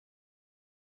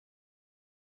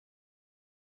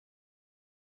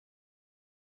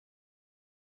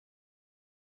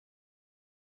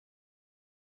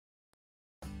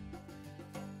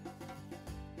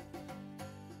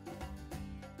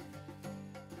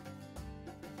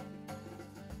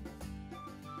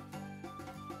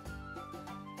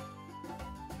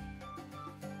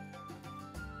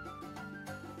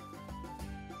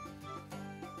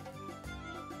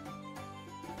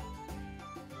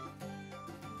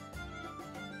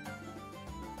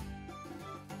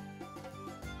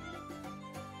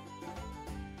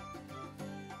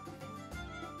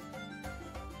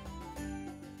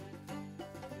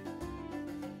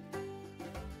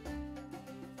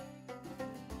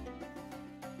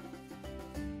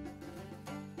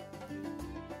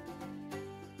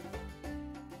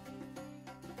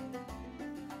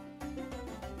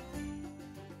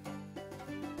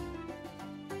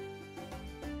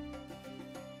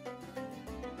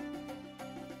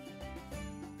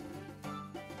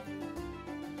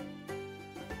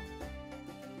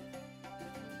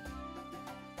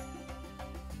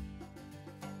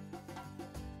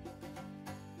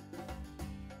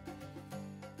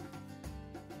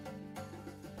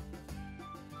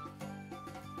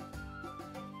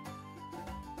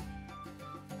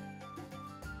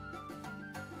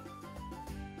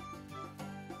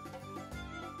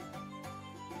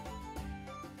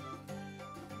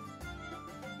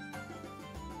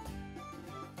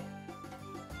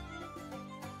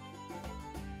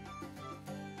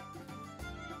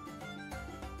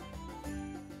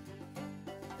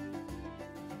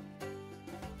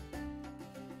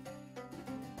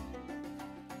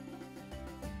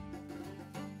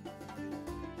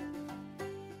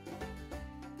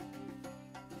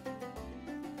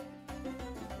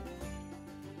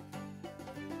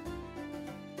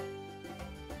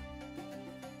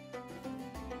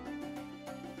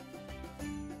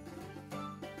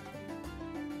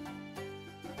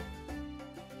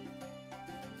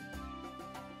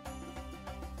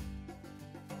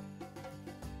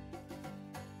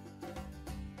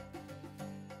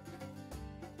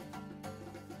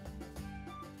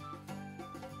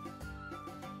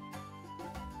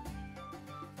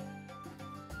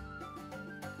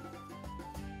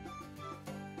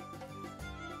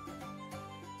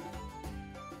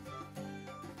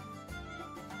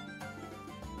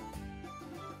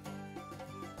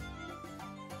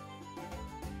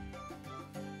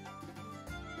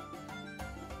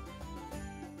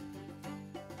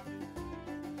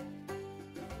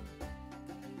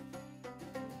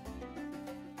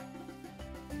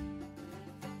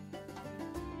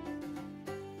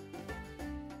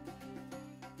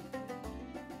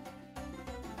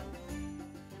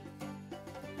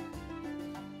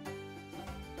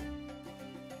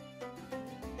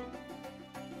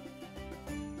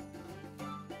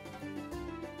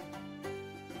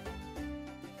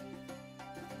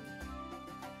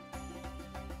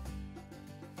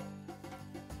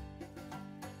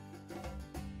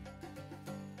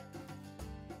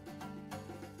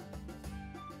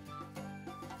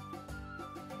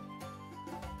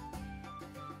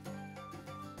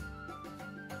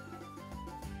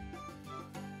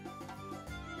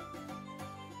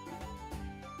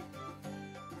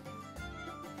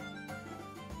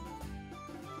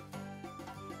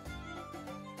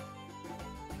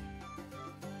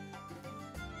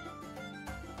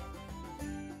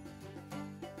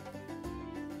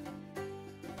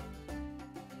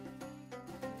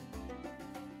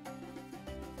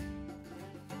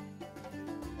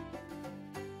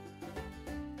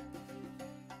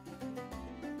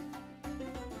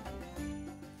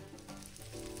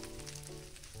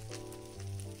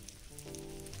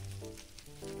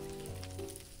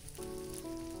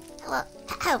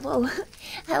Hello. Whoa.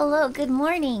 Hello, good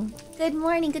morning. Good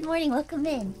morning, good morning. Welcome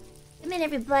in. Come in,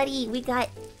 everybody. We got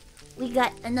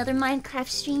another Minecraft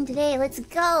stream today. Let's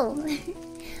go.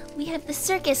 We have the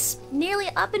circus nearly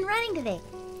up and running today.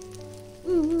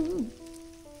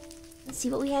 Let's see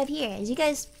what we have here. As you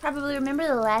guys probably remember,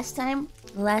 the last time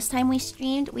we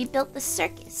streamed, we built the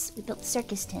circus. We built the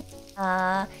circus tent.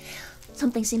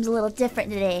 Something seems a little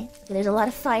different today. There's a lot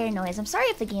of fire noise. I'm sorry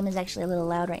if the game is actually a little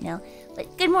loud right now.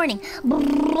 But good morning.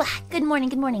 Good morning,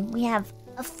 good morning. We have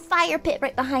a fire pit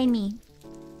right behind me.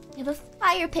 We have a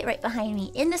fire pit right behind me.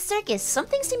 In the circus,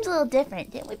 something seems a little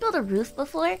different. Didn't we build a roof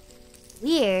before?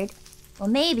 Weird. Well,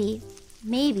 maybe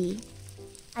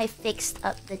I fixed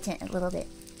up the tent a little bit.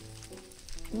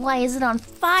 Why is it on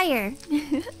fire?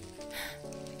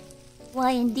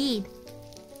 Why indeed.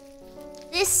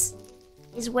 This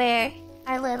is where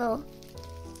our little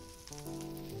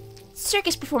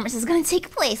circus performance is gonna take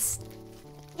place.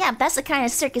 Yeah, that's the kind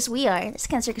of circus we are. That's the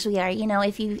kind of circus we are. You know,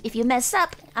 if you mess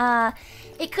up,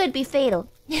 it could be fatal.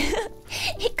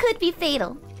 It could be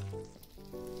fatal.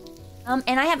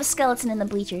 And I have a skeleton in the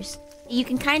bleachers. You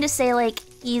can kind of say like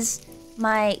he's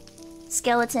my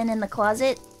skeleton in the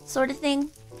closet sort of thing.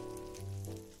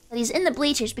 But he's in the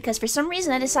bleachers because for some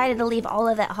reason I decided to leave all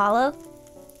of that hollow.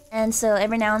 And so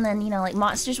every now and then, you know, like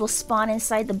monsters will spawn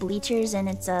inside the bleachers, and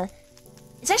it's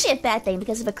actually a bad thing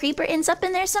because if a creeper ends up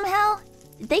in there somehow,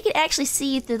 they could actually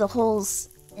see you through the holes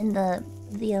in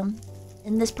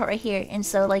in this part right here. And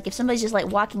so like if somebody's just like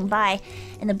walking by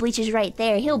and the bleacher's right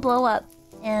there, he'll blow up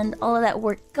and all of that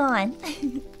work gone.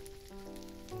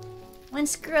 One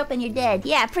screw up and you're dead.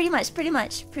 Yeah, pretty much.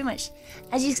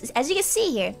 As you can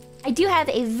see here, I do have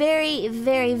a very,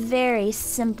 very, very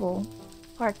simple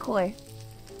parkour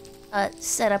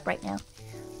set up right now.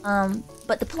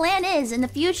 But the plan is, in the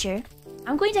future,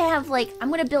 I'm going to have, like, I'm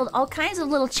going to build all kinds of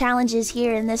little challenges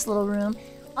here in this little room.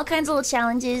 All kinds of little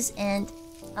challenges, and,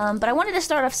 but I wanted to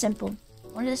start off simple.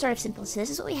 So this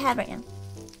is what we have right now.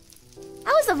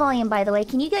 How is the volume, by the way?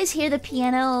 Can you guys hear the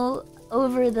piano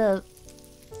over the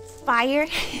fire?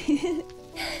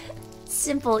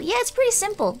 Simple. Yeah, it's pretty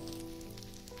simple.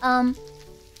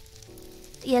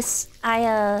 Yes,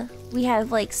 we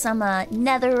have like some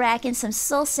netherrack and some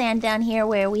soul sand down here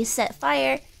where we set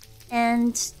fire,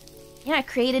 and yeah, I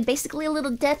created basically a little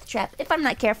death trap. If I'm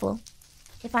not careful,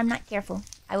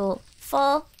 I will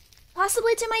fall,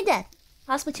 possibly to my death.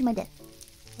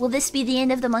 Will this be the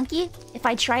end of the monkey if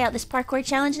I try out this parkour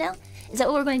challenge now? Is that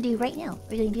what we're going to do right now?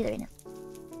 We're going to do that right now.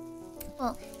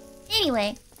 Well,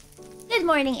 anyway, good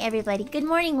morning, everybody. Good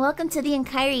morning. Welcome to the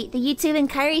YouTube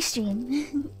Inkyrie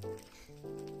stream.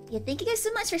 Yeah, thank you guys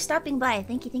so much for stopping by.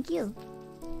 Thank you.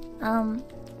 I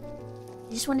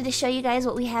just wanted to show you guys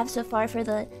what we have so far for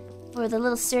the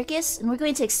little circus, and we're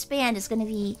going to expand. It's going to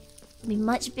be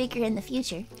much bigger in the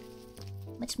future.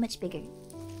 Much bigger.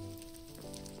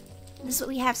 This is what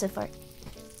we have so far.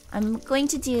 I'm going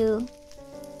to do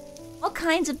all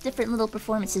kinds of different little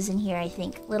performances in here, I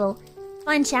think. Little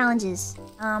fun challenges.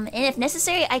 And if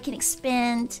necessary, I can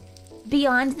expand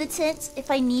beyond the tent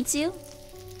if I need to.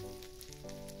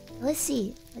 Let's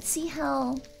see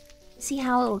how it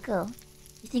will go.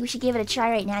 You think we should give it a try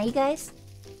right now, you guys?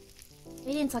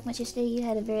 We didn't talk much yesterday. You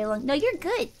had a very long... No, you're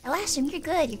good. Elastrum, you're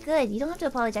good. You don't have to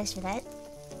apologize for that.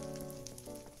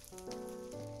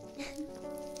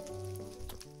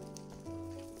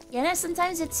 Yeah, no,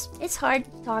 sometimes it's hard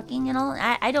talking and all.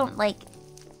 I don't like...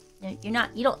 You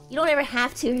don't ever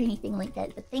have to or anything like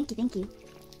that. But thank you.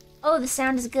 Oh, the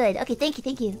sound is good. Okay, thank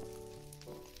you.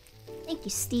 Thank you,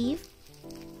 Steve.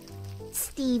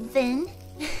 Steven.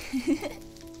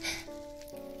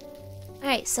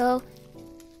 Alright, so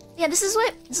yeah, this is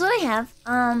what I have.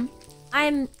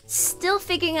 I'm still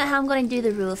figuring out how I'm going to do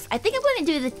the roof. I think I'm going to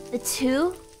do the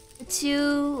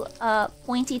two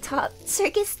pointy top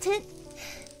circus tent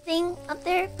thing up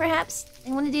there, perhaps.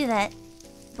 I want to do that.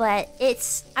 But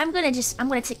I'm gonna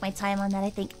take my time on that, I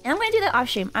think. And I'm gonna do that off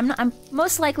stream. I'm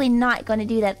most likely not gonna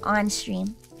do that on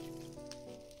stream.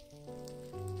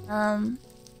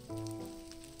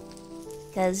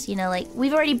 Because, you know, like,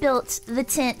 we've already built the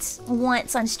tent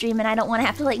once on stream, and I don't want to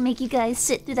have to, like, make you guys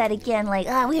sit through that again. Like,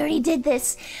 we already did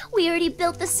this. We already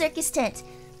built the circus tent.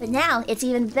 But now, it's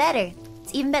even better.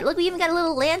 It's even better. Look, we even got a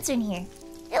little lantern here.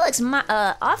 It looks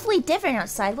awfully different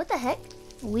outside. What the heck?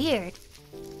 Weird.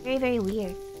 Very, very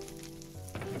weird.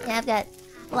 Yeah, I've got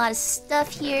a lot of stuff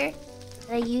here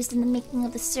that I used in the making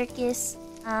of the circus.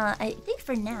 I think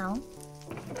for now...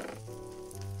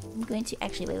 I'm going to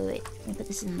actually wait. Let me put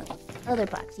this in the other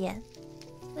box. Yeah,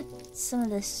 put some of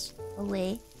this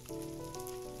away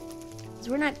because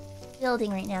we're not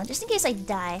building right now, just in case I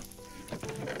die.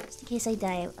 case I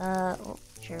die. Oh,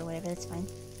 sure, whatever, that's fine.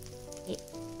 Okay.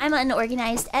 I'm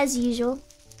unorganized, as usual.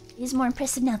 It is more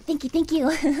impressive now. Thank you, thank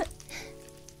you.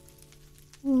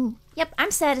 Yep,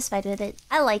 I'm satisfied with it.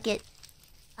 I like it.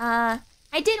 I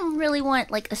didn't really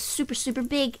want, like, a super, super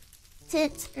big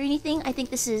tent or anything. I think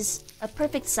this is a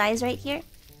perfect size right here.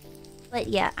 But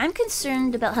yeah, I'm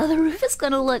concerned about how the roof is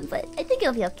gonna look, but I think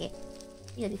it'll be okay.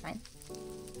 I think it'll be fine.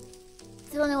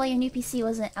 Still don't know why your new PC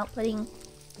wasn't outputting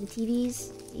the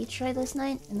TVs that you tried last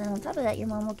night. And then on top of that, your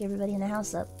mom woke everybody in the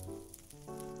house up.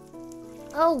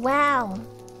 Oh, wow.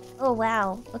 Oh,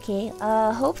 wow. Okay,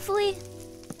 hopefully...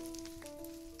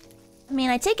 I mean,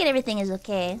 I take it everything is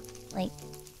okay. Like...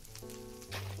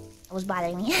 That was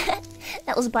bothering me.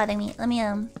 That was bothering me. Let me,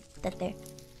 put that there.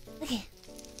 Okay.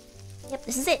 Yep,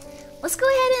 this is it. Let's go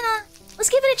ahead and, let's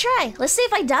give it a try. Let's see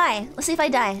if I die. Let's see if I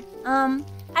die.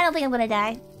 I don't think I'm gonna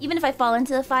die. Even if I fall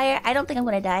into the fire, I don't think I'm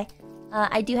gonna die.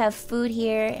 I do have food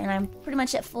here, and I'm pretty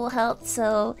much at full health,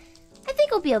 so... I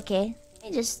think we'll be okay.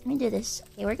 Let me do this.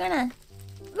 Okay, we're gonna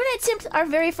attempt our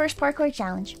very first parkour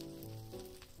challenge.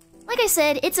 Like I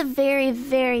said, it's a very,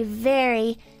 very,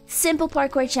 very simple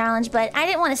parkour challenge, but I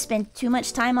didn't want to spend too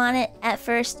much time on it at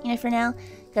first, you know, for now,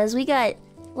 because we got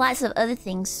lots of other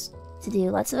things to do,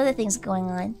 lots of other things going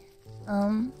on.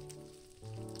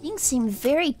 Things seem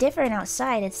very different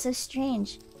outside. It's so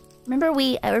strange.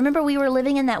 I remember we were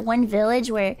living in that one village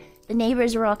where the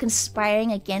neighbors were all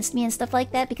conspiring against me and stuff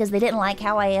like that because they didn't like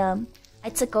how I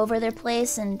took over their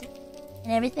place and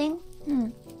everything.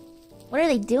 What are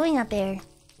they doing out there?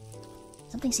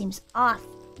 Something seems off.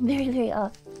 Very, very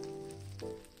off.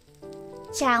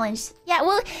 Challenge. Yeah,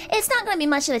 well, it's not gonna be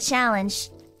much of a challenge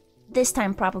this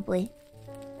time, probably.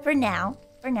 For now.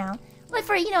 But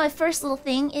for, you know, a first little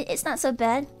thing, it's not so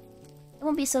bad. It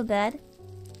won't be so bad.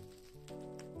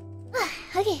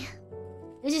 Okay.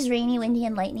 It was just rainy, windy,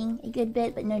 and lightning a good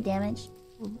bit, but no damage.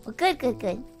 Well,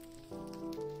 good.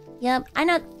 Yep, I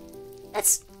know.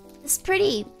 It's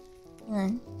pretty...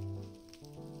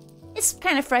 It's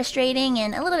kind of frustrating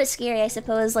and a little bit scary, I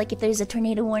suppose, like if there's a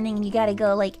tornado warning and you gotta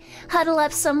go, like, huddle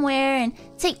up somewhere and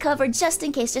take cover just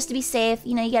in case, just to be safe.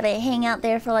 You know, you gotta hang out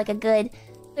there for like a good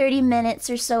 30 minutes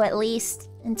or so at least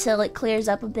until it clears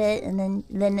up a bit, and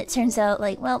then it turns out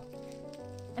like, well,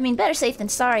 I mean, better safe than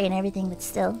sorry and everything, but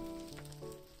still.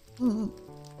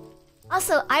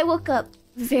 Also, I woke up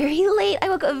very late. I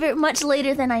woke up much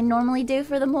later than I normally do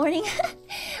for the morning.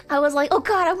 I was like, oh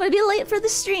god, I'm gonna be late for the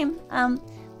stream.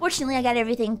 Fortunately, I got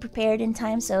everything prepared in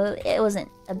time, so it wasn't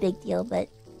a big deal, but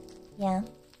yeah.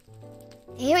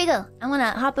 Here we go. I'm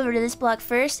gonna hop over to this block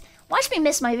first. Watch me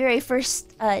miss my very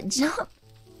first jump.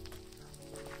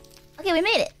 Okay, we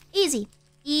made it. Easy.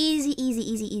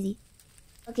 Easy.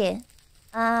 Okay.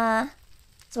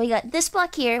 So we got this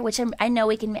block here, which I know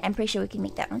we can... I'm pretty sure we can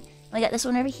make that one. And we got this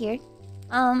one over here.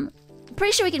 I'm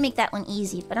pretty sure we can make that one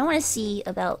easy, but I want to see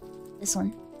about this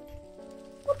one.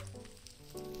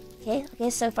 Okay,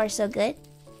 so far so good.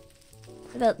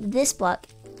 What about this block?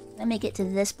 Can I make it to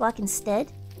this block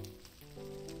instead?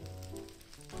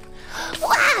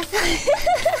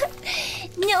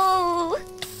 No!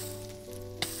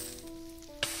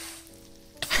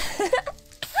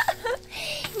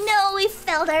 No, we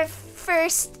failed our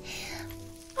first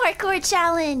parkour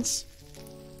challenge!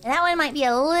 And that one might be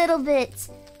a little bit...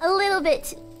 I'm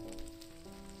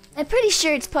pretty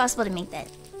sure it's possible to make that.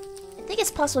 I think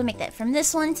it's possible to make that from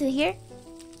this one to here.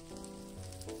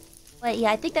 But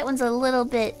yeah, I think that one's a little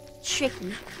bit tricky.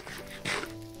 You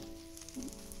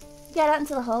got out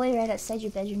into the hallway right outside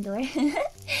your bedroom door.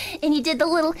 And you did the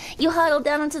little... You huddled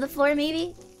down onto the floor,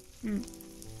 maybe?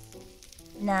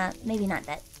 Nah, maybe not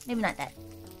that. Maybe not that.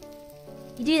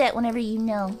 You do that whenever you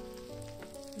know.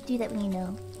 You do that when you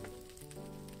know.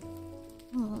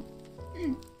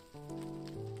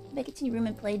 Back into your room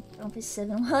and played Final Fantasy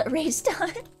 7 while it raced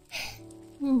on.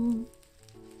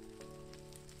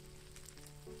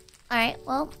 Alright,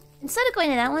 well, instead of going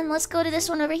to that one, let's go to this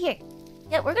one over here.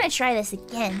 Yeah, we're gonna try this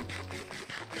again.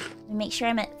 Make sure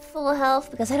I'm at full health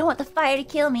because I don't want the fire to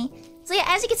kill me. So yeah,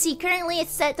 as you can see, currently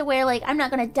it's set to where, like, I'm not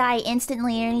gonna die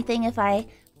instantly or anything if I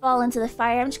fall into the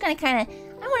fire. I'm just gonna kind of...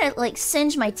 I want to, like,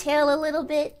 singe my tail a little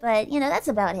bit, but, you know, that's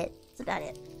about it. That's about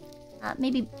it.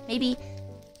 Maybe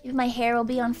my hair will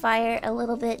be on fire a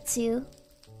little bit, too.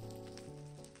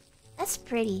 That's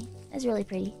pretty. That's really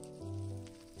pretty.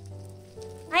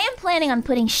 I am planning on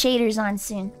putting shaders on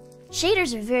soon.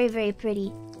 Shaders are very, very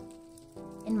pretty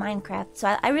in Minecraft,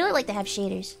 so I really like to have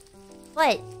shaders.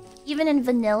 But, even in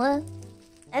vanilla,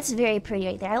 that's very pretty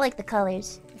right there. I like the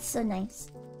colors. It's so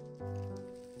nice.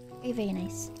 Very, very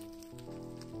nice.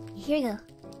 Here we go.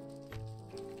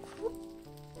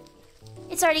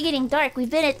 It's already getting dark. We've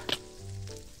been at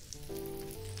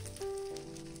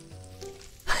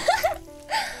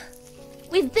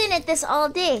We've been at this all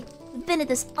day. We've been at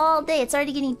this all day. It's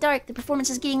already getting dark. The performance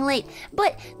is getting late.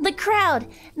 But the crowd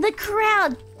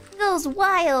goes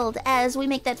wild as we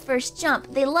make that first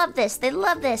jump. They love this. They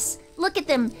love this. Look at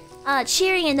them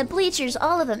cheering in the bleachers.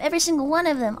 All of them. Every single one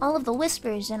of them. All of the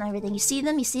whispers and everything. You see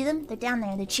them? You see them? They're down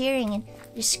there. They're cheering and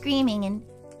they're screaming and...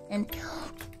 and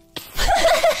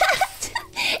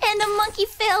the monkey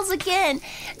fails again.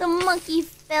 The monkey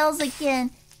fails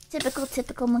again.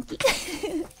 Typical monkey.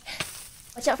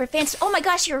 Watch out for fans. Oh my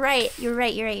gosh, you're right. You're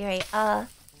right.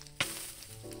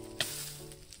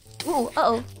 Ooh,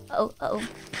 uh-oh.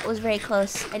 That was very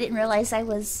close. I didn't realize I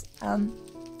was,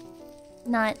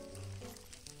 not...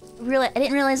 I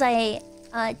didn't realize I,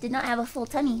 did not have a full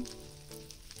tummy.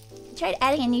 I tried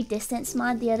adding a new distance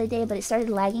mod the other day, but it started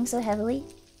lagging so heavily.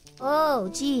 Oh,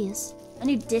 jeez. A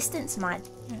new distance mod.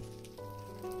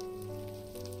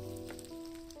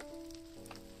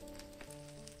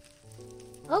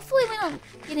 Hopefully we don't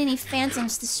get any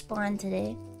phantoms to spawn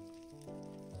today.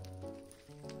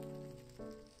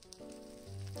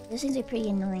 Those things are pretty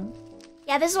annoying.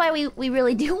 Yeah, this is why we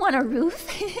really do want a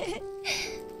roof.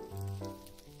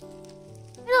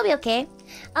 It'll be okay.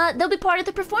 They'll be part of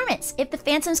the performance. If the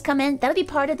phantoms come in, that'll be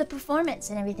part of the performance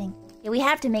and everything. Yeah, we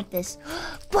have to make this.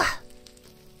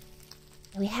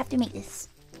 We have to make this.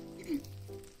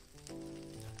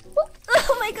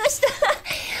 Oh my gosh.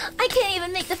 I can't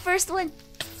even make the first one.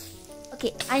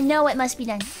 Okay, I know it must be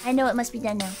done. I know it must be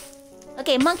done now.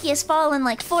 Okay, monkey has fallen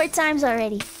like 4 times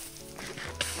already.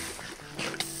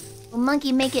 Will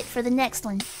monkey make it for the next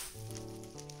one?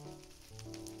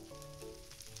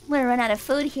 I'm gonna run out of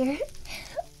food here.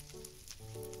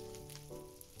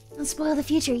 Don't spoil the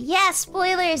future. Yeah,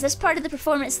 spoilers! That's part of the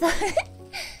performance though.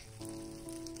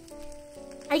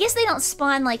 I guess they don't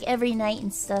spawn like every night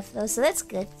and stuff though, so that's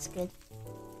good. That's good.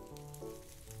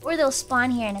 Or they'll spawn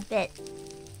here in a bit.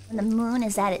 When the moon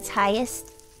is at its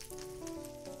highest.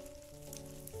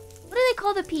 What do they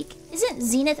call the peak? Isn't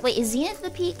Zenith... Wait, is Zenith the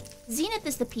peak? Zenith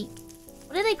is the peak.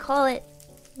 What do they call it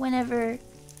whenever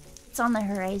it's on the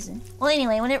horizon? Well,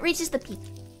 anyway, when it reaches the peak.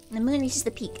 When the moon reaches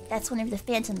the peak, that's whenever the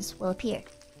phantoms will appear.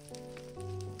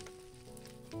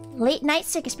 Late night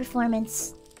circus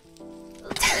performance.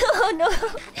 Oh no.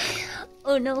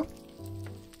 Oh no.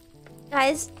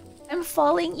 Guys, I'm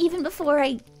falling even before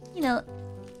I, you know...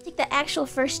 take the actual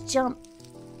first jump.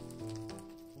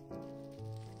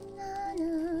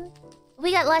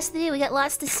 We got lots to do. We got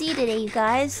lots to see today, you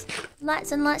guys.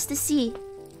 Lots and lots to see.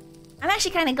 I'm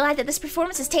actually kind of glad that this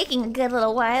performance is taking a good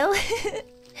little while.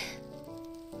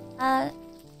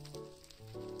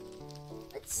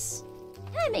 Let's...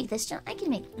 Can I make this jump? I can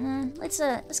make... let's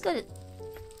go to...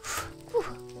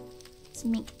 Let's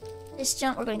make this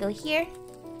jump. We're gonna go here.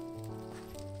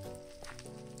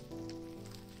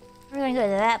 We're gonna go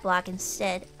to that block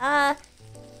instead. Yeah,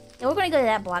 we're gonna go to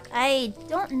that block. I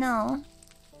don't know.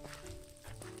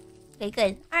 Okay,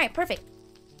 good. Alright, perfect.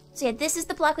 So yeah, this is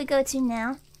the block we go to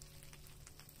now.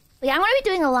 But yeah, I'm gonna be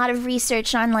doing a lot of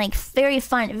research on like very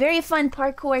fun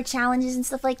parkour challenges and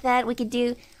stuff like that. We could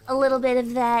do a little bit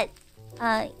of that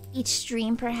each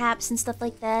stream perhaps and stuff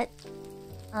like that.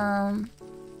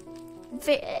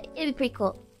 It'd be pretty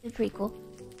cool. It'd be pretty cool.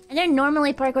 I know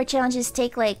normally parkour challenges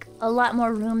take like a lot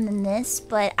more room than this,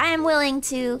 but I am willing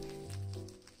to...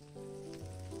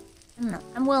 I don't know.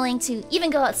 I'm willing to even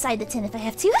go outside the tent if I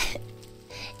have to.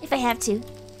 If I have to.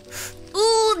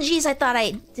 Ooh, jeez, I thought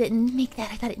I didn't make that.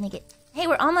 I thought I'd make it. Hey,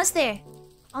 we're almost there.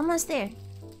 Almost there.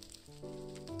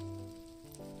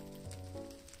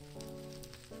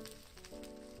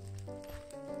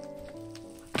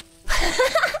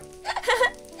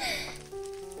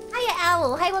 Hiya,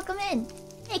 Owl. Hi, welcome in.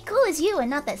 Hey, cool as you and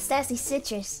not that sassy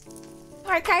citrus.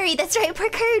 Parkour, that's right.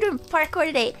 Parkour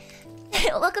today.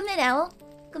 Welcome in, Owl.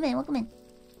 Welcome in.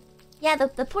 Yeah,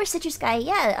 the poor citrus guy.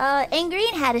 Yeah,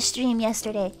 Angreen had a stream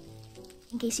yesterday.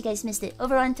 In case you guys missed it.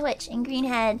 Over on Twitch, Angreen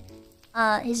had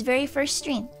his very first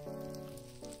stream.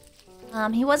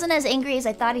 He wasn't as angry as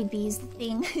I thought he'd be, is the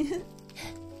thing.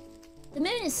 The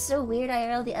moon is so weird,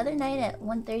 IRL. The other night at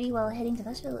 1:30 while heading to the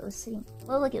hospital, it was sitting.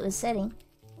 Well, look, it was setting.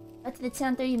 Got to the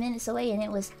town 30 minutes away and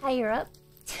it was higher up.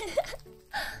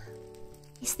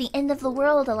 It's the end of the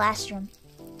world, Alastrum.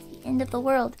 It's the end of the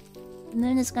world. The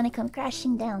moon is gonna come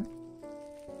crashing down.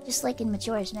 Just like in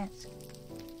Majora's Mask.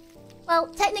 Well,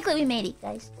 technically we made it,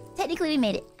 guys. Technically we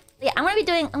made it. But yeah, I'm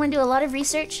gonna do a lot of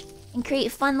research and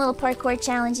create fun little parkour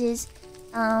challenges.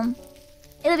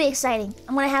 It'll be exciting.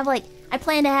 I'm gonna have like... I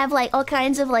plan to have like all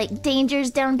kinds of like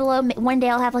dangers down below. One day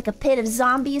I'll have like a pit of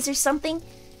zombies or something.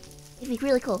 It'd be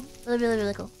really cool.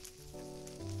 Really cool.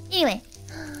 Anyway.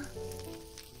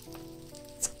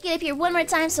 Let's get up here one more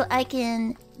time so I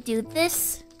can do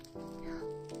this.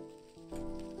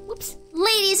 Whoops.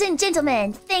 Ladies and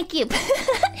gentlemen, thank you.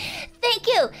 Thank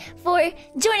you for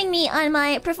joining me on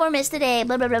my performance today.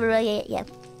 Blah, blah, blah, blah, yeah.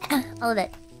 All of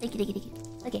that. Thank you, thank you, thank you.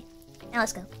 Okay, now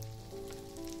let's go.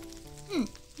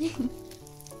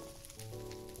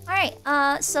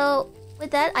 Alright, so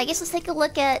with that, I guess let's take a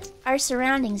look at our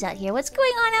surroundings out here. What's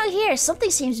going on out here? Something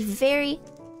seems very,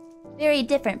 very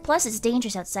different. Plus, it's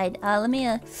dangerous outside. Let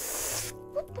me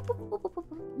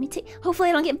take... Hopefully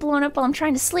I don't get blown up while I'm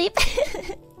trying to sleep.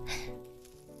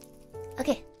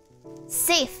 Okay.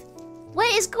 Safe.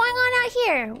 What is going on out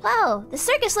here? Wow, the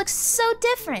circus looks so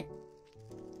different.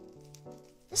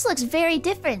 This looks very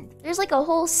different. There's like a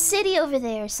whole city over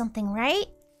there or something, right?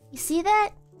 You see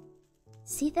that?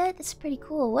 See that? That's pretty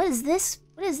cool. What is this?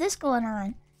 What is this going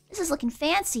on? This is looking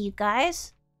fancy, you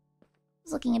guys.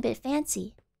 It's looking a bit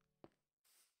fancy.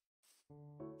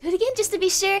 Do it again just to be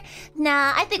sure?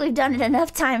 Nah, I think we've done it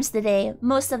enough times today.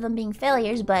 Most of them being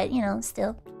failures, but, you know,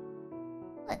 still.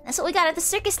 Look, that's what we got at the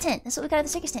circus tent. That's what we got at the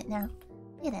circus tent now.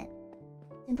 Look at that.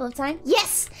 Temple of Time?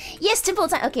 Yes! Yes, Temple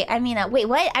of Time! Okay, I mean, wait,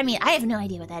 what? I mean, I have no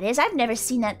idea what that is. I've never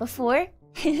seen that before.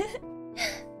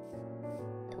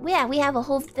 Yeah, we have a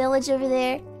whole village over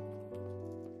there.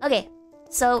 Okay,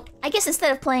 so I guess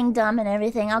instead of playing dumb and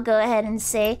everything, I'll go ahead and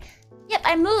say, yep,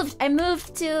 I moved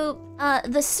to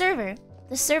the server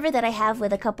that I have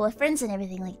with a couple of friends and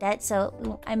everything like that.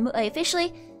 So I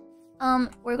officially,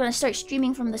 we're gonna start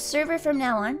streaming from the server from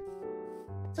now on.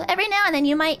 So every now and then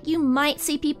you might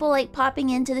see people like popping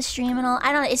into the stream and all.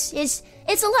 I don't know. It's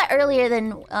a lot earlier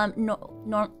than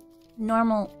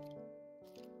normal.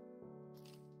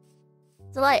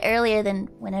 It's a lot earlier than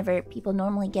whenever people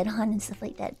normally get on and stuff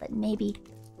like that, but maybe.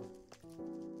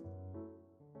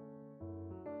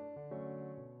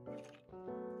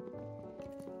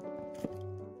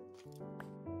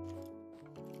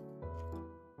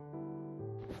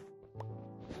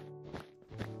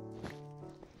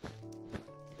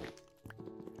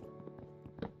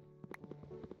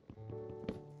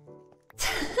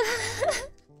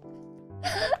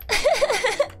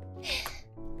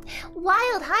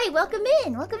 Wild, hi, welcome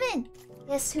in, welcome in.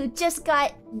 Guess who just got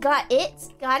it? Got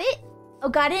it? Oh,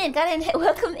 got in.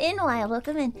 Welcome in, Wild,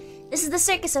 welcome in. This is the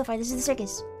circus so far, this is the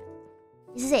circus.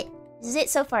 This is it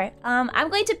so far. I'm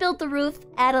going to build the roof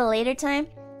at a later time.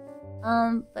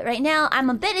 But right now,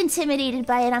 I'm a bit intimidated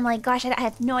by it. I'm like, gosh, I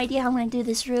have no idea how I'm gonna do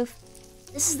this roof.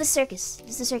 This is the circus,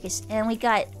 And we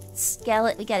got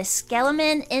a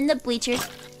skeleton in the bleachers.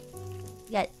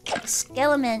 We got a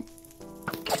skeleton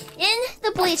in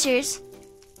the bleachers.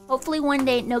 Hopefully one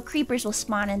day no creepers will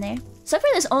spawn in there. So far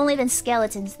there's only been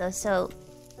skeletons though, so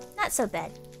not so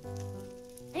bad.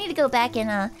 I need to go back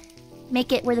and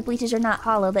make it where the bleachers are not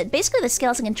hollow, but basically the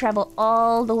skeleton can travel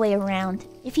all the way around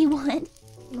if you want.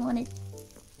 If you wanted.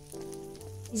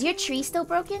 Is your tree still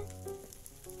broken?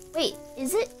 Wait,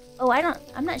 is it? Oh,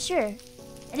 I'm not sure.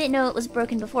 I didn't know it was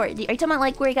broken before. Are you talking about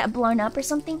like where it got blown up or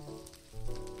something?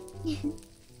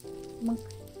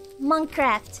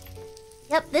 Monkcraft.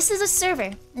 Yep, this is a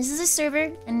server.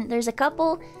 And there's a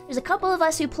couple of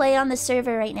us who play on the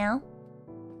server right now.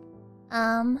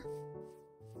 Yeah,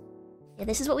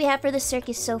 this is what we have for the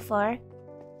circus so far.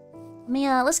 Let me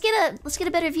let's get a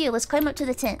better view. Let's climb up to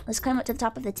the tent. Let's climb up to the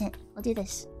top of the tent. I'll do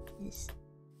this.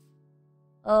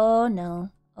 Oh no.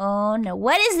 Oh no.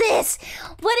 What is this?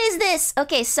 What is this?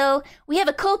 Okay, so we have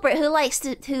a culprit who likes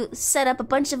to set up a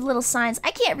bunch of little signs.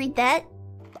 I can't read that.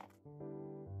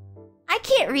 I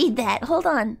can't read that. Hold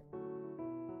on.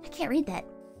 I can't read that.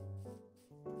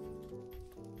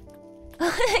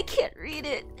 I can't read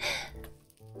it.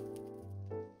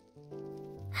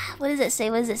 What does it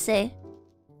say? What does it say?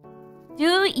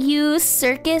 Do you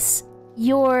circus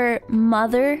your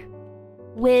mother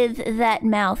with that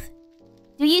mouth?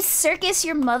 Do you circus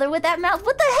your mother with that mouth?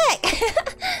 What the heck?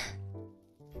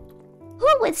 Who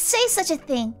would say such a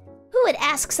thing? Who would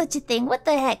ask such a thing? What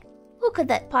the heck? Who could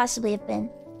that possibly have been?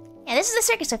 Yeah, this is the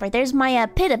circus so far. There's my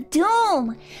pit of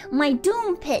doom! My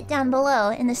doom pit down below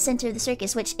in the center of the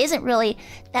circus, which isn't really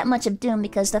that much of doom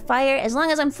because the fire, as long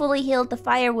as I'm fully healed, the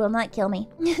fire will not kill me.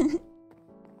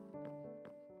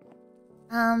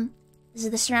 This is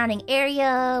the surrounding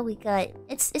area. We got...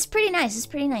 It's pretty nice.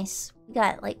 We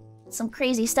got, like, some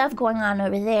crazy stuff going on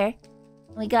over there.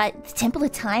 We got the Temple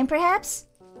of Time, perhaps?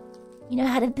 You know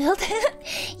how to build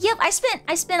it? Yep, I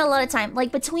spent a lot of time.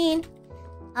 Like, between...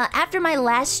 after my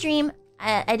last stream,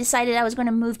 I decided I was going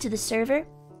to move to the server.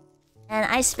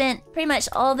 And I spent pretty much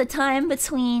all the time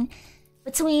between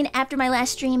after my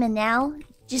last stream and now,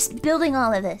 just building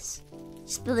all of this.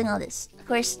 Of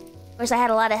course, I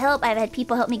had a lot of help. I've had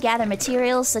people help me gather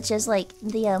materials, such as, like,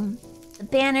 the the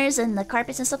banners and the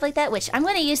carpets and stuff like that, which I'm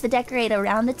going to use to decorate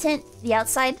around the tent, the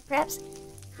outside, perhaps.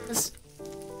 Because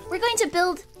we're going to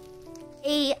build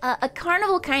a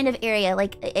carnival kind of area,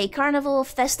 like a carnival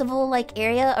festival-like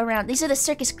area around... These are the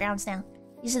circus grounds now.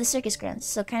 These are the circus grounds.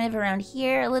 So kind of around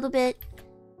here a little bit.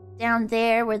 Down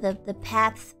there where the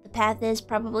path is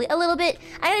probably a little bit.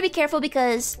 I gotta be careful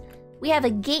because we have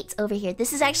a gate over here.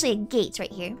 This is actually a gate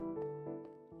right here.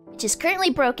 Which is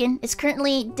currently broken. It's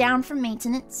currently down for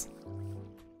maintenance.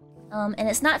 And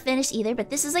it's not finished either, but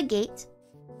this is a gate.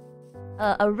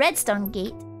 A redstone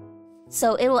gate.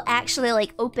 So it will actually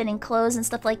like open and close and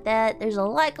stuff like that. There's a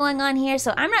lot going on here,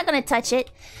 so I'm not gonna touch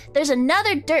it. There's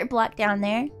another dirt block down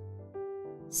there.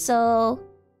 So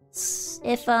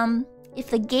if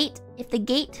the gate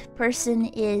person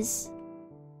is...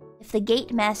 If the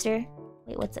gate master...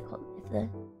 Wait, what's it called? If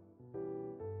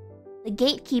the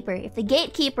gatekeeper... If the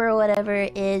gatekeeper or whatever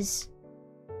is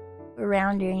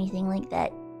around or anything like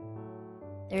that,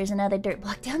 there's another dirt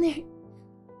block down there.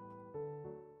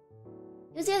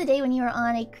 It was the other day when you were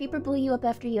on, a creeper blew you up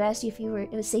after you asked you if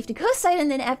it was safe to go outside,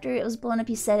 and then after it was blown up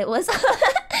you said it was.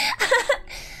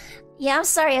 Yeah, I'm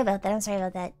sorry about that. I'm sorry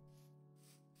about that.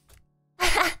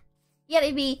 You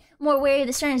gotta be more wary of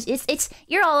the surge.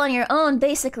 You're all on your own,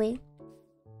 basically.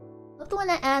 Hope the one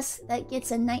that asks that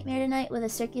gets a nightmare tonight with a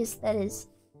circus that is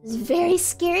very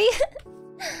scary.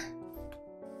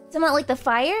 Something about like the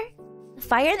fire? The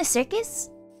fire in the circus?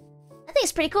 I think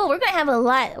it's pretty cool. We're gonna have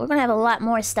a lot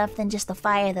more stuff than just the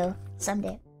fire though,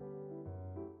 someday.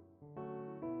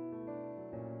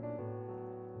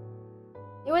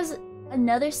 There was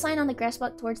another sign on the grass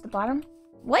block towards the bottom.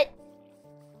 What?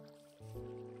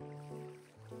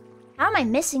 How am I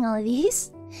missing all of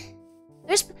these?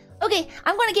 Okay,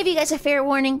 I'm gonna give you guys a fair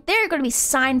warning. There are gonna be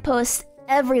signposts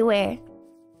everywhere.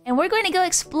 And we're going to go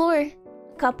explore a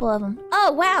couple of them.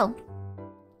 Oh, wow!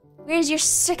 Where's your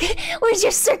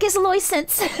circus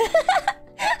license?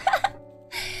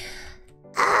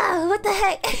 Ah, what the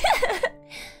heck?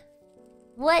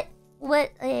 What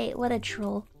a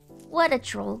troll. What a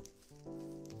troll.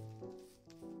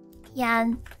 Yeah,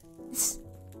 and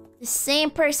the same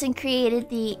person created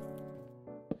the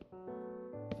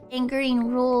angering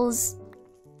rules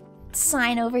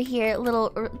sign over here,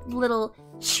 little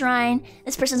shrine.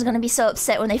 This person's gonna be so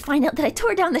upset when they find out that I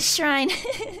tore down the shrine.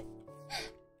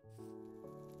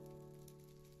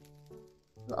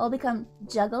 We'll all become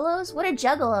juggalos? What are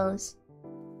juggalos?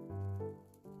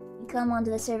 You come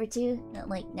onto the server too? Not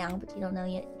like now, but you don't know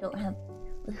yet. You don't have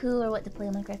with who or what to play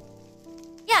on Minecraft.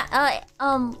 Yeah,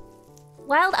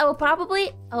 Wild, I will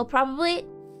probably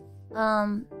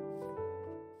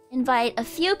invite a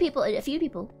few people to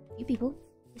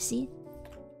see.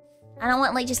 I don't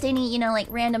want like just any, like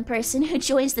random person who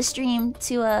joins the stream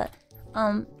to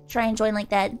try and join like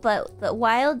that. But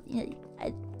Wild,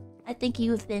 I think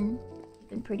you've been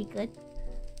pretty good.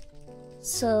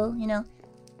 So,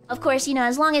 of course,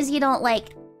 as long as you don't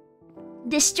like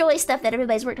destroy stuff that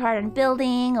everybody's worked hard on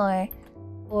building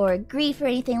or grief or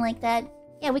anything like that.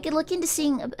 Yeah, we could look into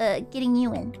seeing getting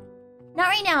you in. Not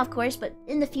right now, of course, but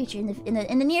in the future, in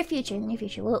the near future,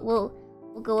 we'll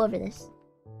go over this.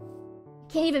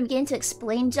 Can't even begin to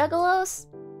explain juggalos.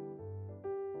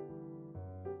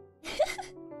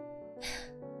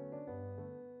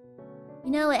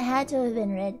 It had to have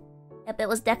been red. Yep, it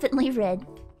was definitely red.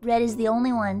 Red is the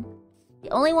only one. The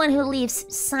only one who leaves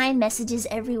sign messages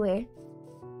everywhere.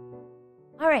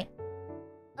 Alright.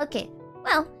 Okay,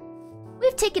 well,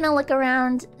 we've taken a look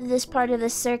around this part of the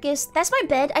circus. That's my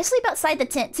bed. I sleep outside the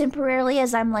tent temporarily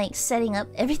as I'm like setting up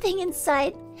everything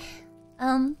inside.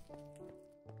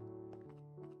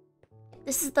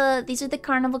 These are the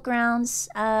carnival grounds.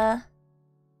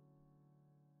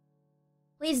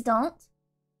 Please don't.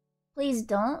 Please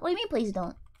don't. What do you mean please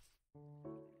don't?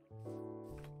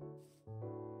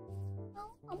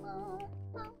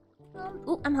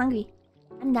 Ooh, I'm hungry.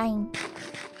 I'm dying.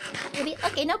 Maybe.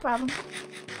 Okay, no problem.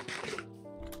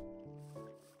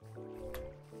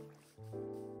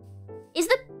 Is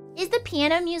the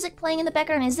piano music playing in the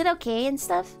background? Is it okay and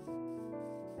stuff?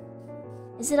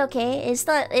 Is it okay? Is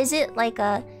it like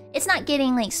it's not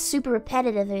getting like super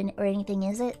repetitive or anything,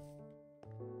 is it?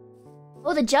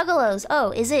 Oh, the juggalos.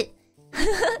 Oh, is it?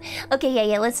 Okay,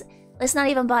 yeah. Let's not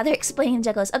even bother explaining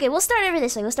juggalos. Okay, we'll start over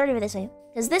this way.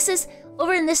 Because this is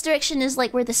over in this direction is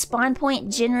like where the spawn point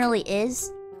generally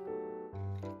is.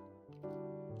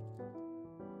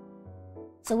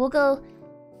 So we'll go.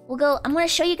 I'm gonna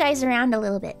show you guys around a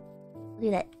little bit. We'll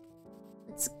do that.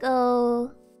 Let's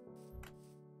go.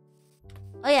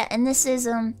 Oh yeah, and this is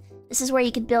where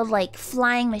you could build like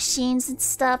flying machines and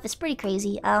stuff. It's pretty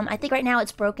crazy. I think right now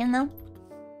it's broken though.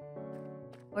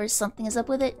 or something is up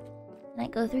with it. Can I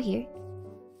go through here?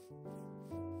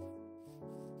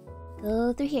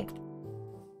 Go through here.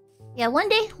 Yeah, one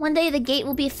day the gate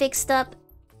will be fixed up.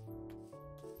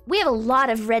 We have a lot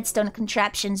of redstone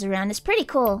contraptions around. It's pretty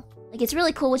cool. Like, it's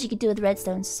really cool what you could do with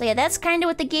redstones. So yeah, that's kind of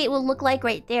what the gate will look like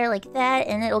right there, like that.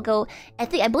 And it'll go, I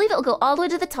believe it'll go all the way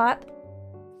to the top.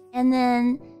 And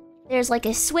then there's like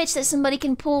a switch that somebody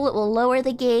can pull. It will lower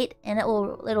the gate, and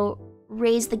it'll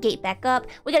raise the gate back up.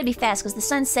 We gotta be fast because the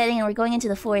sun's setting and we're going into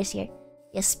the forest here.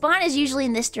 Yeah, spawn is usually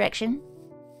in this direction.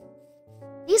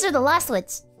 These are the lost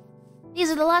woods. These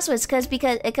are the lost woods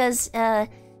because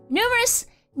numerous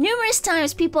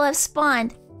times people have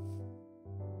spawned.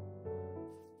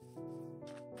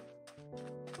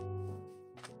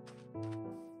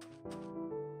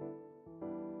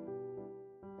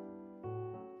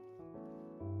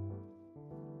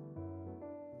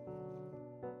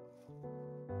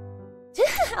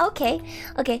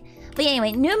 Okay. But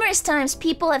anyway, numerous times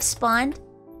people have spawned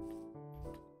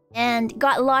and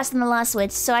got lost in the lost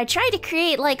woods. So I tried to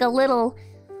create like a little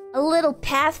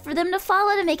path for them to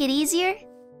follow to make it easier.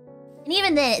 And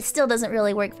even then, it still doesn't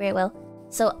really work very well.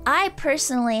 So I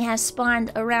personally have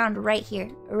spawned around right here,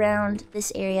 around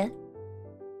this area.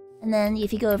 And then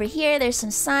if you go over here, there's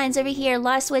some signs over here.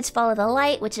 Lost woods, follow the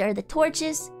light, which are the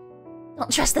torches. Don't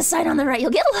trust the sign on the right,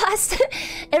 you'll get lost.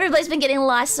 Everybody's been getting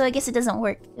lost, so I guess it doesn't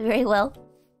work very well.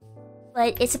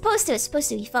 But it's supposed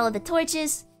to. You follow the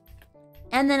torches.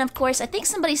 And then, of course, I think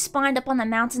somebody spawned up on the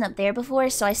mountain up there before,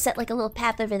 so I set like a little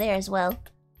path over there as well.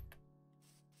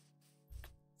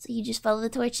 So you just follow the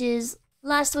torches.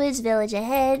 Lost woods, village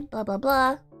ahead, blah blah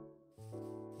blah.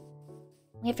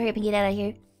 We have to hurry up and get out of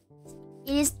here.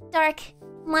 It is dark.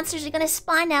 Monsters are gonna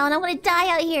spawn now, and I want to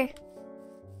die out here.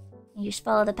 You just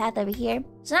follow the path over here.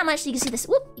 So not much. You can see this.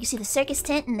 Whoop! You can see the circus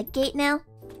tent and the gate now.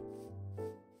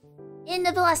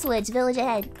 Into the lost woods, village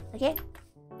ahead. Okay.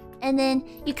 And then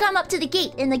you come up to the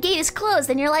gate, and the gate is closed,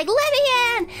 and you're like, "Let me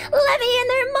in! Let me in!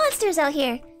 There are monsters out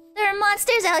here! There are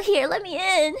monsters out here! Let me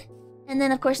in!" And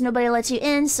then, of course, nobody lets you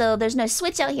in, so there's no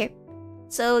switch out here.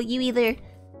 So you either...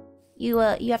 You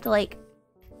have to, like...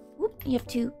 Whoop! You have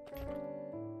to...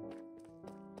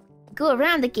 go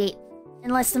around the gate.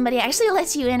 Unless somebody actually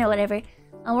lets you in or whatever.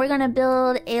 And we're gonna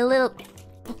build a little...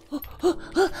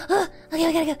 Okay,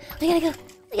 we gotta go. We gotta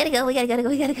go.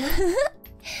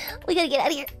 We gotta get out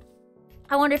of here.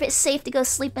 I wonder if it's safe to go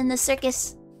sleep in the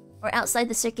circus. Or outside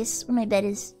the circus, where my bed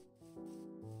is.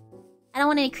 I don't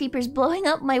want any creepers blowing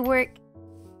up my work.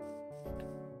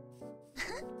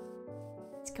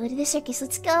 Let's go to the circus,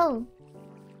 let's go.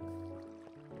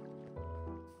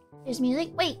 There's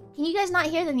music. Wait, can you guys not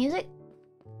hear the music?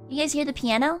 You guys hear the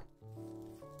piano?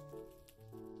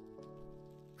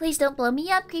 Please don't blow me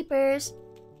up, creepers.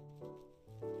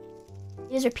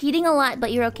 It is repeating a lot,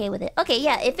 but you're okay with it. Okay,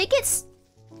 yeah, if it gets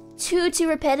too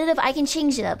repetitive, I can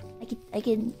change it up. I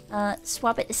can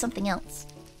swap it to something else.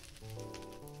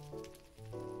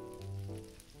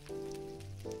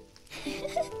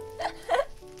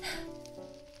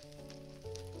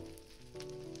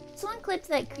 Someone clipped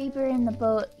that creeper in the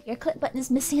boat. Your clip button is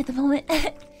missing at the moment.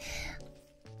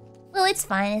 Well, it's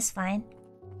fine.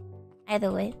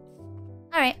 Either way.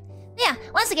 Alright. Yeah,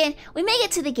 once again, we make it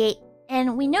to the gate,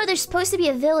 and we know there's supposed to be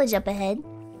a village up ahead.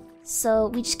 So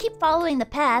we just keep following the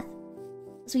path.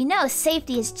 As we know,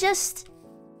 safety is just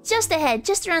ahead,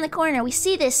 just around the corner. We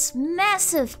see this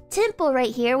massive temple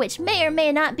right here, which may or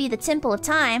may not be the Temple of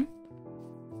Time.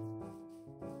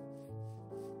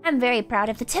 I'm very proud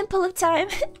of the Temple of Time.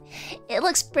 It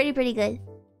looks pretty good,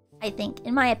 I think,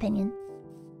 in my opinion.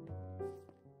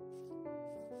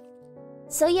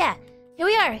 So yeah, here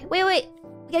we are. Wait.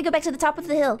 We gotta go back to the top of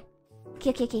the hill.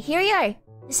 Okay. Here we are.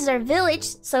 This is our village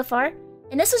so far.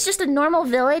 And this was just a normal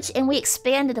village, and we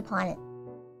expanded upon it.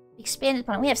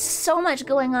 We have so much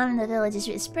going on in the village.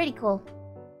 It's pretty cool.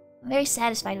 I'm very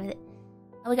satisfied with it.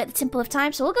 Oh, we got the Temple of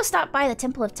Time, so we'll go stop by the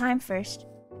Temple of Time first.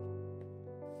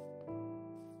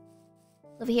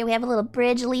 Over here we have a little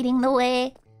bridge leading the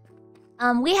way.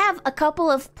 We have a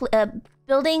couple of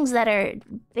buildings that are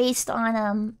based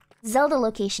on Zelda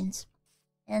locations.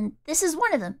 And this is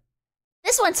one of them.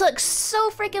 This one took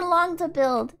so freaking long to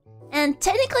build. And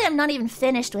technically I'm not even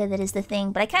finished with it is the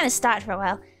thing, but I kind of stopped for a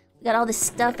while. We got all this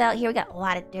stuff out here. We got a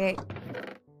lot of dirt.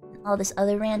 And all this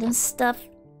other random stuff.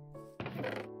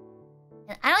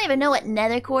 And I don't even know what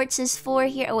nether quartz is for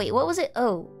here. Oh wait, what was it?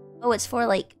 Oh, it's for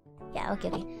like... Yeah,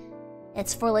 okay.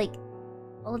 It's for like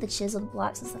all of the chiseled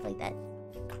blocks and stuff like that.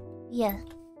 Yeah,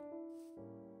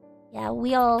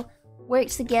 we all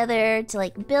worked together to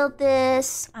like build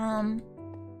this.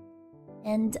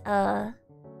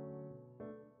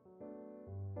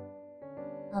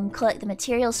 collect the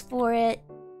materials for it.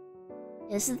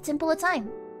 This is the Temple of Time.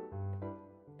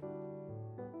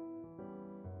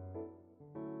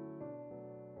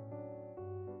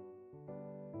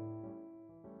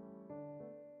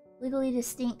 Legally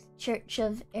distinct Church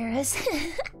of Eras.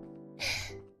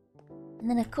 And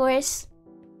then of course,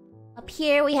 up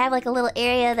here we have like a little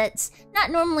area that's not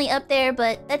normally up there,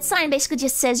 but that sign basically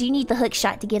just says you need the hook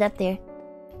shot to get up there.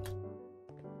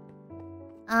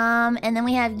 And then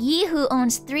we have Yi, who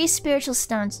owns 3 spiritual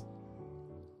stones.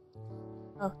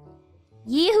 Oh.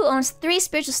 Yi, who owns 3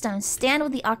 spiritual stones, stand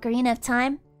with the Ocarina of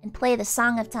Time and play the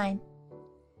Song of Time.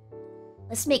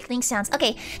 Let's make link sounds.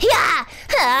 Okay. Yeah!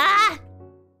 Ha!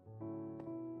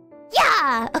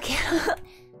 Yeah! Okay. Ha!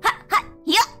 Ha!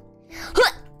 Yeah!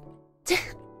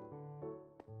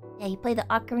 Yeah, you play the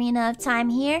Ocarina of Time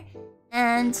here.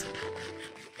 And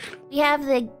we have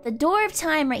the Door of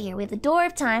Time right here. We have the Door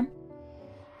of Time.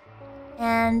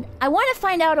 And I want to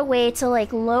find out a way to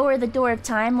like lower the Door of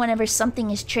Time whenever something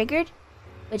is triggered.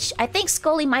 Which I think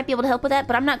Scully might be able to help with that,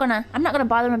 but I'm not gonna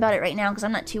bother him about it right now because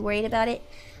I'm not too worried about it.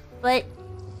 But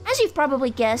as you've probably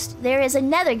guessed, there is a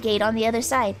nether gate on the other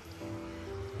side.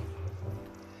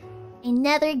 A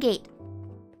nether gate.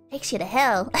 Takes you to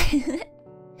hell.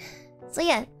 So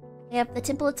yeah, we have the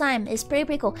Temple of Time. It's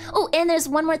pretty cool. Oh, and there's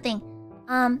one more thing.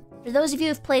 For those of you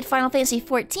who've played Final Fantasy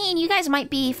XIV, you guys might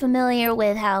be familiar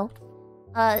with how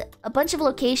a bunch of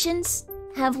locations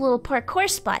have little parkour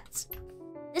spots.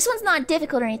 This one's not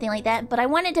difficult or anything like that, but I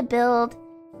wanted to build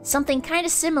something kind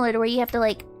of similar to where you have to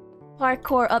like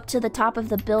parkour up to the top of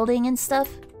the building and stuff.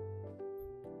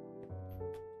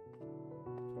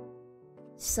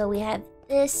 So we have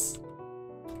this.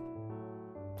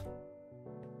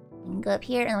 We can go up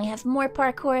here, and we have more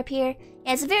parkour up here.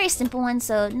 Yeah, it's a very simple one,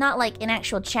 so not like an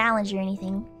actual challenge or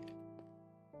anything.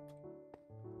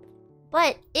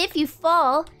 But if you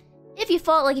fall,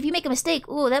 like if you make a mistake,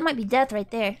 ooh, that might be death right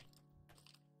there.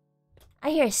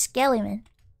 I hear a Skellyman.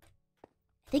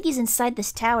 I think he's inside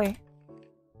this tower.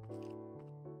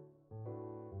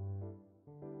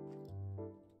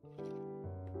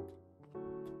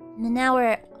 And then now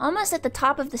we're almost at the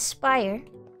top of the spire.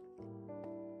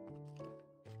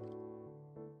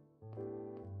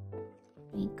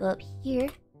 We can go up here.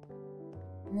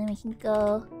 And then we can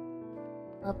go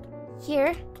up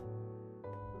here.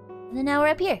 And then now we're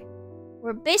up here.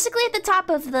 We're basically at the top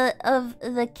of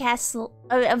the castle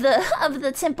of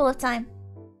the Temple of Time.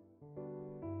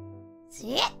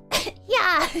 Yeah.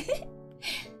 Yeah.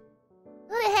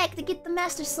 What the heck, to get the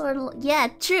Master Sword? Yeah,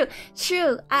 true.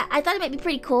 I thought it might be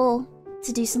pretty cool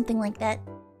to do something like that.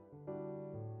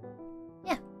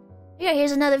 Yeah.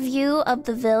 Here's another view of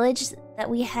the village that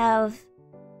we have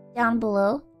down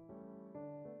below.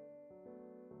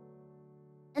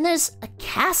 And there's a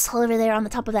castle over there on the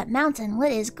top of that mountain.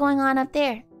 What is going on up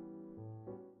there?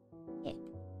 Yeah.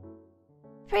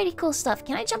 Pretty cool stuff.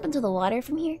 Can I jump into the water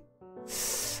from here?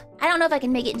 I don't know if I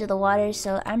can make it into the water,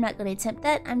 so I'm not going to attempt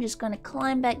that. I'm just going to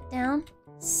climb back down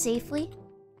safely.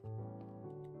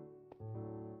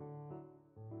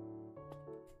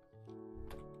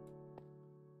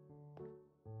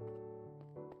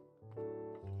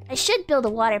 I should build a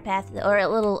water path, or a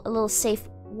little safe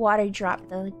water drop,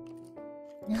 though.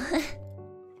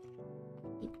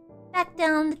 Back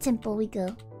down the temple we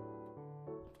go.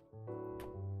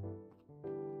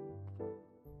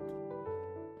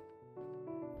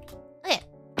 Okay,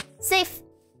 safe.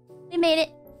 We made it.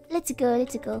 Let's go,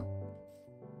 let's go.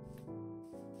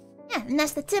 Yeah, and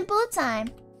that's the Temple of Time.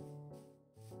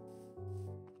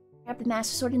 Grab the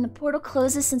Master Sword and the portal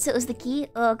closes since it was the key.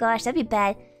 Oh gosh, that'd be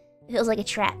bad if it was like a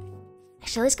trap.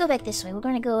 Actually, let's go back this way. We're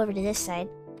gonna go over to this side.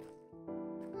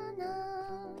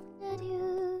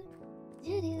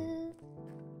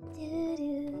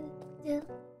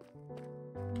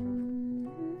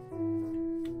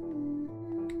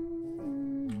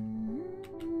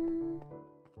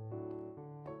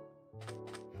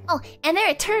 Oh, and there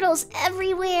are turtles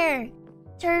everywhere!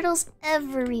 Turtles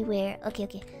everywhere.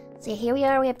 Okay. So here we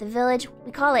are, we have the village.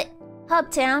 We call it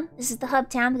Hub Town. This is the Hub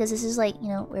Town because this is like, you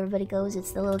know, where everybody goes.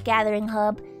 It's the little gathering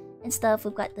hub and stuff.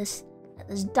 We've got this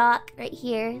dock right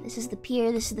here. This is the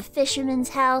pier. This is the fisherman's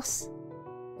house.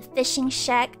 The fishing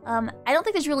shack. I don't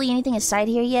think there's really anything inside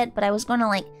here yet, but I was gonna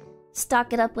like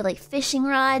stock it up with like fishing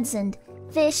rods and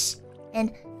fish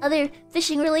and other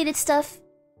fishing related stuff.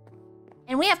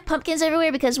 And we have pumpkins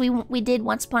everywhere because we did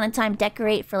once upon a time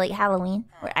decorate for like Halloween,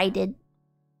 or I did.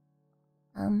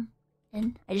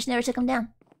 And I just never took them down.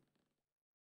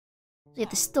 So we have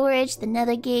the storage, the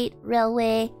nether gate,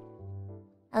 railway,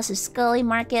 House of Scully,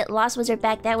 market, Lost Wizard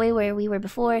back that way where we were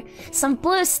before. Some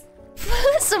blue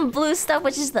stuff,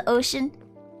 which is the ocean.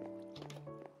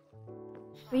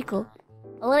 Pretty cool.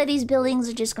 A lot of these buildings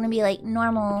are just gonna be like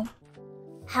normal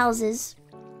houses.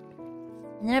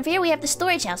 And then over here we have the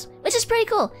storage house, which is pretty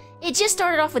cool. It just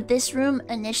started off with this room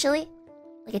initially,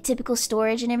 like a typical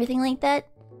storage and everything like that.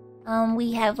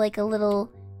 We have like a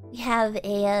little, we have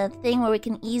a thing where we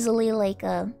can easily like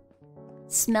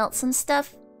smelt some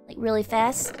stuff like really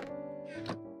fast.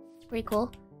 It's pretty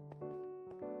cool.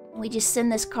 And we just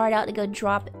send this cart out to go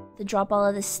drop all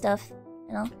of this stuff.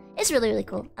 You know, it's really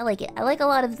cool. I like it. I like a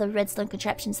lot of the redstone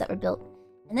contraptions that were built.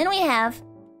 And then we have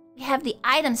the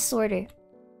item sorter.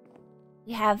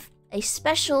 We have a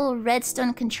special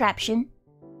redstone contraption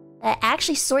that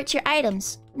actually sorts your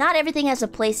items. Not everything has a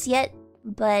place yet,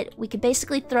 but we could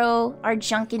basically throw our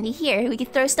junk into here. We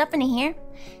could throw stuff into here,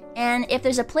 and if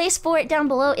there's a place for it down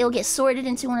below, it'll get sorted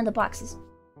into one of the boxes.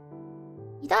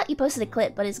 You thought you posted a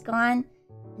clip, but it's gone.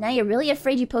 Now you're really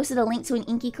afraid you posted a link to an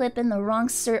Inky clip in the wrong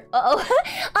Uh-oh.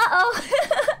 Uh-oh.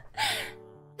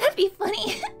 That'd be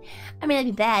funny. I mean, that'd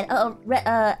be bad.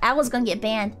 Uh-oh. Owl's gonna get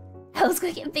banned. Owl's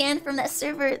gonna get banned from that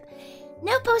server.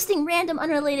 No posting random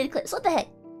unrelated clips. What the heck?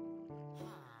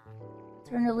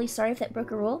 Alternatively, sorry if that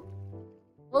broke a rule.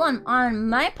 Well, on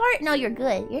my part, no, you're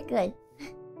good. You're good.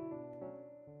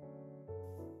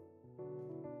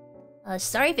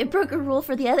 Sorry if it broke a rule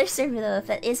for the other server though. If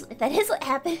that is what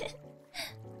happened.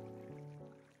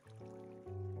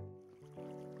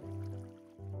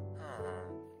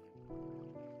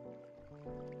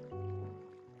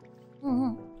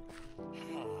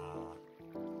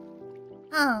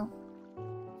 Oh.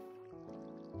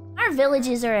 Our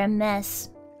villages are a mess.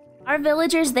 Our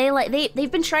villagers,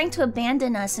 they've been trying to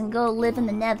abandon us and go live in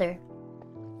the nether.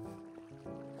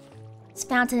 This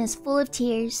fountain is full of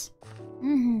tears.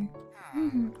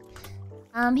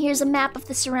 Here's a map of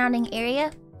the surrounding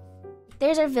area.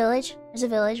 There's our village. There's a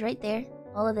village right there.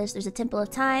 All of this. There's a Temple of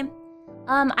Time.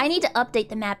 I need to update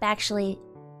the map actually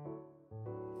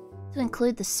to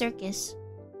include the circus.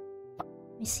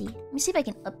 Let me see. Let me see if I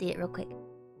can update it real quick.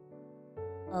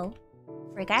 Oh,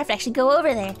 frick! I have to actually go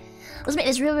over there. Let's make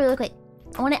this real quick.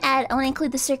 I want to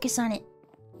include the circus on it.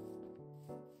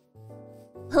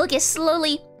 Look, it's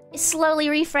slowly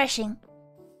refreshing.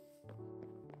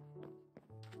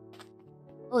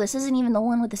 Oh, this isn't even the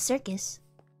one with the circus.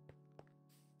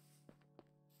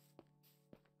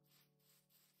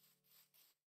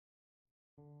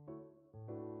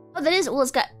 Oh, that is. Well,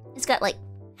 it's got like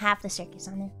half the circus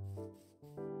on it.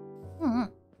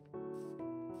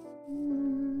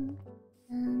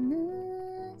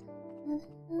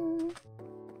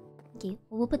 Okay,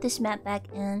 well, we'll put this map back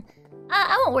in.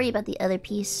 I won't worry about the other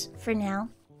piece for now.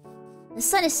 The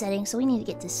sun is setting, so we need to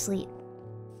get to sleep.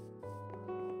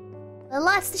 But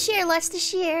lots to share, lots to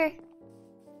share.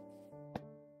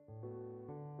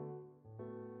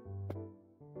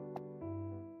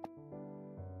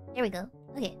 There we go.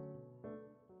 Okay.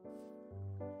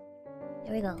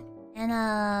 There we go. And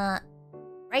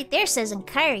right there says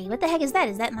Enkyrie. What the heck is that?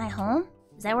 Is that my home?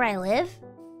 Is that where I live?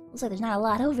 Looks like there's not a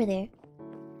lot over there.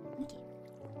 Okay.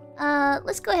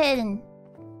 Let's go ahead and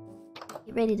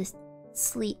get ready to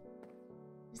sleep.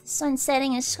 The sun's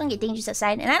setting and it's just gonna get dangerous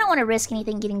outside, and I don't want to risk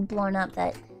anything getting blown up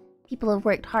that people have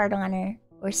worked hard on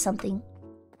or something.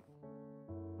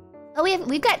 Oh,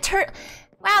 we've got turtle.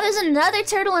 Wow, there's another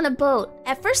turtle in a boat.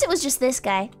 At first it was just this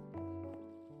guy.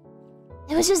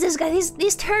 It was just this guy.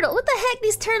 These turtles. What the heck?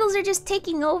 These turtles are just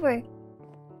taking over.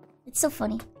 It's so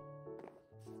funny.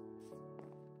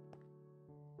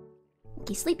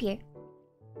 Okay, sleep here.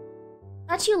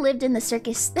 Thought you lived in the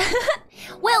circus.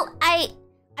 Well, I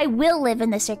will live in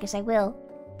the circus, I will.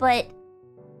 But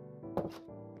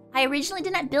I originally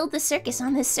did not build the circus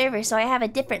on this server, so I have a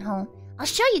different home. I'll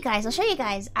show you guys,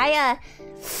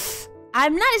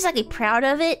 I'm not exactly proud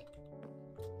of it.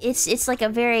 It's like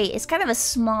it's kind of a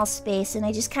small space, and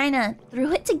I just kind of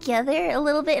threw it together a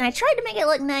little bit, and I tried to make it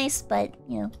look nice, but,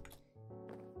 you know.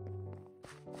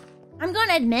 I'm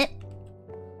gonna admit,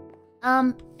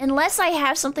 unless I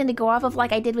have something to go off of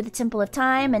like I did with the Temple of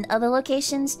Time and other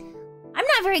locations, I'm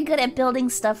not very good at building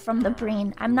stuff from the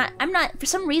brain. I'm not, for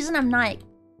some reason, I'm not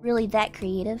really that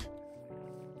creative.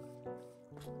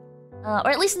 Or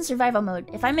at least in survival mode.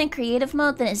 If I'm in creative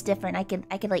mode, then it's different. I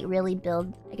could like really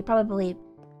build. I could probably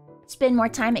spend more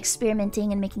time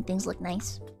experimenting and making things look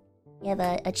nice. We have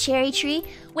a cherry tree,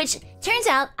 which turns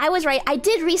out, I was right. I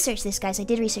did research this, guys. I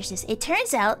did research this. It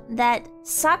turns out that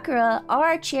sakura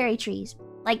are cherry trees.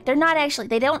 Like, they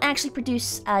don't actually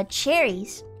produce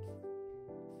cherries.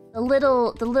 The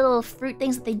little fruit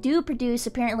things that they do produce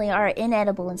apparently are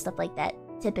inedible and stuff like that,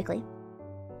 typically.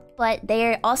 But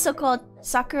they're also called,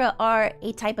 sakura are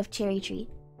a type of cherry tree.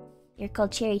 They're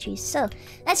called cherry trees. So,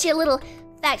 that's your little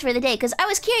fact for the day, because I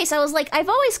was curious. I was like, I've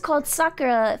always called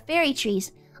Sakura fairy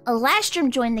trees. A Lastrum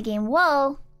joined the game.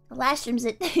 Whoa. A Lastrum's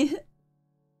it.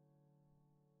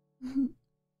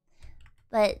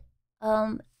 But,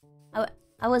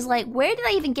 I was like, where did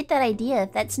I even get that idea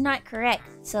if that's not correct?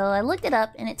 So I looked it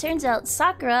up, and it turns out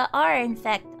Sakura are, in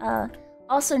fact,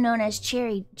 also known as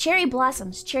cherry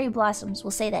blossoms. Cherry blossoms,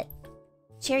 we'll say that.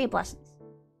 Cherry blossoms.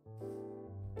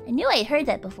 I knew I had heard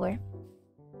that before.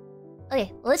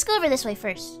 Okay, well, let's go over this way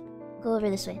first. Go over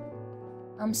this way.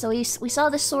 So we saw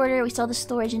the sorter, we saw the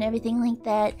storage and everything like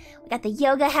that. We got the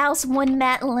yoga house, 1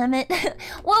 mat limit.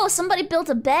 Whoa, somebody built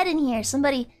a bed in here.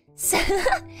 Somebody...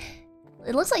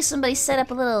 It looks like somebody set up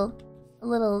a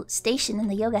little station in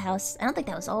the yoga house. I don't think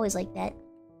that was always like that.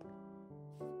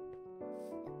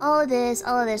 All of this,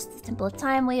 the Temple of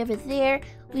Time way over there.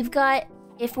 We've got,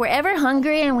 if we're ever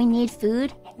hungry and we need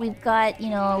food, we've got, you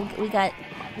know, we got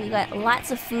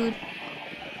lots of food.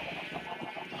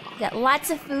 We got lots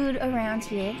of food around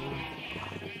here.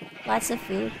 Lots of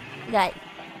food. We got,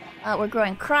 we're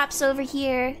growing crops over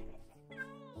here.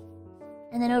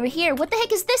 And then over here, what the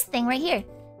heck is this thing right here?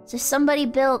 So somebody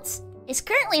built... It's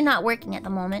currently not working at the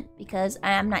moment, because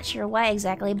I'm not sure why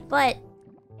exactly, but...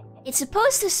 It's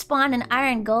supposed to spawn an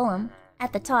iron golem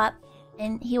at the top,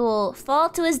 and he will fall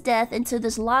to his death into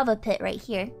this lava pit right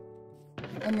here.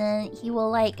 And then he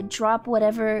will, like, drop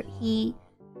whatever he...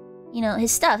 You know,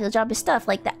 his stuff. He'll drop his stuff,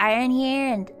 like the iron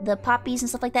here, and the poppies and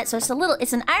stuff like that. So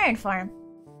it's an iron farm.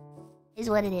 Is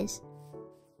what it is.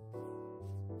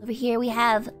 Over here we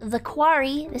have the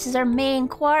quarry. This is our main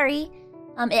quarry.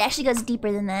 It actually goes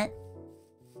deeper than that.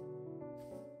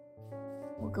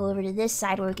 We'll go over to this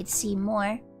side where we could see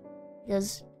more. It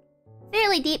goes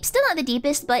fairly deep. Still not the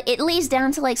deepest, but it leads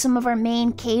down to like some of our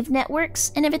main cave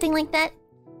networks and everything like that.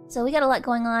 So we got a lot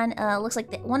going on. Looks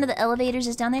like one of the elevators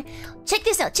is down there. Check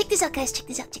this out, guys. Check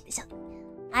this out.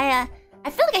 I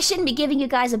feel like I shouldn't be giving you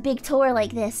guys a big tour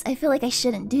like this. I feel like I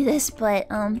shouldn't do this, but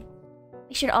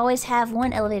we should always have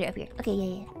one elevator up here. Okay,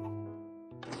 yeah.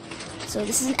 So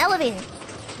this is an elevator.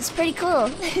 It's pretty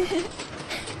cool.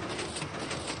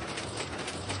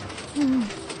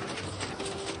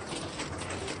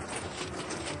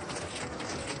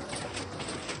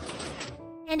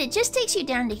 And it just takes you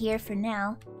down to here for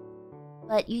now.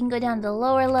 But you can go down to the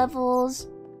lower levels,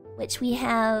 which we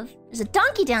have... There's a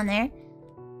donkey down there,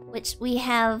 which we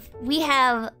have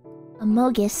a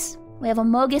Mogus. We have a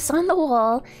Mogus on the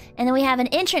wall, and then we have an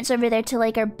entrance over there to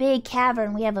like our big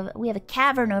cavern. We have a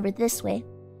cavern over this way.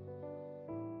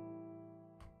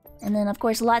 And then of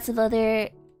course lots of other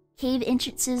cave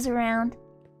entrances around.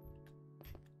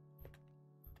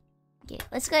 Okay,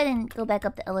 let's go ahead and go back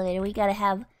up the elevator. We gotta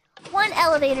have one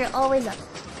elevator always up.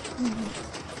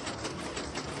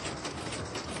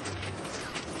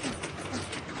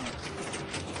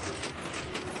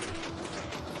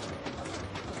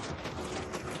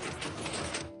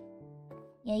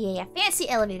 Yeah. Fancy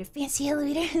elevator.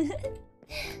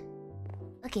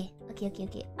 Okay.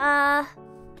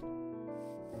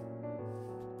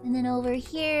 And then over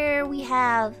here we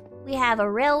have a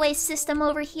railway system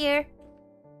over here.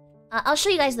 I'll show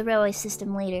you guys the railway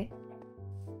system later.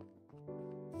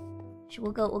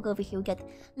 We'll go over here. We got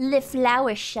the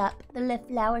flower shop.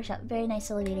 Very nice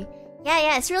elevator.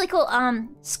 Yeah, it's really cool.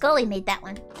 Scully made that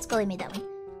one.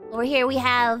 Over here we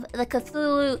have the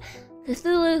Cthulhu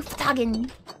Ftagan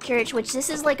Church, which this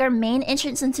is like our main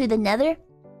entrance into the Nether.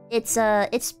 It's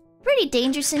pretty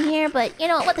dangerous in here, but you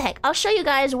know what the heck? I'll show you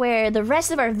guys where the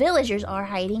rest of our villagers are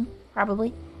hiding,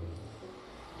 probably.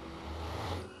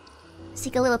 Let's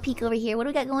take a little peek over here. What do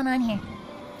we got going on here?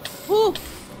 Ooh!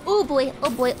 Oh boy!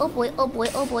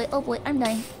 I'm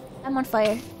dying. I'm on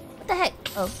fire. What the heck?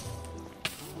 Oh.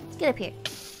 Let's get up here.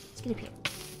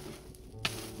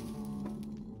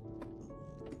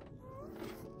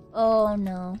 Oh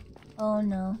no.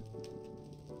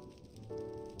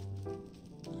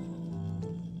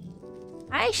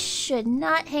 I should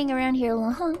not hang around here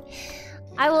long.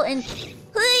 I will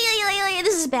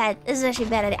This is bad. This is actually a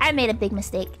bad idea. I made a big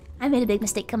mistake.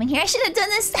 Coming here. I should have done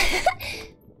this.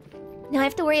 Now I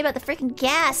have to worry about the freaking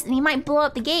gas, and he might blow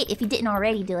up the gate if he didn't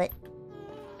already do it.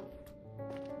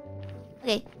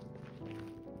 Okay.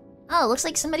 Oh, looks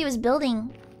like somebody was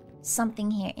building something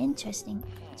here. Interesting.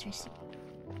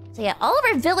 So yeah, all of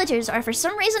our villagers are for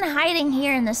some reason hiding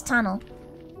here in this tunnel.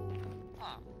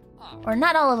 Or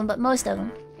not all of them, but most of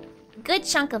them. A good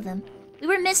chunk of them. We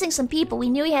were missing some people. We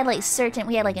knew we had like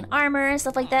an armor and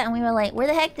stuff like that, and we were like, where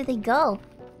the heck did they go?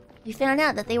 We found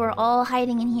out that they were all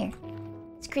hiding in here.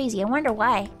 It's crazy. I wonder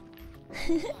why.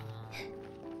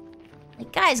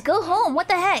 Like, guys, go home. What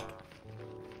the heck?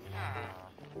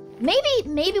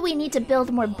 Maybe we need to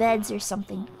build more beds or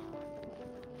something.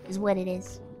 Is what it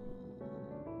is.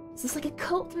 Is this like a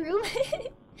cult room?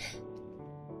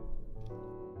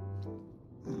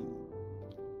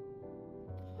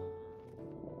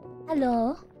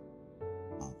 Hello.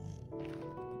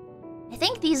 I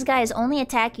think these guys only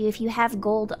attack you if you have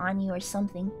gold on you or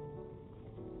something.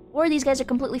 Or these guys are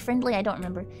completely friendly, I don't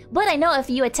remember. But I know if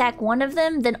you attack one of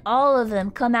them, then all of them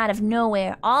come out of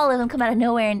nowhere. All of them come out of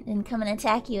nowhere and come and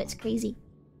attack you. It's crazy.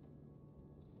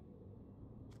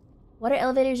 Water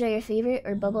elevators are your favorite?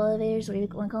 Or bubble elevators? What do you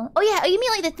want to call them? Oh yeah, you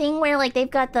mean like the thing where like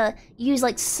they've got the... You use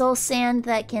like soul sand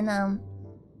that can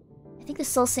I think the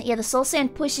soul sand... Yeah, the soul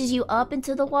sand pushes you up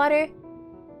into the water.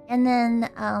 And then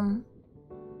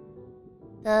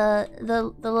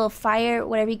the little fire,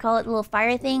 whatever you call it, the little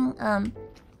fire thing,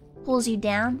 pulls you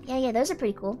down. Yeah, those are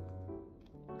pretty cool.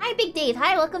 Hi, Big Dave.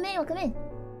 Hi, welcome in, welcome in.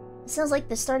 It sounds like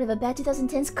the start of a bad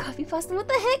 2010s coffee pasta. What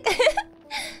the heck?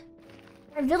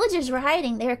 Our villagers were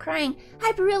hiding. They were crying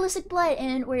hyper-realistic blood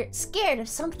and were scared of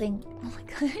something. Oh my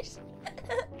gosh.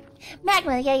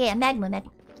 Magma, yeah, magma.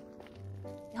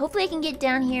 Hopefully I can get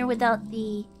down here without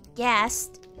the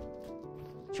ghast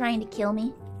trying to kill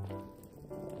me.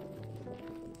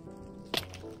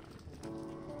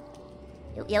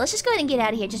 Yeah, let's just go ahead and get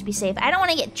out of here, just be safe. I don't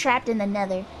want to get trapped in the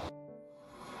nether.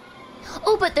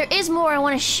 Oh, but there is more I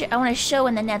want to show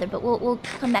in the nether, but we'll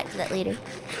come back to that later.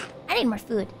 I need more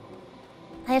food.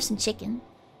 I have some chicken.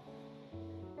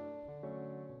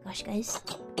 Gosh, guys,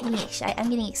 I'm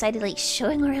getting excited, like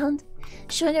showing around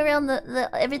the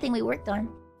everything we worked on.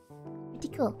 Pretty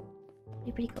cool.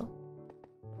 Pretty cool.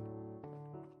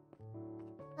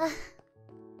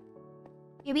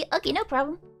 Okay, no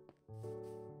problem.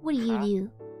 What do you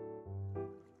do?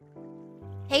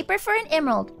 Paper for an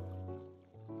emerald.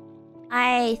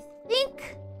 I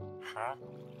think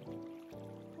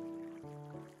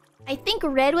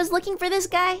Red was looking for this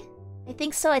guy. I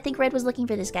think so. I think Red was looking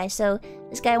for this guy. So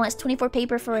this guy wants 24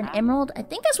 paper for an emerald. I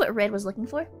think that's what Red was looking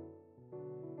for.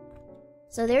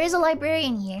 So there is a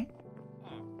librarian here.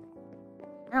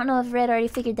 I don't know if Red already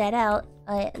figured that out.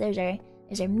 There's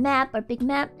our map, our big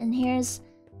map, and here's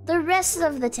the rest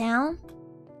of the town.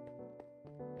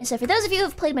 And so for those of you who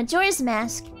have played Majora's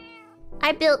Mask,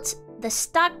 I built the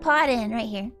Stockpot Inn right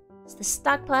here. It's the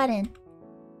Stockpot Inn.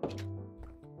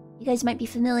 You guys might be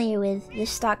familiar with this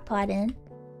Stockpot Inn.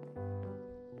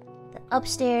 The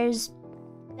upstairs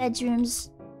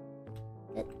bedrooms.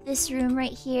 This room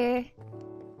right here.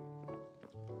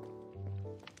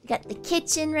 We got the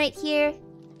kitchen right here,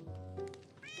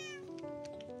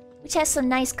 which has some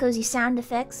nice cozy sound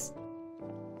effects.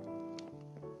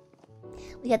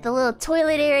 We got the little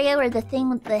toilet area where the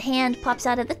thing with the hand pops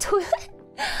out of the toilet.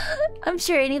 I'm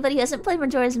sure anybody who hasn't played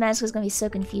Majora's Mask is gonna be so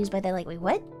confused by that, like, wait,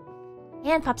 what?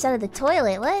 Hand pops out of the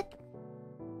toilet, what?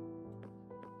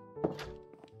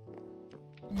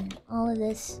 And all of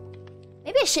this.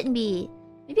 Maybe I shouldn't be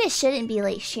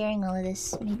like sharing all of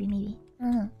this. Maybe. I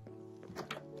don't know.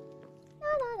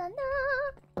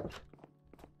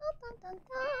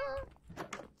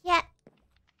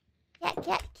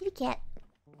 Cat, kitty cat.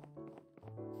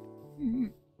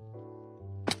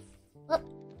 Oh.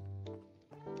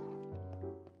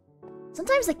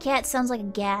 Sometimes the cat sounds like a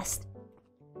ghast.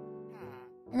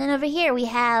 And then over here we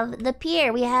have the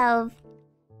pier. We have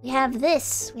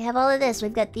this. We have all of this.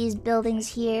 We've got these buildings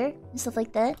here and stuff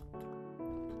like that.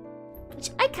 Which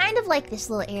I kind of like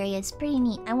this little area. It's pretty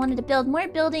neat. I wanted to build more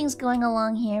buildings going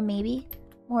along here, maybe.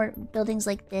 More buildings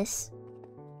like this.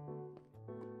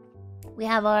 We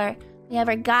have our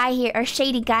guy here, our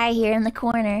shady guy here in the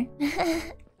corner.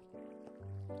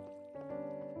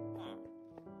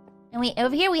 And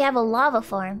over here we have a lava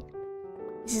farm.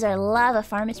 This is our lava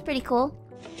farm. It's pretty cool.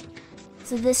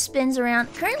 So this spins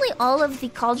around. Currently all of the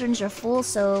cauldrons are full,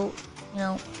 so, you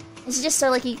know, this is just so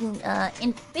like you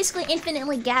can basically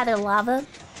infinitely gather lava.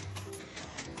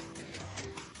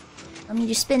 You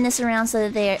just spin this around so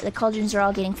that the cauldrons are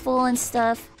all getting full and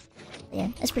stuff. Yeah,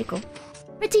 that's pretty cool.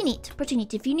 Pretty neat, pretty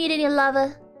neat. If you need any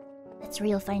lava, that's where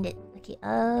you'll find it. Okay,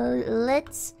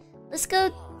 let's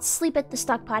go sleep at the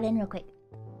Stockpot Inn real quick.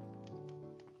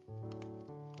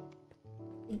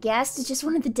 The ghast is just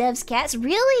one of the devs' cats?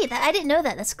 Really? I didn't know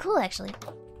that. That's cool, actually.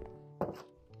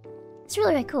 It's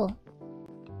really, really cool.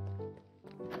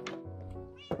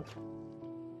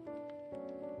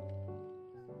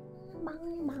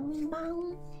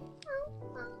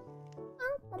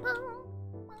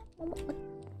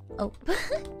 Oh.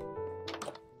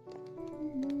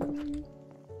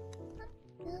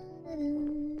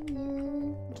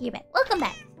 Okay, you're back. Welcome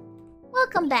back.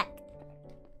 Welcome back.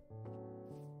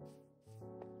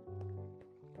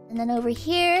 And then over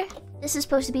here, this is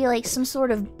supposed to be like some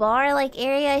sort of bar-like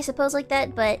area, I suppose, like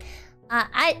that, but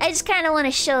I just kind of want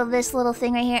to show this little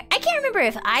thing right here. I can't remember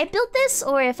if I built this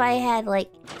or if I had like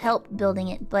help building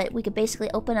it, but we could basically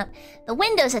open up the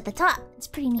windows at the top. It's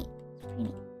pretty neat. It's pretty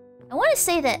neat. I want to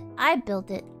say that I built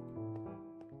it.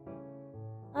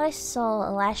 I saw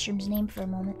Alashram's name for a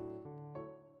moment.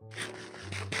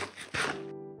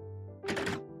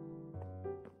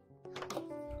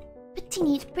 Pretty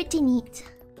neat, pretty neat.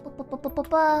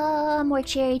 More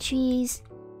cherry trees.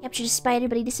 Captured a spider,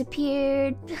 but he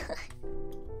disappeared.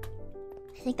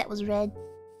 I think that was red.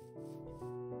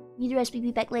 Need a rest,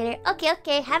 be back later. Okay,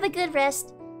 okay, have a good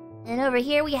rest. And over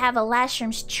here we have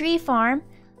Alashram's tree farm,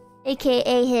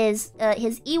 aka his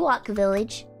Ewok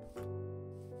village.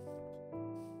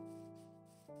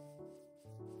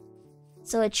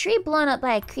 So a tree blown up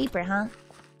by a creeper, huh?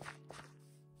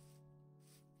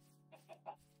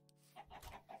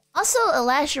 Also,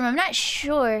 Alashram, I'm not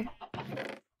sure.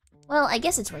 Well, I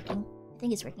guess it's working. I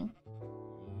think it's working.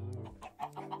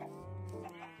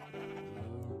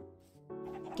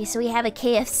 Okay, so we have a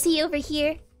KFC over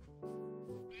here.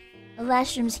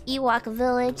 Alashram's Ewok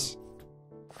village.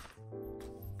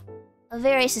 A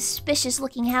very suspicious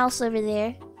looking house over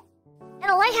there.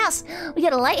 And a lighthouse! We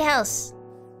got a lighthouse!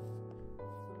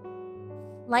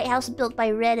 Lighthouse built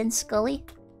by Red and Scully.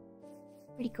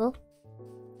 Pretty cool.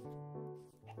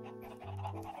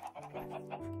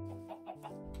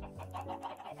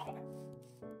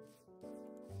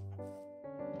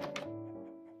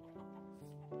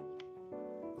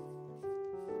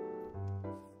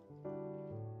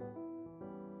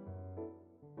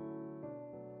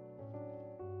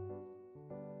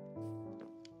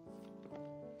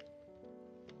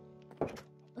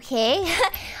 Okay,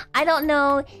 I don't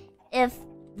know if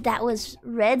that was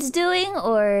Red's doing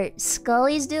or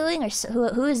Scully's doing or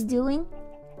who is doing.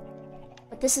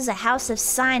 But this is a house of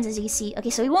signs, as you see. Okay,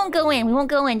 so we won't go in. We won't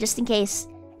go in just in case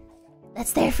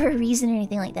that's there for a reason or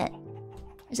anything like that.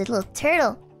 There's a little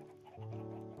turtle.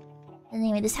 And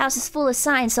anyway, this house is full of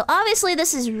signs. So obviously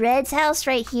this is Red's house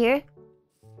right here.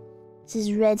 This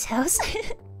is Red's house.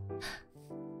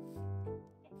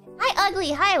 Hi,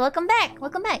 Ugly. Hi, welcome back.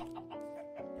 Welcome back.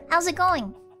 How's it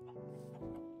going?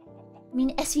 I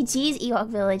mean, SVG's Ewok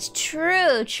village.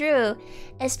 True, true.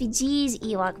 SVG's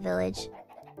Ewok village.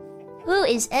 Who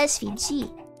is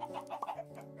SVG?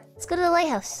 Let's go to the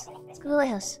lighthouse. Let's go to the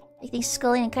lighthouse. I think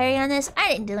Scully and Kyrie on this. I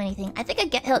didn't do anything. I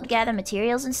think I helped gather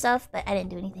materials and stuff, but I didn't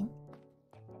do anything.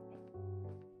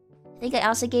 I think I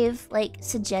also gave, like,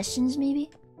 suggestions, maybe?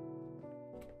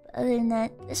 But other than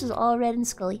that, this was all Red and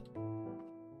Scully.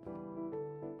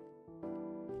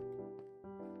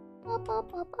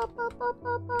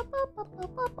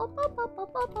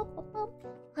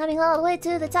 Climbing all the way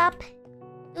to the top.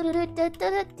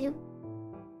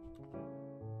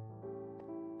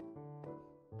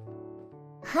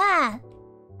 Ha!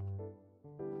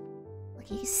 Look,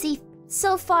 you can see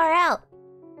so far out.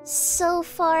 So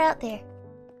far out there.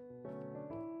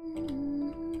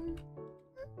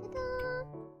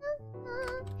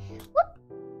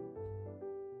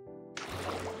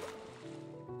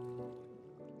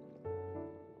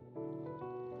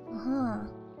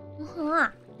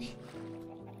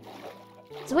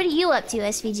 So what are you up to,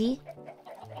 SVG?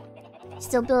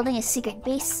 Still building a secret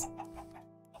base?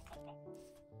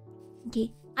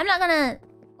 Okay. I'm not gonna...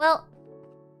 Well...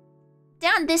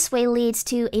 Down this way leads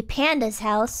to a panda's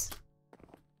house.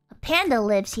 A panda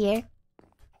lives here.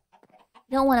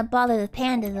 You don't want to bother the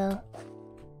panda, though.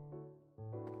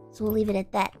 So we'll leave it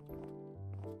at that.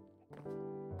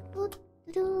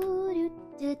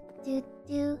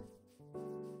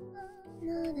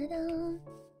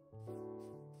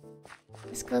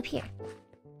 Let's go up here.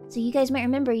 So you guys might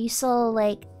remember you saw,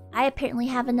 like, I apparently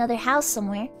have another house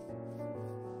somewhere.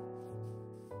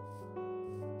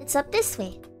 It's up this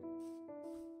way.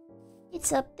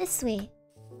 It's up this way.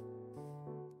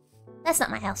 That's not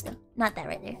my house, though. Not that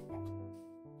right there.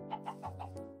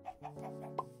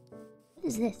 What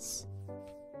is this?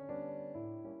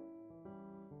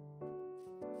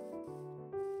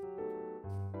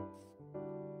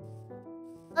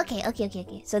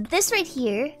 Okay. So this right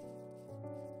here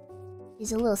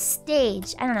is a little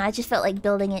stage. I don't know, I just felt like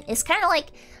building it. It's kind of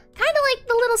like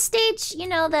the little stage, you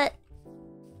know, that...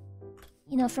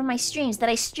 You know, from my streams, that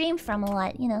I stream from a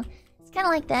lot, you know. It's kind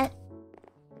of like that.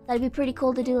 Thought it'd be pretty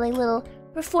cool to do, like, little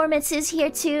performances here,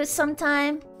 too,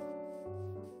 sometime.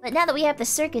 But now that we have the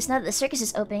circus, now that the circus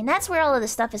is opening, that's where all of the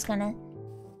stuff is gonna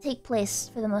take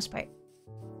place, for the most part.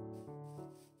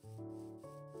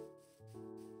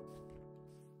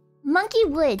 Monkey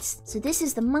Woods. So this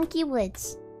is the Monkey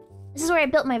Woods. This is where I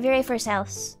built my very first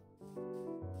house.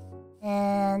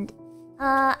 And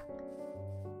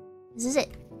This is it.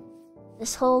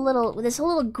 This whole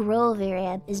little grove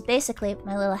area is basically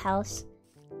my little house.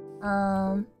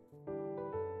 Of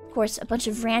course, a bunch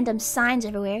of random signs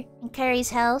everywhere. In Kyrie's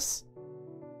house.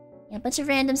 Yeah, a bunch of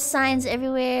random signs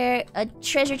everywhere. A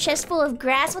treasure chest full of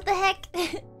grass. What the heck?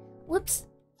 Whoops.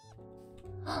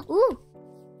 Ooh.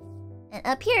 And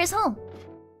up here is home.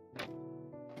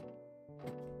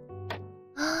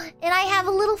 And I have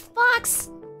a little fox.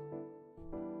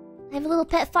 I have a little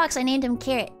pet fox. I named him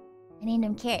Carrot. His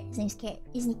name's Carrot.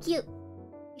 Isn't he cute?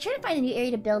 You're trying to find a new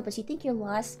area to build, but you think you're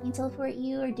lost. Can you teleport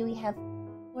you, or do we have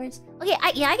words? Okay,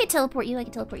 I can teleport you. I'm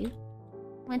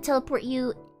gonna teleport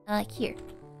you, here.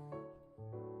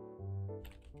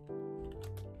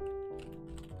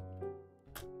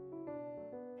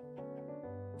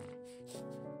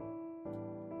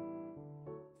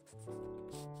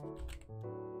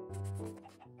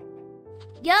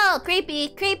 Yo,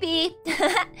 creepy.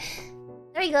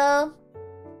 There we go.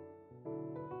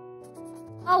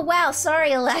 Oh wow, sorry,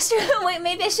 Elastra. Wait,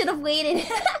 maybe I should have waited.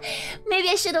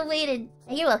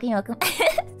 You're welcome.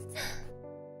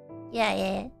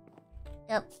 Yeah.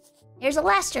 Yep. There's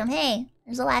Elastrum, hey.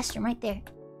 There's Elastrum right there.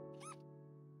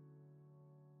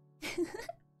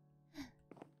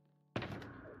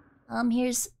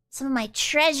 Here's some of my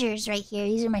treasures right here.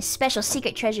 These are my special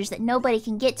secret treasures that nobody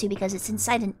can get to because it's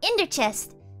inside an ender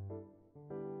chest.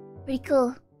 Pretty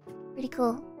cool.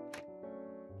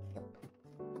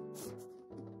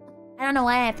 I don't know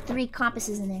why I have 3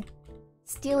 compasses in there.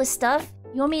 Steal his stuff?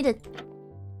 You want me to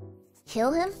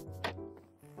kill him?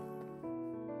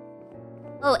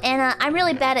 Oh, and I'm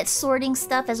really bad at sorting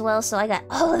stuff as well, so I got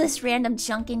all this random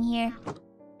junk in here.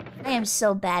 I am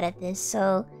so bad at this,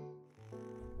 so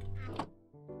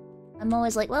I'm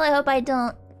always like, well, I hope I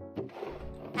don't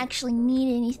actually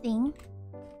need anything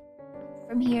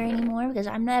from here anymore, because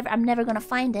I'm never gonna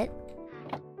find it.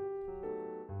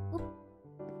 Oop.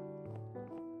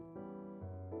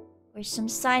 There's some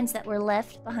signs that were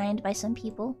left behind by some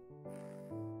people.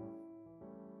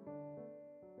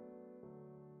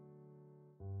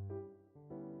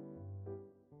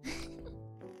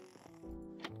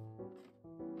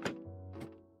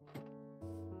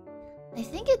 I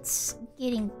think it's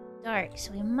getting dark,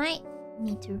 so we might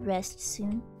need to rest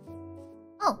soon.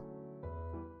 Oh,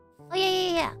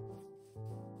 yeah.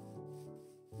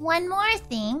 One more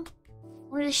thing.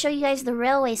 I wanted to show you guys the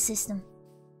railway system.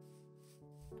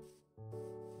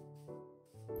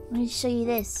 I wanted to show you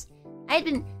this. I'd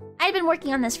been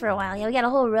working on this for a while. Yeah, we got a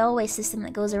whole railway system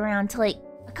that goes around to like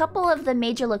a couple of the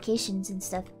major locations and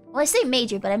stuff. Well, I say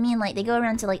major, but I mean like they go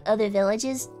around to like other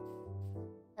villages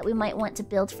that we might want to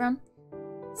build from.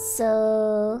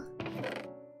 So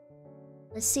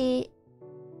let's see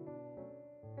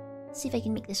if I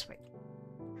can make this work.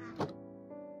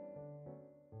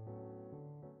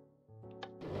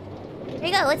 There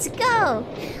you go, let's go!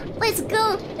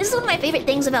 This is one of my favorite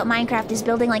things about Minecraft, is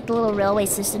building like the little railway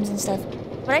systems and stuff.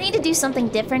 But I need to do something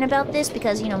different about this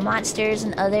because, you know, monsters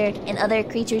and other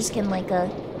creatures can like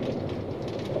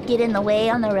get in the way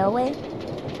on the railway.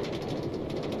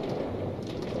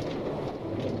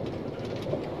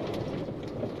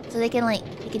 So they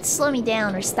can slow me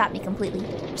down or stop me completely.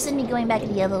 Or send me going back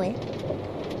the other way.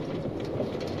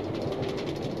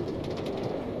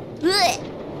 Blech!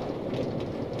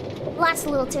 Lots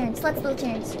of little turns.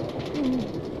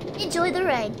 Enjoy the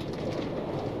ride.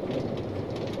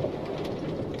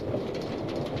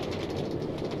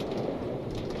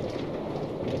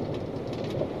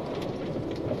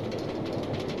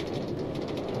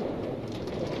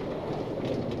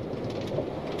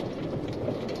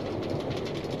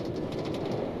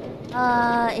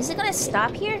 Is it gonna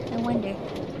stop here? I wonder.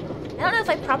 I don't know if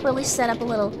I properly set up a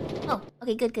little... Oh,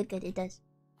 okay, good, it does.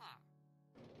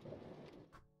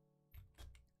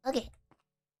 Okay.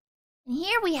 And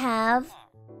here we have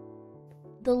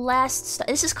the last stop.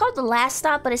 This is called the last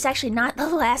stop, but it's actually not the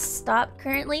last stop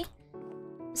currently.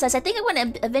 Besides, I think I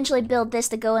want to eventually build this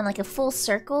to go in like a full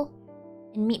circle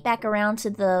and meet back around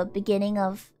to the beginning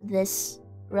of this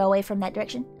railway from that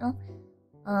direction. Oh.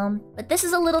 But this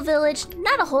is a little village.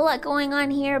 Not a whole lot going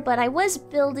on here, but I was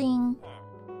building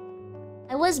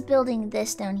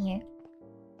this down here.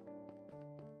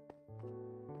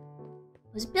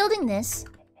 I was building this.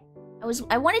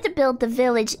 I wanted to build the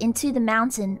village into the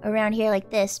mountain around here like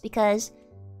this because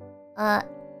I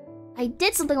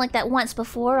did something like that once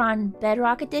before on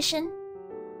Bedrock Edition.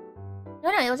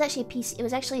 No, it was actually a PC. It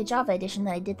was actually a Java edition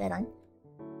that I did that on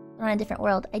a different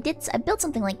world. I built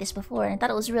something like this before, and I thought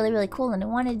it was really cool, and I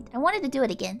wanted to do it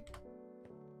again.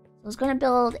 I was going to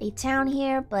build a town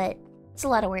here, but it's a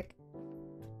lot of work.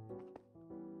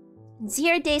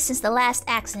 0 days since the last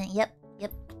accident. Yep.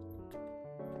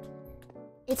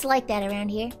 It's like that around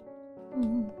here.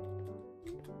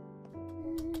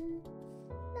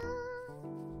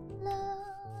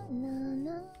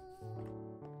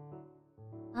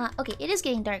 Okay, it is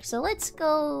getting dark, so let's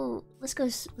go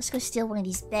steal one of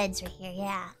these beds right here,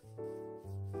 yeah.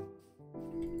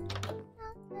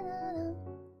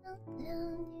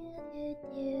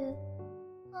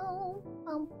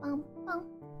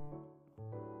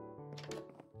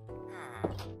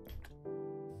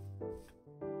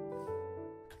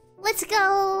 Let's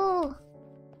go!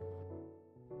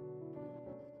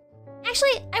 Actually,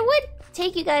 I would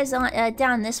take you guys on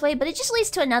down this way, but it just leads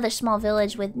to another small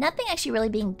village with nothing actually really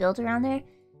being built around there.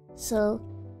 So,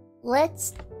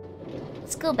 let's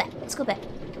go back. Let's go back.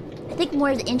 I think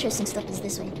more of the interesting stuff is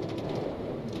this way.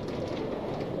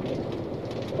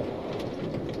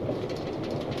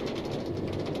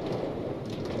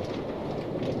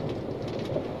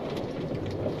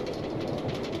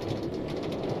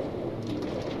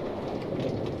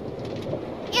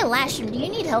 Hey, Lashroom, do you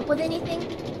need help with anything?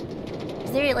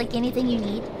 Is there, like, anything you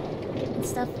need and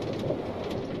stuff?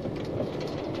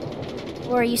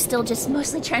 Or are you still just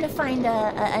mostly trying to find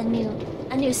a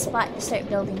new spot to start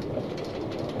building?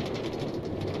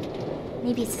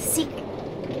 Maybe it's a secret.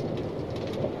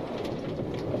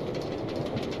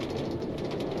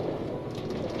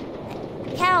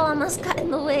 That cow almost got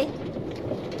in the way.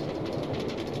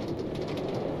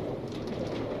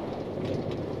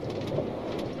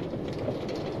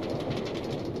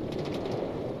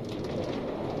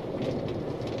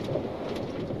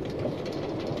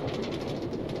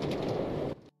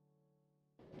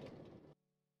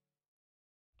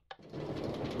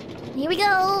 Here we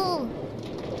go!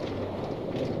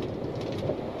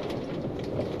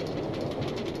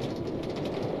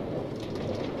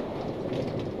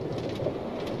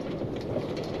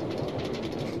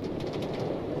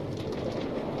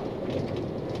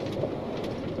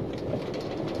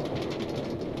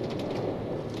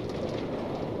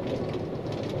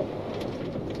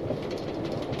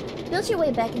 Built your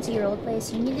way back into your old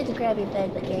place. You needed to grab your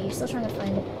bed, but yeah, you're still trying to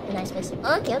find a nice place.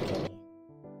 Okay, okay.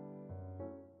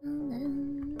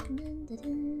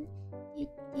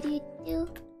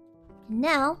 And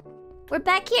now, we're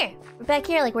back here. We're back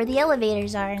here, like where the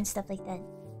elevators are and stuff like that.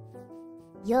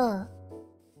 Yeah.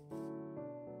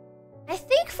 I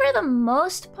think for the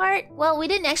most part, well, we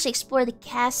didn't actually explore the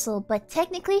castle, but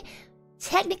technically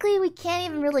we can't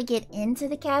even really get into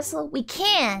the castle. We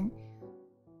can,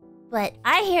 but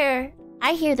I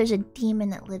hear there's a demon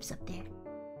that lives up there.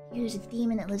 There's a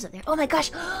demon that lives up there. Oh my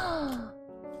gosh!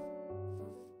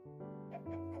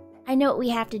 I know what we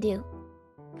have to do.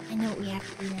 I know what we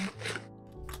have to do now.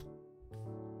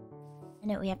 I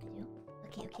know what we have to do.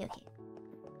 Okay, okay, okay.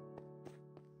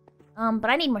 But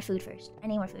I need more food first. I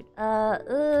need more food.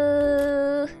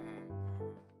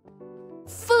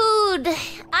 Food!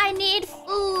 I need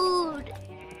food!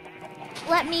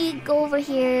 Let me go over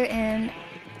here and...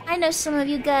 I know some of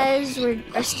you guys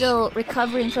are still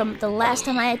recovering from the last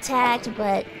time I attacked,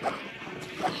 but...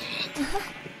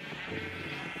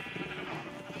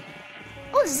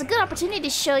 Oh, this is a good opportunity to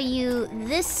show you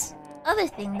this other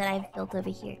thing that I've built over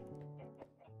here.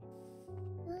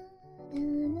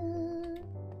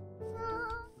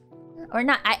 Or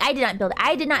not, I did not build it.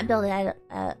 I did not build it.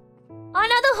 Oh no,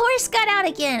 the horse got out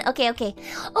again. Okay, okay.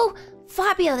 Oh,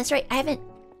 Fabio, that's right. I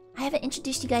haven't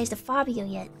introduced you guys to Fabio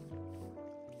yet.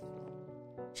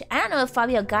 I don't know if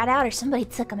Fabio got out or somebody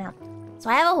took him out. So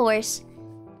I have a horse,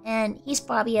 and he's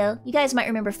Fabio. You guys might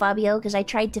remember Fabio, because I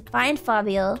tried to find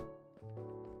Fabio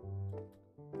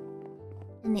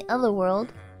in the other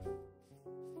world.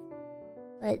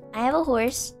 But I have a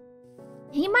horse.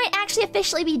 He might actually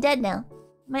officially be dead now.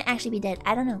 He might actually be dead.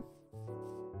 I don't know.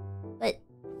 But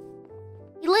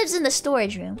he lives in the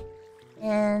storage room.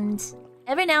 And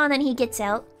every now and then he gets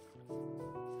out.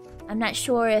 I'm not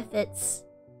sure if it's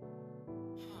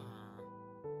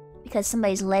because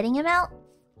somebody's letting him out,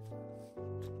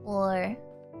 or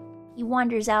he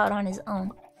wanders out on his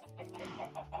own.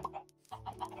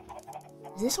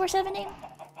 Does this horse have a name?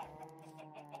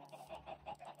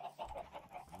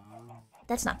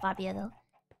 That's not Fabio, though.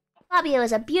 Fabio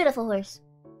is a beautiful horse.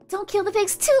 Don't kill the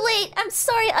pigs. Too late. I'm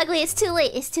sorry, Ugly. It's too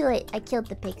late. It's too late. I killed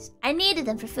the pigs. I needed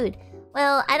them for food.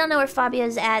 Well, I don't know where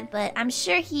Fabio's at, but I'm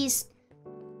sure he's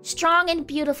strong and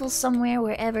beautiful somewhere,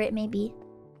 wherever it may be.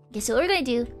 Okay, so what we're gonna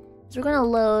do is we're gonna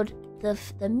load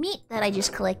the meat that I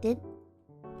just collected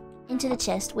into the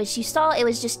chest, which you saw it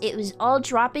was all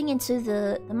dropping into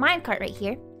the minecart right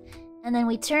here. And then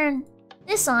we turn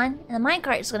this on, and the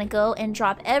minecart is gonna go and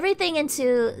drop everything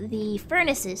into the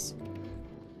furnaces.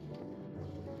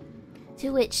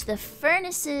 To which the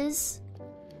furnaces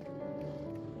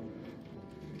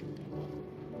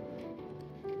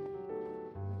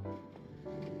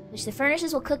Which the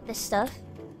furnaces will cook this stuff.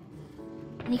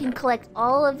 And you can collect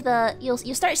all of the... You'll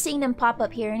start seeing them pop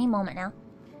up here any moment now.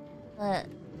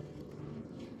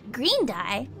 Green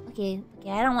dye? Okay,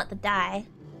 I don't want the dye.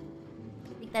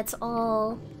 I think that's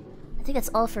all... I think that's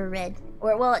all for red.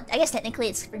 Or, well, I guess technically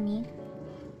it's for me.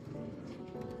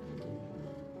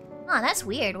 Oh, that's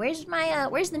weird. Where's my,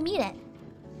 where's the meat at?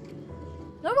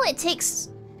 Normally it takes...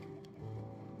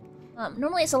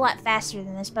 normally it's a lot faster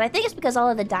than this, but I think it's because all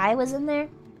of the dye was in there.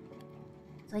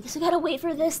 So I guess we gotta wait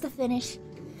for this to finish.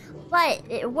 But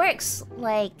it works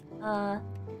like, the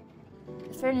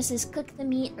furnaces cook the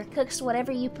meat, or cooks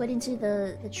whatever you put into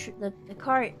the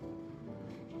cart.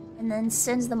 And then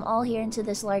sends them all here into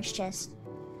this large chest.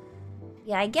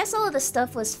 Yeah, I guess all of the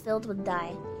stuff was filled with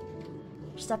dye.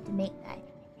 Stuff to make dye.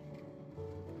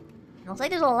 It looks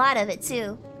like there's a lot of it,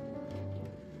 too.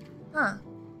 Huh.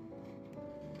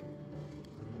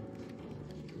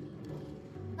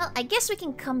 Well, I guess we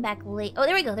can come back late. Oh,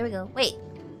 there we go, there we go. Wait.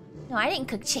 No, I didn't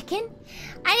cook chicken.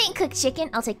 I didn't cook chicken.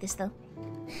 I'll take this, though.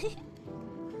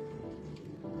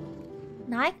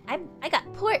 No, I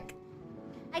got pork.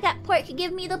 I got pork.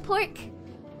 Give me the pork.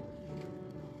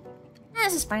 Nah,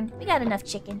 this is fine. We got enough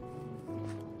chicken.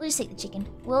 We'll just take the chicken.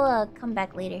 We'll, come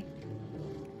back later.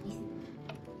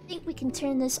 I think we can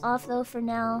turn this off, though, for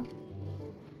now.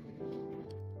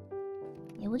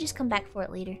 Yeah, we'll just come back for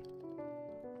it later.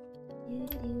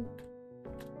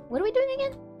 What are we doing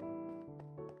again?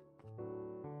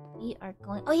 We are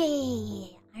going... Oh,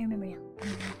 yeah. I remember now.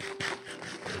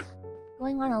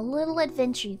 Going on a little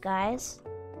adventure, you guys.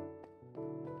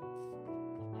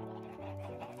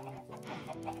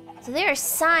 So there are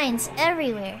signs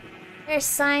everywhere. There are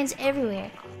signs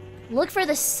everywhere. Look for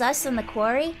the sus in the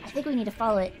quarry. I think we need to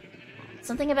follow it.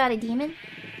 Something about a demon?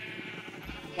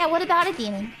 Yeah, what about a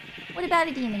demon? What about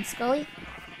a demon, Scully?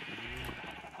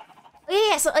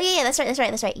 Oh yeah, that's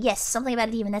right. Yes, something about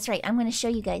a demon, that's right. I'm gonna show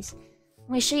you guys. I'm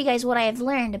gonna show you guys what I have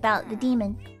learned about the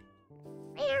demon.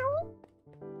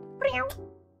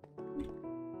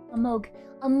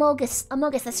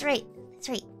 Amogus, that's right.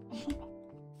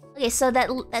 Okay, so that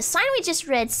sign we just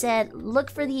read said, look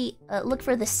for the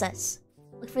sus.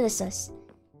 Look for the sus.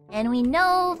 And we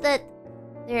know that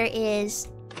there is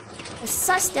a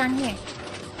sus down here.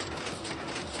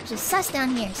 There's a sus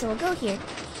down here, so we'll go here.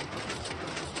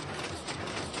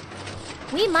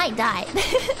 We might die.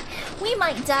 We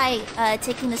might die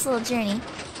taking this little journey.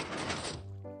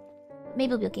 Maybe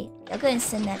we'll be okay. I'll go ahead and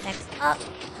send that back up.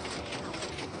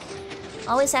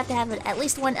 Always have to have at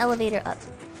least one elevator up.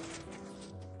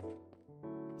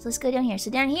 So let's go down here.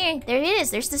 So down here, there it is.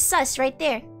 There's the sus right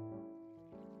there.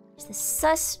 There's the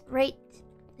sus right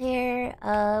there.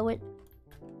 What?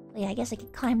 Oh, yeah, I guess I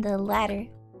could climb the ladder.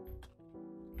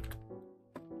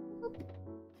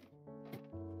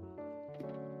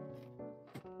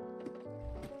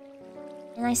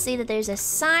 And I see that there's a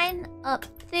sign up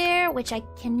there, which I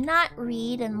cannot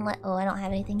read unless... Oh, I don't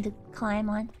have anything to climb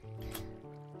on.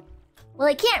 Well,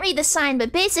 I can't read the sign,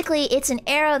 but basically it's an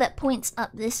arrow that points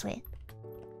up this way.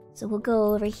 So we'll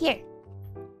go over here.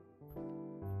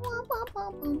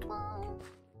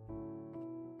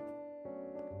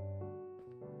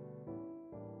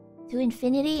 To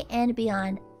infinity and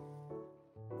beyond.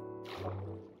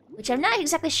 Which I'm not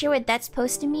exactly sure what that's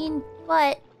supposed to mean,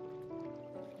 but...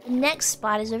 The next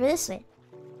spot is over this way.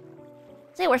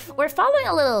 So we're following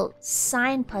a little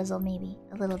sign puzzle, maybe.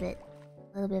 A little bit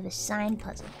of a sign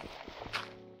puzzle.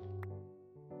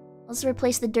 Also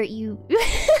replace the dirt you...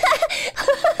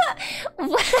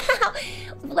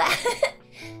 Wow!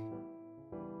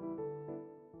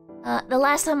 The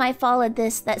last time I followed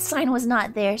this, that sign was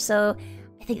not there, so...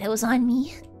 I think that was on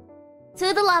me.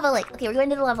 To the lava lake. Okay, we're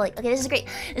going to the lava lake. Okay, this is great.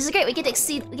 This is great. We get to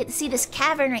see this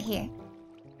cavern right here.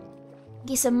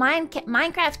 Okay, so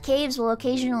Minecraft caves will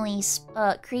occasionally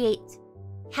create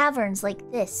caverns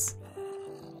like this.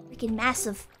 Freaking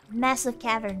massive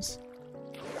caverns.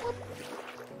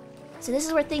 So this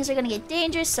is where things are gonna get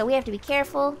dangerous, so we have to be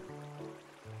careful.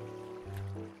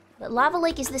 But Lava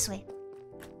Lake is this way.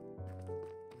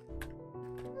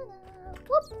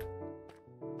 Whoop.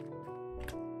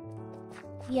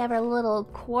 We have our little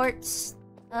quartz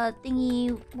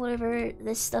thingy, whatever,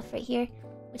 this stuff right here.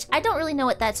 Which I don't really know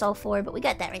what that's all for, but we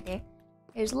got that right there.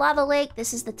 There's Lava Lake.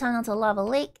 This is the tunnel to Lava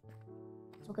Lake.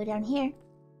 So we'll go down here.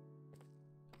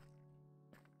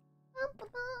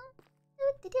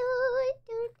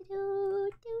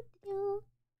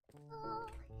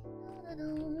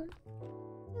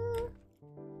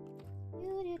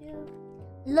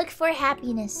 Look for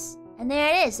happiness. And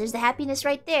there it is. There's the happiness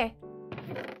right there.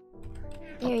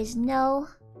 There is no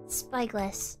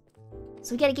spyglass.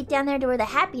 So we gotta get down there to where the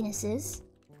happiness is.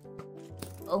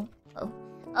 Oh. Oh.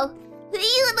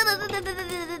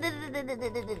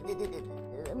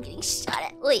 I'm getting shot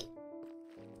at. Wait.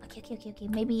 Okay.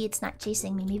 Maybe it's not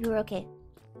chasing me. Maybe we're okay.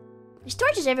 There's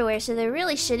torches everywhere, so there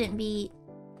really shouldn't be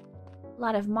a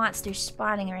lot of monsters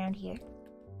spawning around here.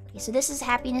 Okay, so this is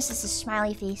happiness. This is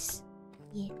smiley face.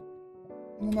 Yeah.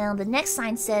 And now the next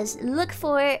sign says, look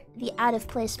for the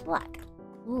out-of-place block.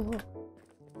 Ooh.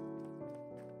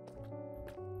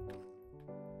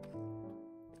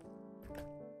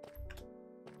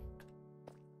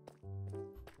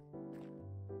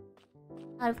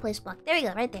 Out-of-place block. There we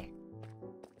go, right there.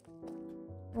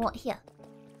 Well, here.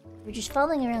 We're just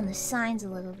following around the signs a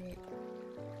little bit.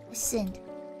 Ascend.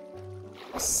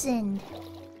 Ascend.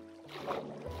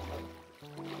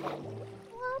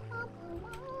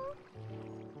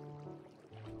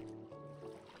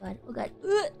 God, oh god.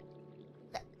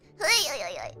 I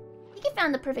think I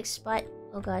found the perfect spot.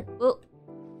 Oh god. Oh.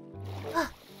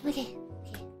 Ah, okay.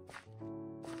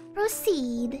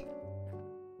 Proceed.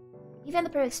 You found the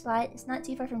perfect spot. It's not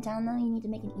too far from town though. You need to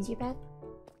make an easier path.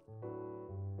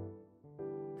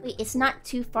 Wait, it's not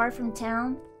too far from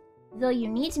town? Though you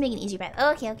need to make an easier path.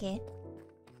 Okay.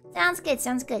 Sounds good.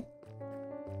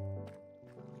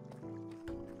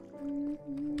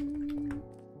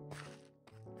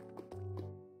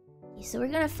 Okay, so we're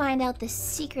gonna find out the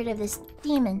secret of this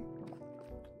demon.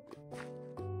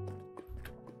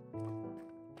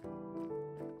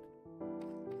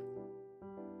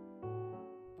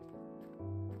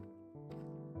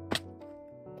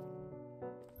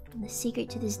 And the secret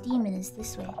to this demon is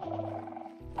this way.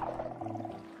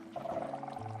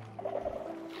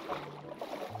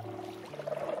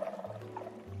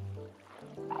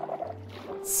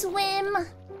 Swim!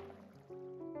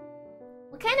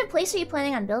 What kind of place are you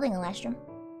planning on building, Elastrum?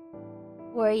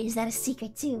 Or is that a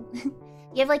secret too?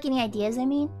 You have like any ideas, I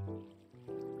mean?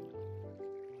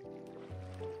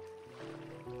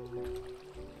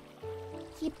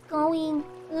 Keep going.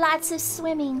 Lots of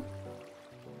swimming.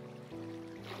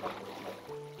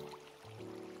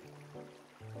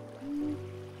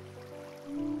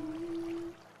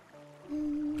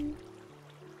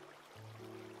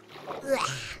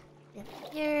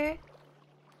 Here.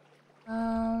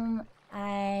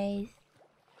 I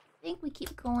think we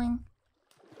keep going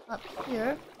up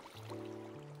here.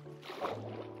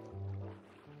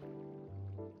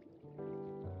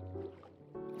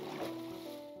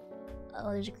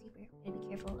 Oh, there's a creeper. Gotta be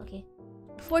careful. Okay.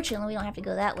 Fortunately, we don't have to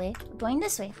go that way. We're going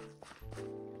this way.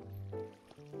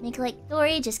 Make like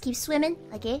Dory, just keep swimming.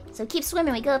 Okay, so keep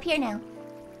swimming. We go up here now.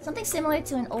 Something similar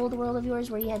to an old world of yours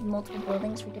where you had multiple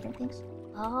buildings for different things.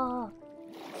 Oh.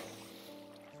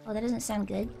 Oh, that doesn't sound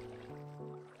good.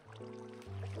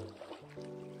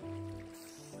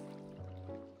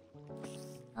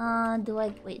 Do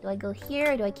I go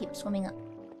here or do I keep swimming up?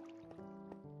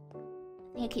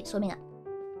 I think I keep swimming up.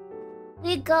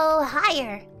 We go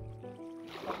higher!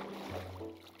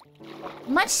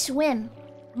 Much swim.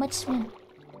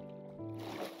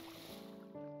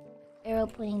 Arrow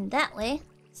pointing that way.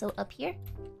 So up here.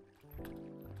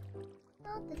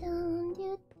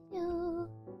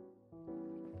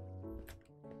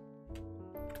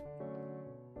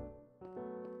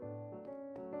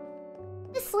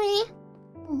 This way.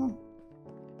 I'm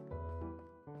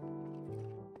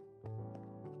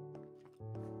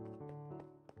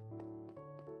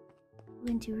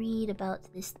going to read about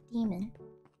this demon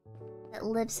that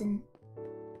lives in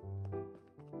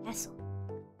castle.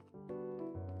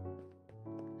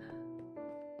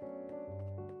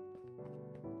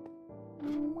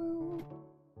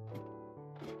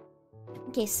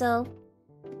 Okay, so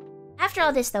after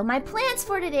all this though, my plans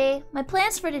for today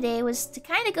was to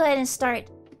kind of go ahead and start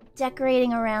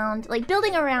decorating around, like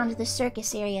building around the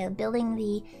circus area, building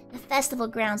the festival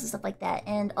grounds and stuff like that,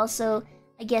 and also,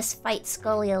 I guess, fight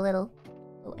Scully a little.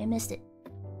 Oh, I missed it.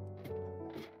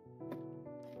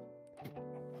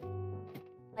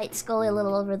 Fight Scully a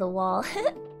little over the wall.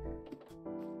 The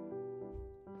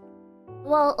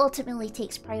wall ultimately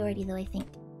takes priority though, I think.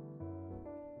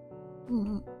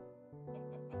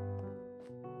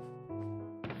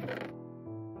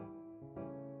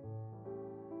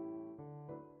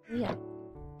 Yeah.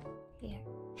 Here.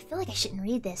 I feel like I shouldn't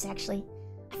read this, actually.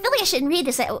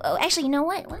 Actually, you know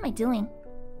what? What am I doing?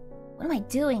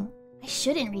 I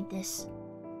shouldn't read this.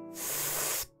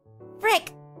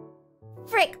 Frick!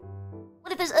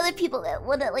 What if there's other people that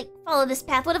wanna, like, follow this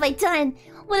path? What have I done?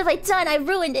 I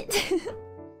ruined it!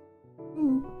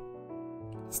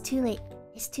 It's too late.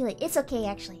 It's okay,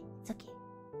 actually. It's okay.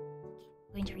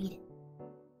 I'm going to read it.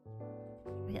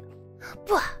 Here we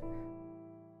go.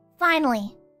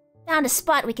 Finally! Found a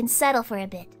spot we can settle for a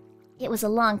bit. It was a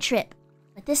long trip.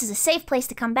 But this is a safe place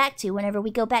to come back to whenever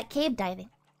we go back cave diving.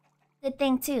 Good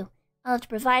thing, too. I'll have to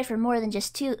provide for more than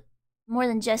just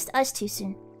us two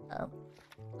soon. Uh-oh.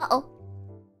 Uh-oh.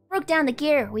 Broke down the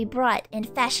gear we brought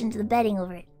and fashioned the bedding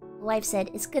over it. The wife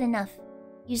said, it's good enough.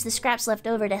 Use the scraps left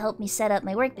over to help me set up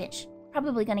my workbench.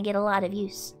 Probably gonna get a lot of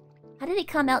use. How did it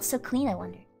come out so clean, I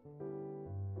wonder?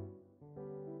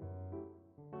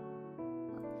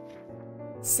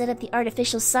 Set up the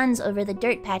artificial suns over the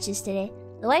dirt patches today.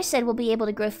 The wife said we'll be able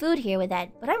to grow food here with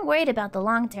that, but I'm worried about the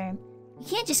long term. You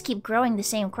can't just keep growing the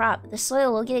same crop. The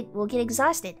soil will get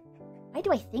exhausted. Why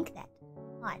do I think that?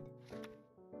 Odd.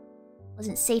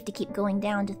 Wasn't safe to keep going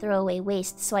down to throw away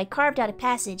waste, so I carved out a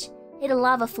passage, hit a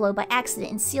lava flow by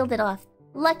accident, and sealed it off.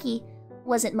 Lucky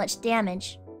wasn't much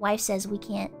damage. Wife says we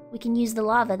can use the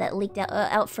lava that leaked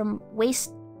out from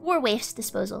waste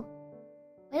disposal.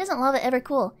 Why doesn't lava ever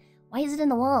cool? Why is it in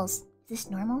the walls? Is this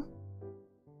normal?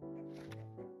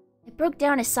 I broke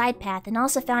down a side path and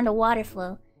also found a water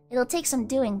flow. It'll take some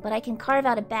doing, but I can carve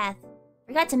out a bath.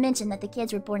 Forgot to mention that the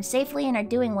kids were born safely and are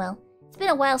doing well. It's been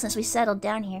a while since we settled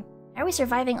down here. How are we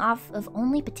surviving off of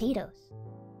only potatoes?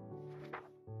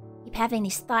 Keep having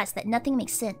these thoughts that nothing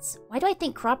makes sense. Why do I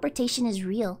think crop rotation is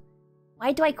real?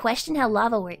 Why do I question how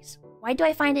lava works? Why do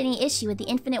I find any issue with the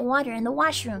infinite water in the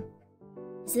washroom?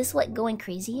 Is this what going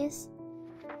crazy is?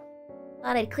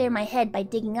 Thought I'd clear my head by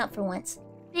digging up for once.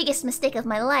 Biggest mistake of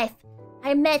my life.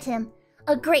 I met him.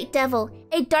 A great devil.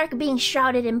 A dark being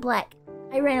shrouded in black.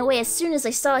 I ran away as soon as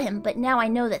I saw him, but now I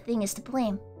know that thing is to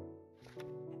blame.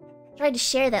 Tried to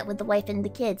share that with the wife and the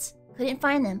kids. Couldn't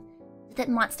find them. Did that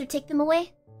monster take them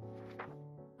away?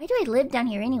 Why do I live down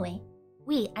here anyway?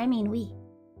 I mean we.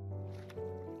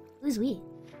 Who's we?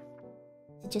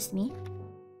 Is it just me?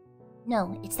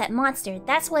 No, it's that monster.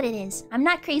 That's what it is. I'm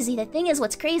not crazy. The thing is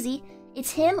what's crazy.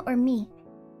 It's him or me.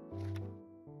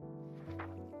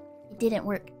 It didn't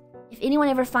work. If anyone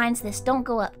ever finds this, don't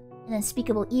go up. An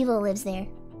unspeakable evil lives there.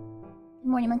 Good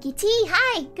morning, Monkey. T!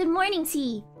 Hi! Good morning,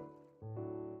 T!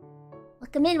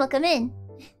 Welcome in, welcome in.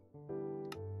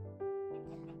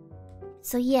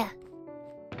 So yeah.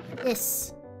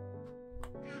 This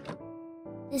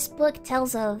book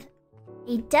tells of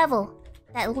a devil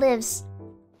that lives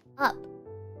up.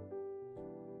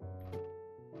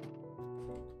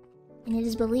 And it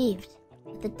is believed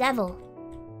that the devil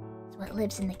is what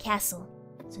lives in the castle.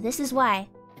 So this is why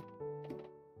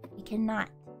we cannot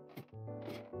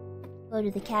go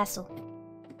to the castle.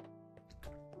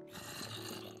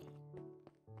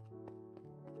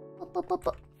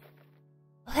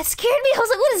 Oh, that scared me! I was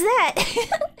like, what is that?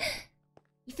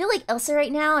 You feel like Elsa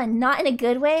right now and not in a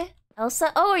good way?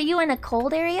 Elsa? Oh, are you in a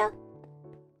cold area?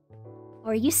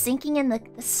 Or are you sinking in the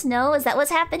snow? Is that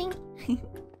what's happening?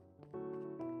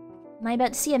 Am I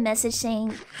about to see a message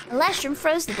saying, Elastrum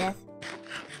froze to death?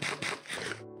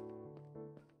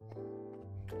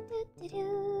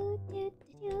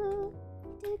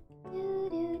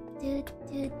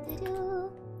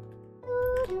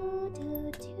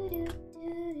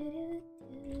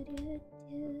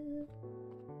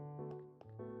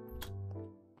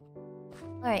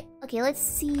 Alright, okay, let's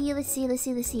see.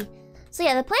 So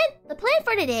yeah, the plan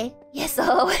for today... Yes,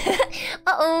 oh.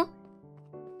 Uh-oh.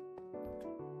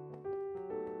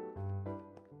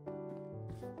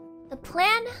 The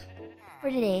plan for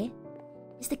today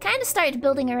is to kind of start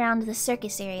building around the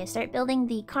circus area. Start building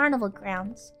the carnival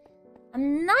grounds.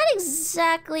 I'm not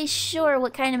exactly sure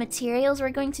what kind of materials we're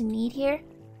going to need here.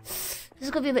 This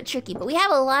is going to be a bit tricky, but we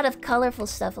have a lot of colorful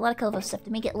stuff. To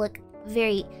make it look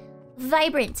very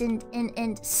vibrant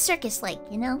and circus-like,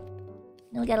 you know?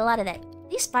 We got a lot of that.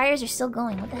 These fires are still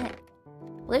going. What the heck?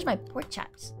 Well, there's my pork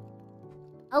chops.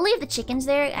 I'll leave the chickens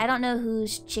there. I don't know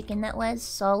whose chicken that was,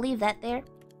 so I'll leave that there.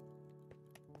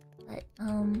 But,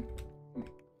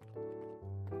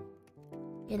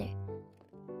 okay, there.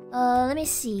 Let me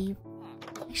see.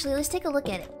 Actually, let's take a look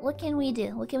at it. What can we do?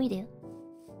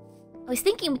 I was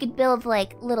thinking we could build,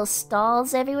 like, little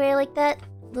stalls everywhere like that.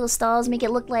 Little stalls, make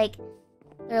it look like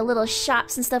there are little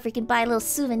shops and stuff where you can buy little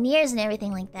souvenirs and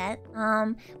everything like that.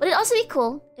 But it'd also be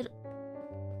cool. It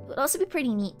would also be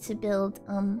pretty neat to build,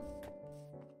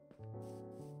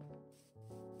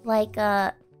 like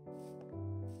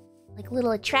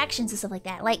little attractions and stuff like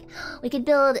that. Like, we could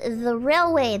build the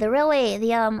railway, the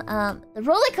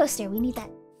roller coaster. We need that.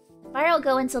 The fire will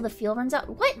go until the fuel runs out.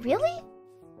 What, really?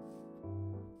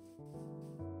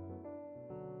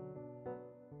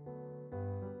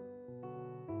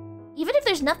 Even if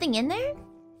there's nothing in there?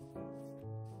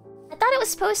 I thought it was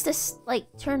supposed to, like,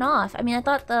 turn off. I mean, I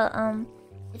thought the,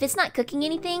 if it's not cooking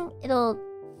anything, it'll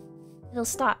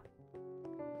stop.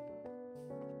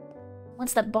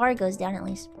 Once that bar goes down, at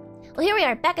least. Well, here we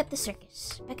are, back at the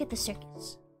circus. Back at the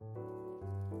circus.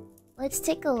 Let's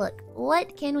take a look.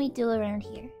 What can we do around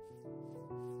here?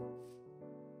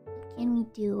 What can we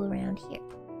do around here?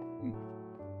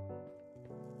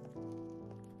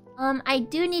 I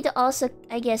do need to also,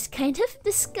 I guess, kind of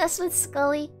discuss with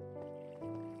Scully.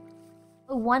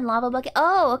 Oh, one lava bucket.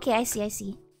 Oh, okay, I see, I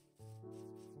see.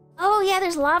 Oh, yeah,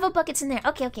 there's lava buckets in there.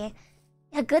 Okay, okay.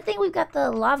 Yeah, good thing we've got the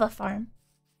lava farm.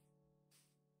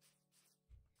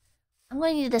 I'm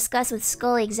going to need to discuss with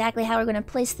Scully exactly how we're going to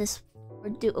place this, or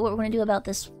what we're going to do about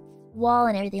this wall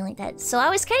and everything like that. So I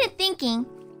was kind of thinking,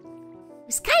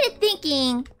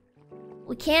 what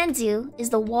we can do is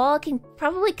the wall can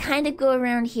probably kind of go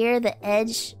around here, the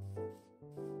edge.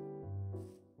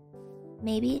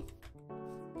 Maybe.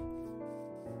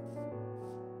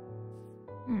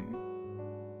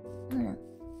 I don't know.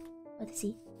 Let's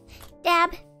see.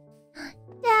 Dab!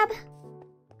 Dab!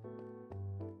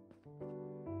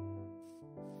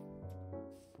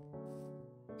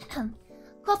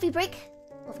 Coffee break.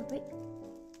 Coffee break.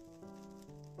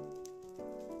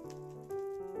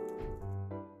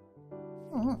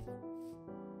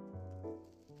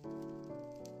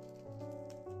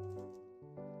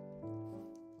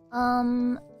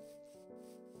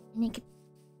 And it could,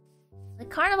 the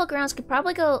carnival grounds could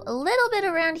probably go a little bit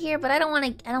around here, but I don't want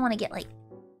to get like,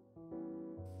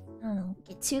 I don't know,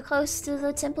 get too close to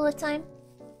the Temple of Time.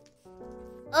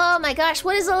 Oh my gosh,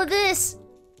 what is all of this?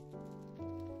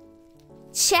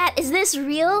 Chat, is this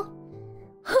real?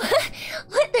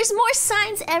 What? There's more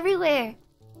signs everywhere.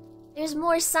 There's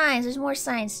more signs. There's more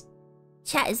signs.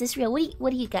 Chat, is this real?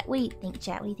 What do you got? What do you think,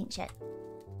 chat? What do you think, chat?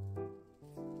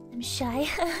 I'm shy.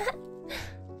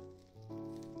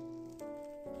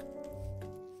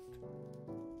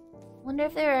 Wonder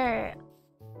if there are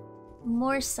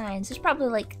more signs. There's probably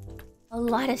like a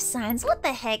lot of signs. What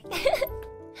the heck?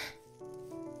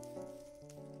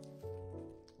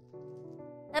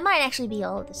 That might actually be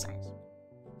all of the signs.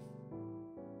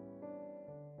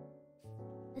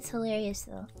 That's hilarious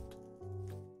though.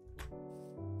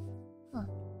 Huh.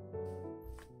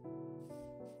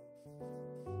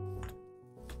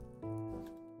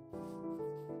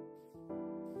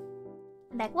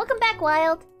 I'm back. Welcome back,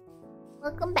 Wild.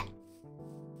 Welcome back.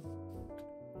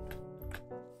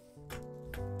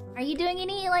 Are you doing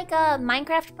any like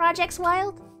Minecraft projects,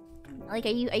 Wild? Like, are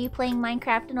you playing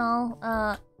Minecraft and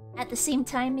all at the same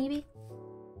time, maybe?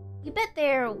 You bet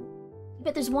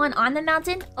there's one on the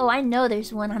mountain? Oh, I know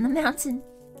there's one on the mountain.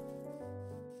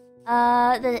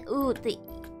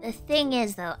 The thing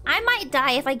is though, I might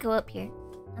die if I go up here.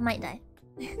 I might die.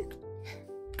 I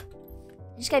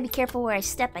just gotta be careful where I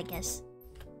step, I guess.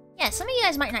 Yeah, some of you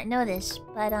guys might not know this,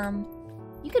 but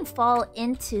you can fall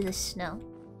into the snow.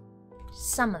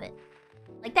 Some of it.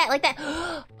 Like that, like that.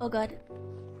 Oh god.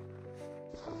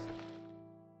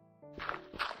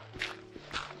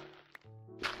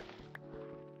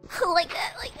 Like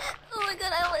that, like that. Oh my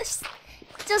god, I almost...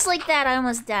 Just like that, I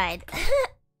almost died.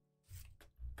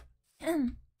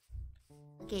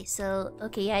 Okay, so...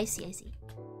 Okay, yeah, I see, I see.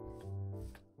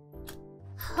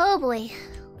 Oh boy.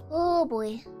 Oh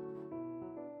boy.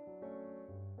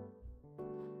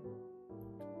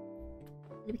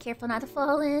 Be careful not to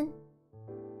fall in.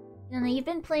 You know, you've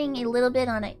been playing a little bit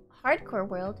on a hardcore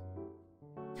world.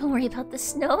 Don't worry about the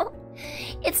snow.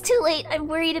 It's too late. I'm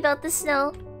worried about the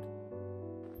snow.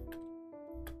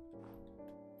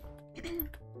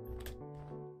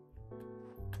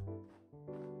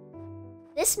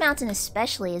 This mountain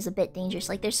especially is a bit dangerous.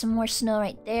 Like, there's some more snow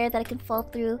right there that I can fall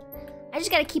through. I just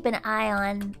gotta keep an eye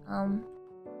on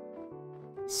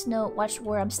snow. Watch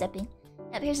where I'm stepping.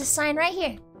 Yep, here's a sign right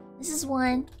here. This is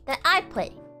one that I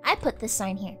put. I put this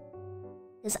sign here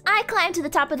because I climbed to the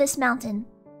top of this mountain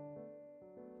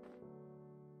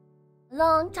a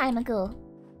long time ago.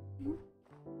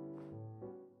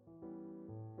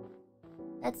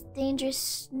 That's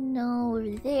dangerous snow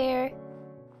over there.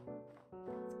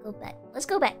 Let's go back. Let's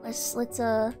go back.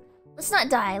 Let's not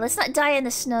die. Let's not die in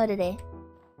the snow today.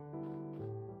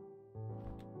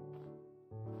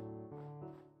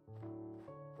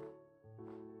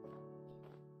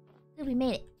 Good, we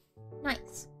made it.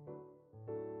 Nice.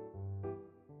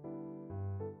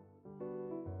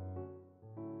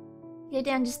 Go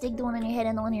down, just dig the one on your head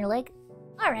and the one on your leg.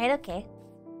 Alright, okay.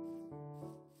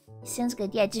 Sounds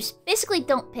good. Yeah, just basically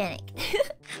don't panic.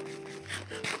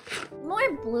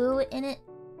 More blue in it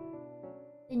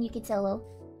than you could tell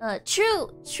though.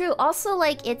 True. Also,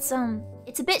 like, it's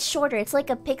a bit shorter. It's like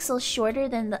a pixel shorter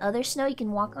than the other snow you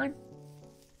can walk on.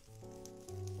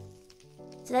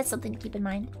 So that's something to keep in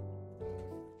mind.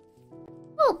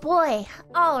 Oh boy.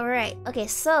 Alright. Okay,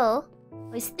 so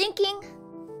I was thinking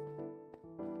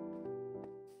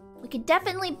We could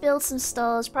definitely build some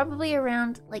stalls, probably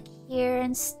around like here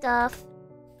and stuff.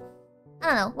 I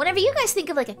don't know. Whenever you guys think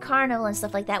of like a carnival and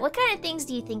stuff like that, what kind of things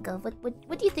do you think of?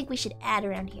 What do you think we should add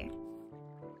around here?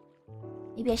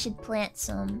 Maybe I should plant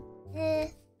some.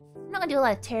 I'm not gonna do a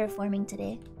lot of terraforming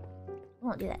today. I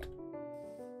won't do that.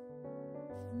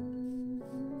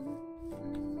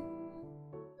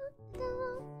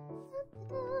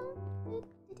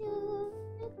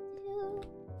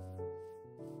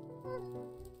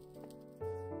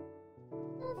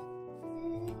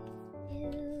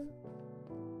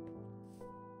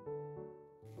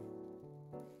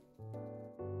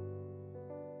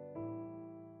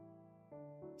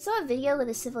 Saw a video with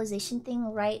a civilization thing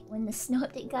right when the snow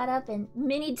update got up and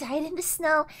Minnie died in the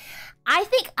snow. I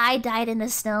think I died in the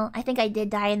snow. I think I did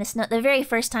die in the snow the very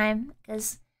first time,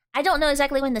 because I don't know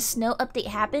exactly when the snow update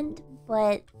happened,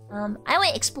 but I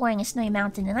went exploring a snowy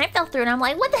mountain and I fell through and I'm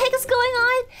like, what the heck is going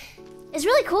on? It's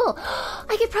really cool.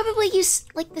 I could probably use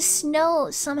like the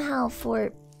snow somehow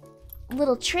for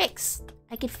little tricks.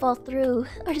 I could fall through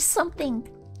or something.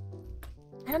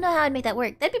 I don't know how I'd make that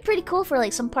work. That'd be pretty cool for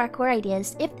like some parkour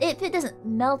ideas. If it doesn't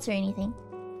melt or anything.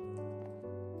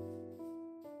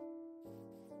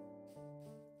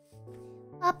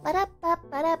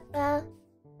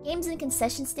 Games and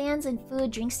concession stands and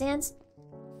food, drink stands.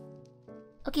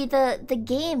 Okay, the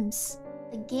games.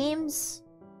 The games.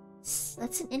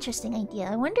 That's an interesting idea.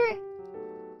 I wonder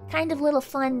what kind of little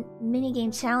fun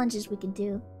minigame challenges we could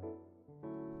do.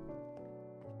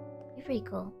 Be pretty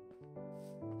cool.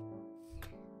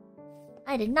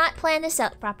 I did not plan this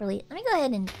out properly. Let me go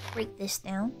ahead and break this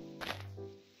down.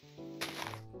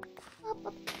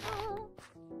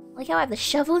 Like how I have the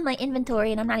shovel in my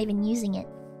inventory and I'm not even using it.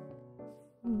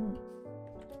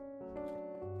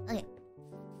 Okay.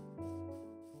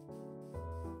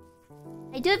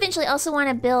 I do eventually also want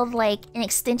to build like an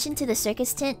extension to the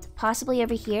circus tent, possibly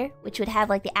over here, which would have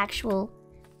like the actual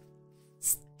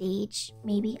stage,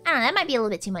 maybe. I don't know, that might be a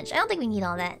little bit too much. I don't think we need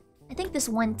all that. I think this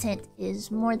one tent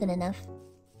is more than enough.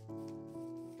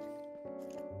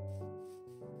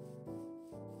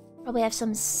 Probably have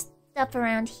some stuff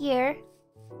around here.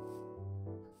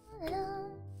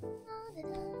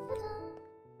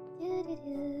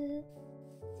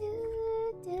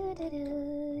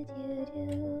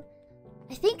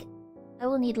 I think I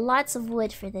will need lots of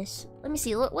wood for this. Let me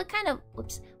see. What kind of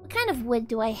wood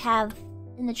do I have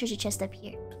in the treasure chest up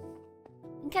here?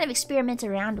 I can kind of experiment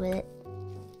around with it.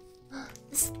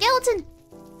 The skeleton!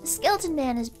 The skeleton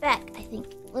man is back, I think,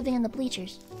 living in the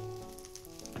bleachers.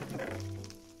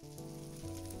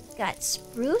 Got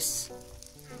spruce.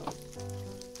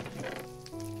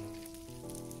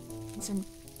 And some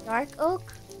dark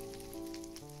oak.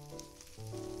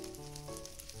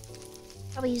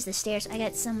 Probably use the stairs. I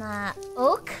got some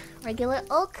oak, regular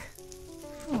oak.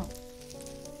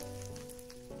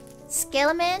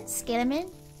 Skeleman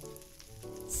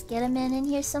in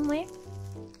here somewhere.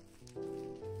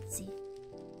 Let's see.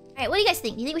 Alright, what do you guys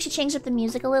think? Do you think we should change up the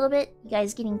music a little bit? You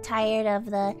guys getting tired of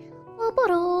the...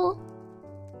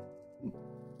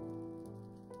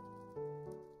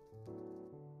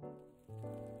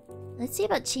 Let's see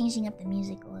about changing up the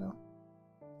music a little.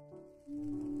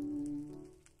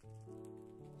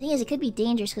 Thing is, it could be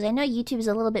dangerous because I know YouTube is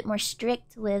a little bit more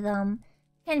strict with what kind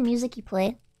of music you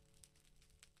play.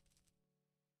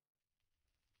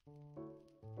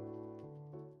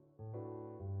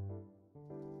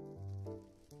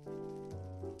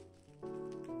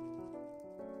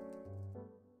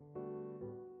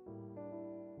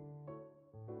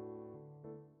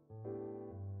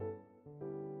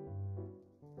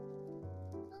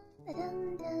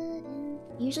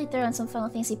 Usually throw on some Final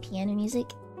Fantasy piano music.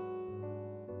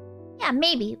 Yeah,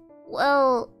 maybe.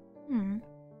 Well,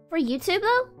 for YouTube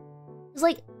though? It's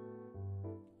like...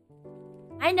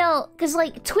 I know, because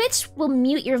like Twitch will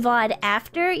mute your VOD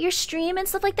after your stream and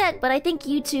stuff like that, but I think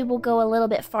YouTube will go a little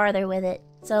bit farther with it.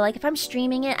 So like if I'm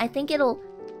streaming it, I think it'll...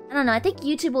 I don't know, I think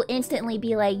YouTube will instantly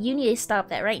be like, you need to stop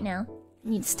that right now.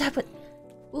 You need to stop it.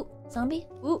 Ooh, zombie?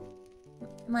 Ooh.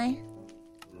 Am I...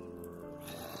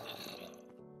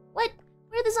 What?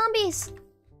 Where are the zombies?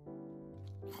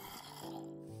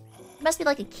 Must be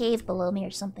like a cave below me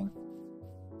or something.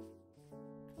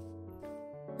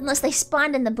 Unless they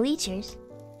spawned in the bleachers.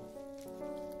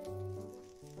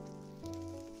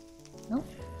 Nope.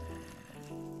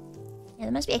 Yeah,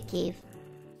 there must be a cave.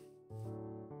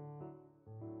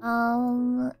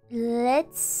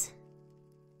 Let's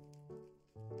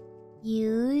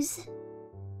use...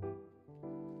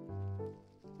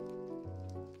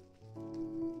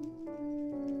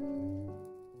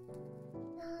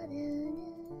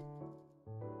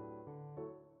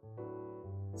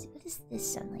 What is this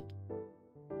this sound like?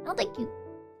 I don't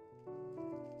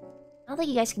think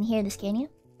you guys can hear this, can you?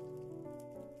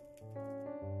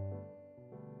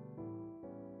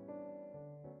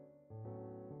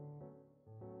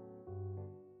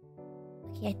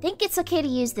 Okay, I think it's okay to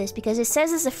use this because it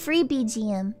says it's a free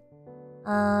BGM.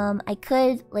 I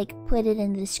could like put it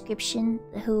in the description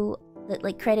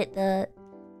like credit the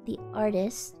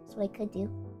artist. That's what I could do.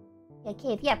 Yeah,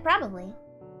 Cave. Yeah, probably.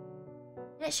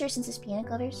 I'm not sure since it's piano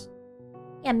covers.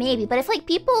 Yeah, maybe. But if like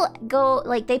people go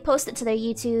like they post it to their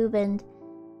YouTube and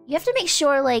you have to make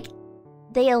sure like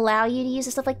they allow you to use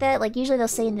and stuff like that. Like usually they'll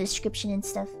say in the description and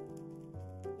stuff.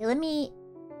 Okay, let me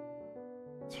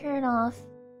turn off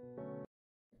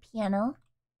the piano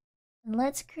and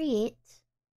let's create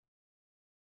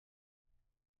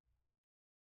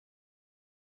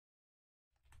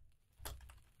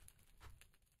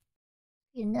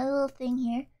another little thing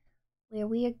here where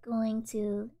we are going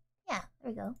to, yeah,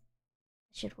 there we go.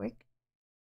 That should work.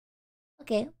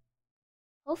 Okay.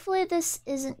 Hopefully this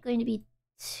isn't going to be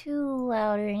too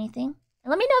loud or anything.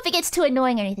 And let me know if it gets too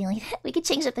annoying or anything like that. We could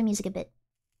change up the music a bit.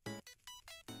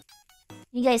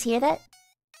 You guys hear that?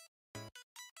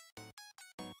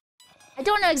 I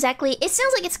don't know exactly. It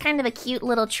sounds like it's kind of a cute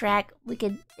little track. We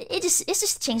could, it's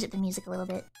just change up the music a little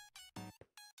bit.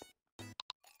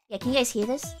 Yeah, can you guys hear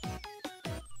this?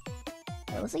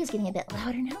 It looks like it's getting a bit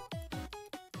louder now.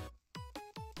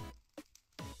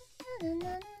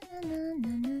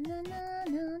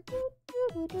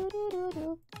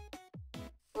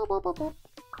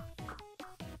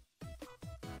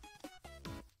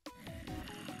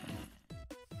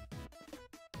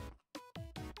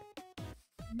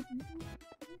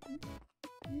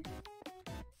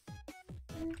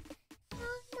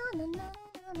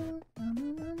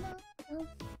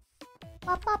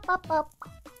 Pop, pop, pop, pop.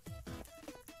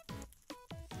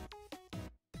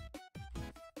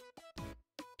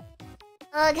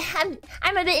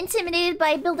 I'm a bit intimidated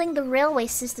by building the railway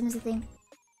system is the thing.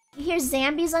 You hear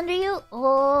zombies under you?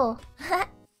 Oh.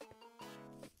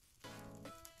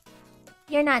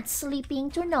 You're not sleeping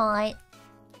tonight.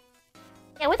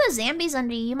 Yeah, with those zombies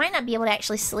under you, you might not be able to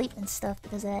actually sleep and stuff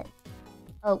because of that.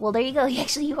 Oh, well there you go.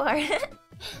 Actually, you are.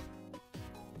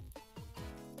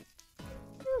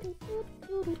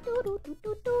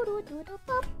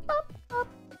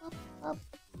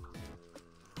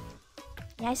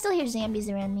 Yeah, I still hear zombies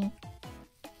around me.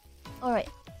 Alright.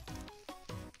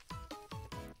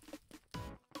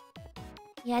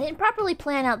 Yeah, I didn't properly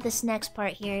plan out this next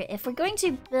part here. If we're going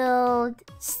to build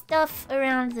stuff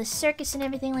around the circus and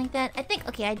everything like that, I think,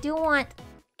 okay, I do want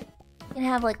to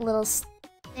have like little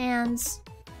stands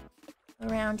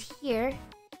around here.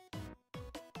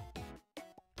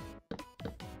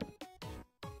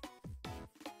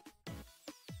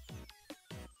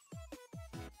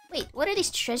 Wait, what are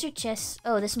these treasure chests?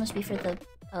 Oh, this must be for the...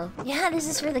 Oh, yeah, this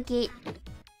is for the gate.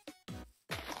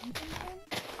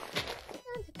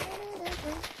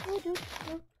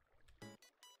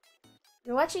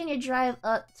 You're watching your drive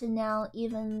up to now,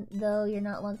 even though you're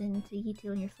not logged into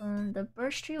YouTube on your phone. The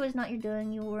birch tree was not your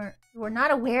doing. You were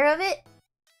not aware of it?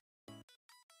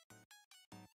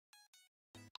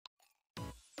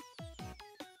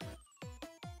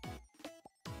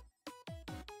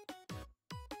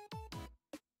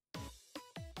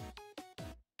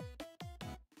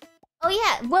 Oh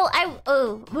yeah, well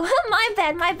oh,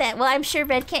 my bad. Well, I'm sure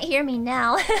Red can't hear me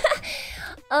now.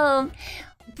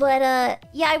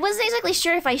 Yeah, I wasn't exactly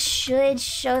sure if I should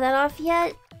show that off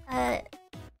yet. But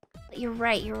you're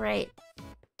right.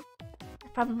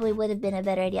 That probably would have been a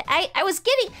better idea. I was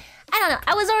getting, I don't know,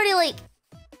 I was already like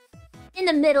in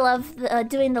the middle of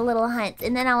doing the little hunt,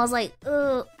 and then I was like,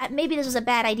 oh, maybe this was a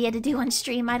bad idea to do on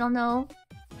stream, I don't know.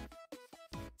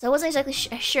 So I wasn't exactly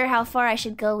sure how far I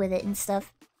should go with it and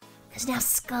stuff. Cause now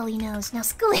Scully knows. Now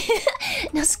Scully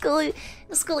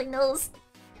knows.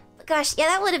 But gosh, yeah,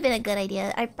 that would have been a good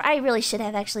idea. I really should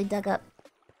have actually dug up.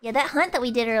 Yeah, that hunt that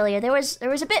we did earlier, there was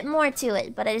a bit more to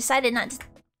it, but I decided not to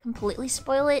completely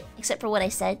spoil it, except for what I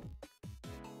said.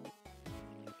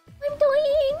 I'm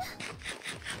dying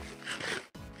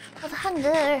of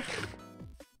hunger.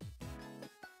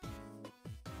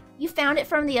 You found it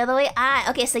from the other way? Ah,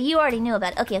 okay, so you already knew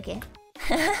about it. Okay.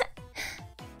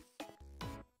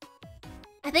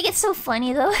 I think it's so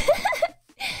funny though.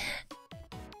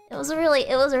 It was a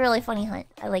really funny hunt.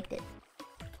 I liked it.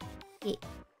 Okay.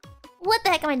 What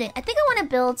the heck am I doing? I think I want to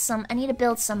build some... I need to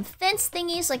build some fence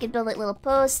thingies so I can build like little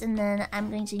posts, and then I'm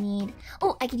going to need...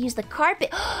 Oh, I could use the carpet.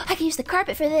 I could use the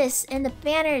carpet for this, and the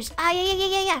banners. Ah,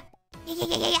 yeah.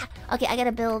 Okay, I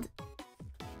gotta build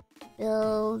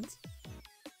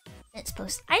fence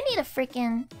posts. I need a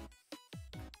freaking...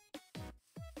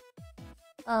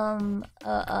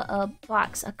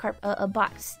 box, a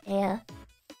box,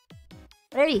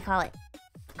 whatever you call it,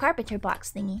 a carpenter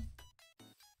box thingy.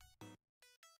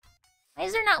 Why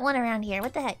is there not one around here?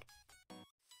 What the heck?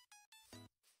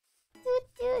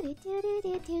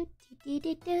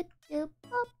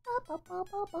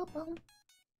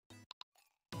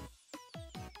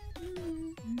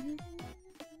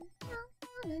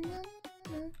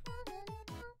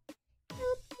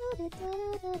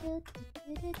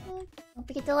 Don't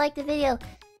forget to like the video.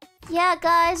 Yeah,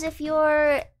 guys, if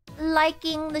you're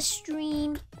liking the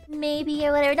stream, maybe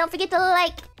or whatever, don't forget to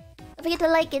like. Don't forget to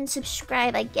like and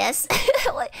subscribe, I guess.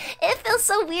 It feels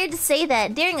so weird to say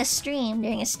that during a stream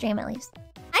at least.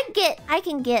 I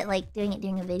can get like doing it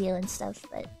during a video and stuff,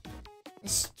 but the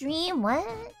stream, what?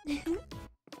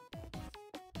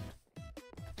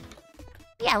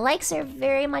 Yeah, likes are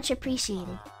very much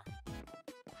appreciated.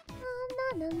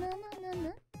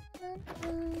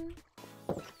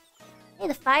 Hey,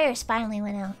 the fires finally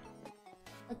went out.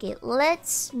 Okay,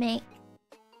 let's make...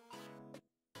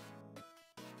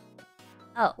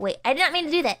 Oh, wait, I did not mean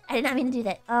to do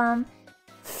that. I'm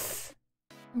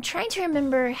trying to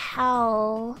remember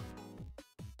how...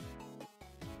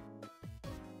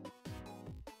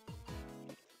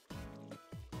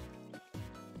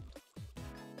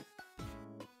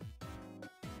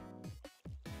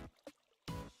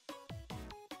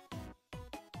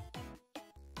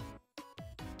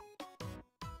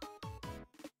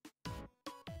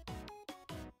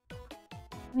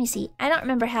 Let me see. I don't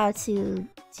remember how to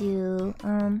do...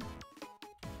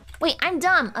 Wait, I'm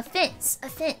dumb! A fence!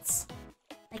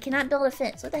 I cannot build a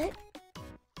fence. What the heck?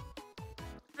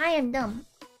 I am dumb.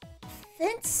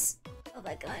 Fence? Oh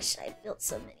my gosh, I built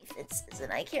so many fences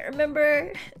and I can't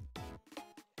remember.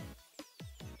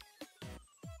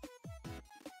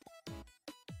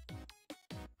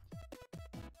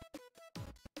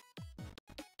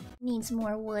 Needs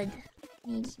more wood.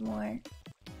 Needs more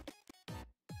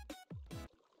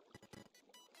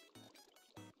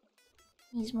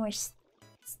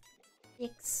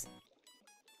sticks.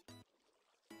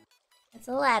 That's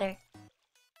a ladder.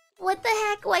 What the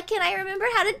heck? Why can't I remember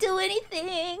how to do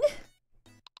anything?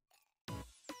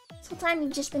 This whole time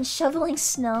you've just been shoveling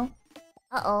snow.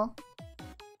 Uh-oh.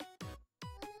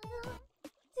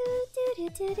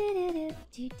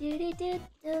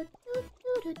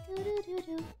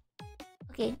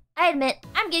 Okay, I admit,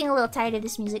 I'm getting a little tired of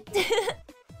this music. So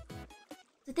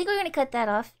I think we're gonna cut that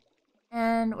off.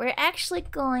 And we're actually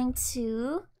going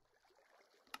to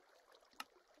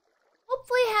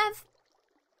hopefully have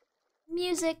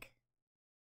music.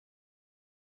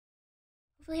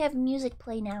 Hopefully have music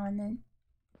play now and then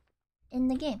in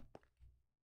the game.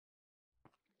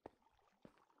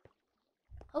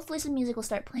 Hopefully some music will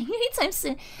start playing anytime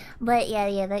soon. But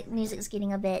yeah, that music's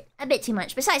getting a bit too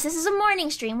much. Besides, this is a morning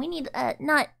stream. We need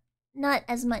not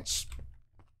as much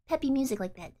peppy music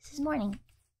like that. This is morning.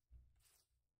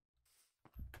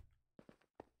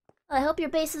 I hope your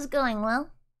base is going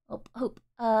well. Hope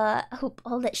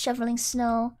all that shoveling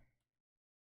snow.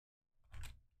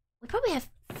 We probably have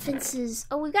fences.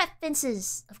 Oh, we've got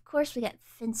fences. Of course we got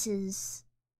fences.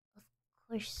 Of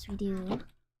course we do.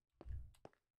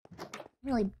 I'm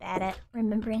really bad at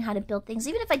remembering how to build things.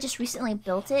 Even if I just recently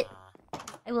built it,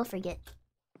 I will forget.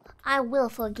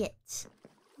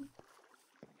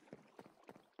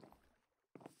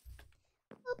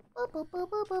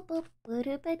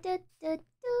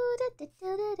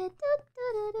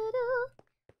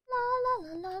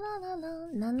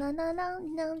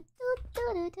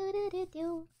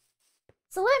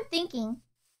 So what I'm thinking,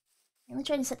 let me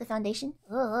try to set the foundation.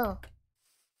 Oh,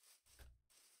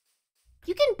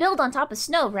 you can build on top of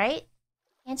snow, right?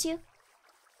 Can't you?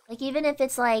 Like even if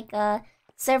it's like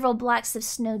several blocks of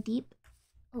snow deep.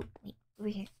 Oh wait, over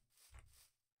here.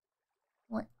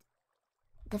 What?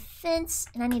 The fence,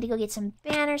 and I need to go get some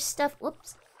banner stuff.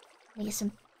 Whoops. Let me get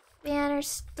some banner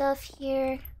stuff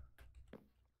here.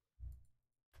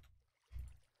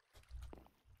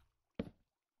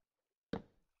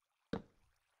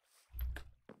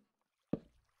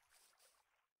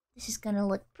 This is gonna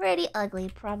look pretty ugly,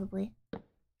 probably.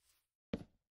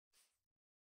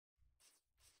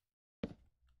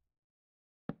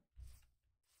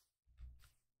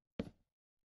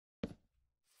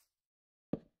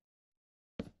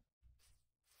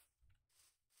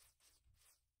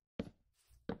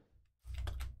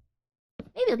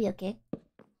 Maybe it'll be okay.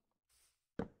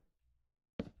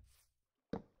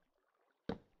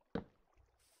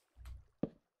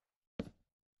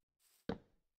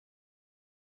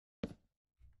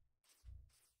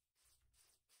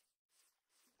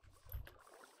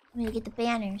 Let me get the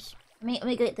banners. Let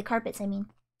me go get the carpets, I mean.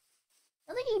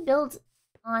 I don't think you can build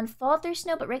On fall through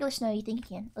snow, but regular snow you think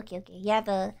you can. Okay, okay. Yeah,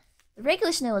 the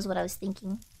regular snow is what I was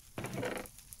thinking. Let's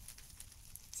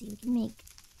see, we can make...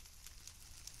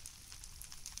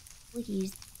 We can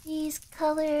use these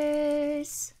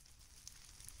colors.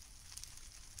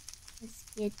 Let's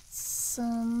get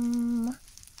some...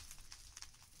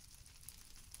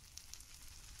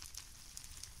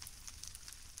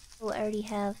 Oh, I already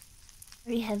have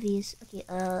these. Okay,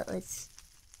 let's...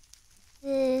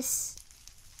 This...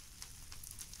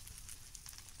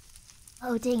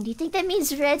 Oh, dang, do you think that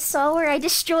means Red saw where I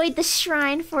destroyed the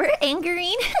shrine for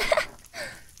Angerine?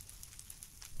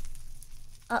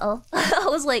 Uh-oh. I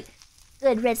was like,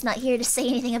 good, Red's not here to say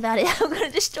anything about it. I'm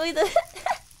gonna destroy the...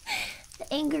 the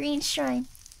Angerine shrine.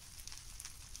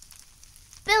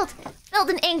 Build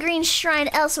an Angerine shrine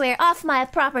elsewhere, off my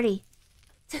property.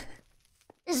 This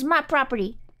is my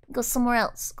property. Go somewhere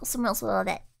else. Go somewhere else with all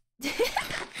that.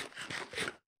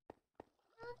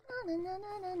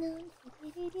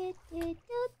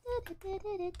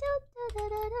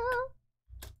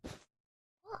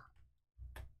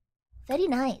 Very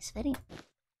nice. Very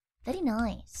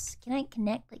nice. Can I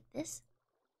connect like this?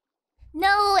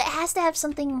 No, it has to have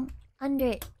something under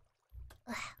it.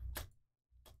 Ugh.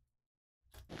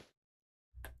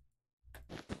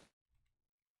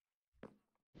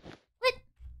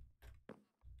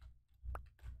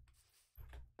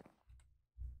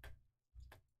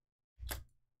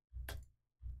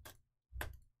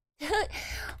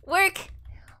 What?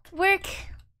 Work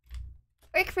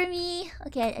for me.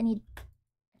 Okay, I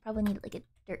probably need like a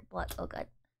dirt block. Oh god.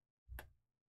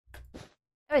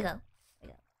 There we go.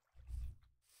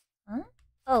 Huh?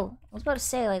 Oh, I was about to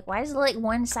say, like, why is it like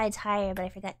one side's higher, but I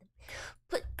forgot to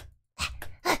put...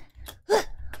 Got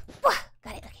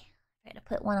it, okay. I got to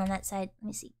put one on that side. Let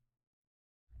me see.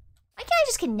 Why can't I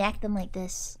just connect them like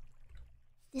this?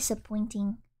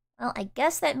 Disappointing. Well, I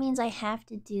guess that means I have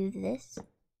to do this.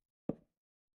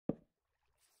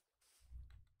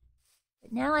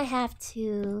 But now I have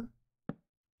to...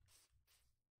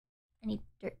 I need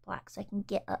dirt blocks so I can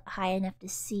get up high enough to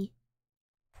see.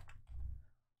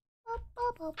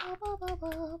 There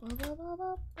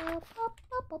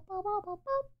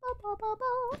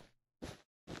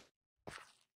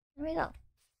we go.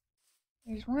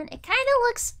 There's one. It kind of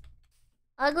looks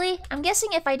ugly. I'm guessing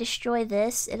if I destroy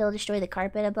this, it'll destroy the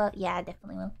carpet above. Yeah, it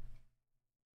definitely will.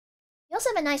 You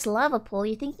also have a nice lava pool.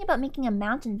 You're thinking about making a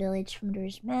mountain village from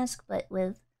Majora's Mask, but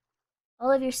with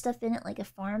all of your stuff in it, like a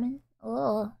farm.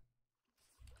 Oh.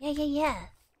 Yeah. Yeah,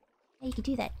 you could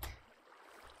do that.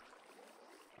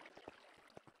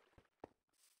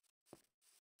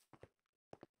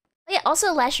 Oh yeah,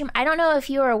 also Lashroom, I don't know if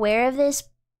you are aware of this,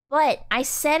 but I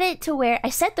set it to where... I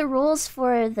set the rules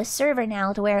for the server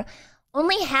now to where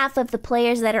only half of the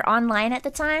players that are online at the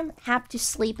time have to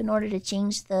sleep in order to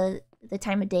change the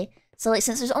time of day. So like,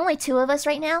 since there's only 2 of us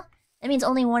right now, that means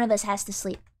only one of us has to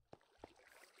sleep.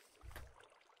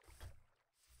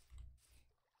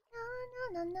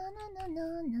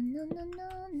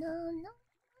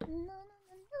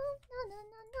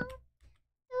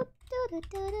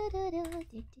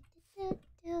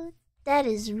 That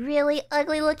is really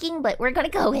ugly looking, but we're gonna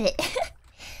go with it.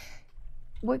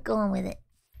 We're going with it.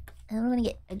 And we're gonna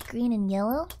get a green and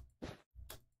yellow.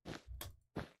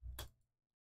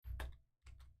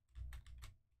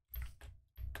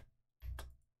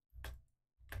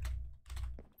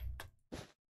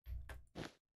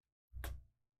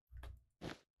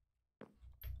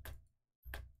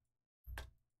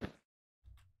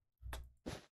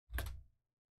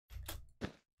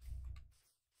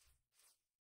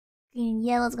 Green and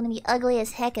yellow is gonna be ugly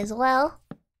as heck as well.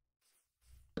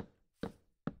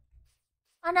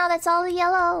 Oh no, that's all the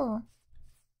yellow.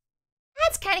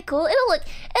 That's kind of cool. It'll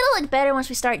look better once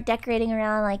we start decorating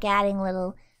around, like adding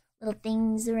little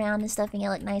things around and stuff, and it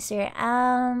look nicer.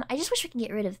 I just wish we can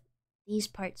get rid of these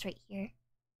parts right here.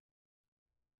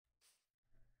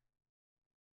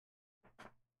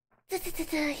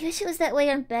 You wish it was that way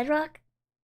on Bedrock?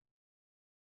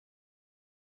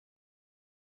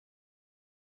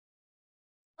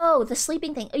 Oh, the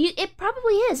sleeping thing. It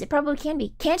probably is. It probably can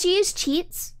be. Can't you use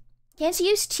cheats? Can't you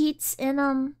use cheats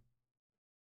in,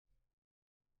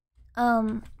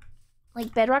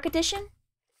 like Bedrock Edition?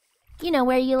 You know,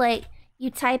 where you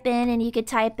type in and you could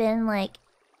type in, like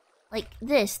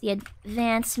this, the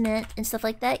advancement and stuff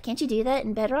like that. Can't you do that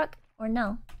in Bedrock? Or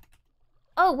no?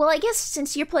 Oh, well, I guess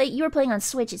since you were playing on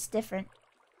Switch, it's different.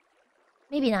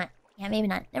 Maybe not. Yeah, maybe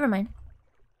not. Never mind.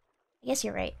 I guess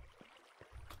you're right.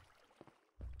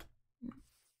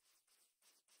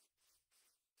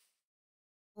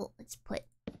 Well, let's put...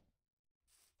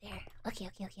 There. Okay.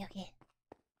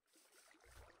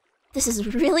 This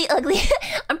is really ugly.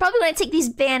 I'm probably going to take these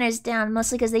banners down,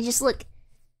 mostly because they just look...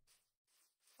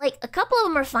 Like, a couple of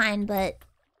them are fine, but...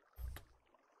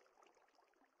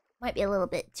 Might be a little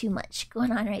bit too much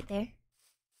going on right there.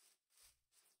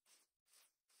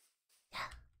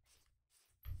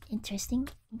 Interesting.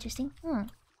 Interesting. Gotta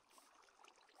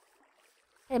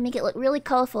make it look really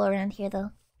colorful around here,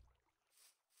 though.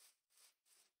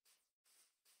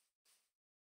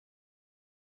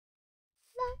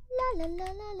 La la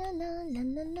la la la la la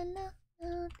la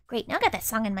la. Great, now I got that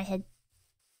song in my head.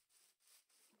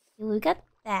 We got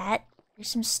that. There's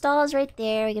some stalls right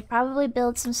there. We could probably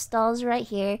build some stalls right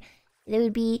here. They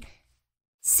would be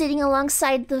sitting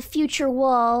alongside the future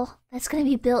wall that's gonna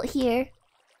be built here.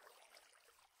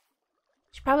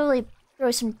 Should probably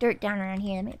throw some dirt down around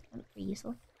here. That might be pretty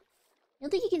useful. I don't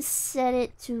think you can set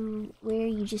it to where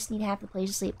you just need half the place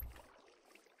to sleep.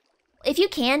 If you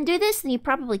can do this, then you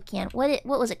probably can. What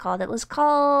was it called? It was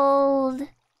called...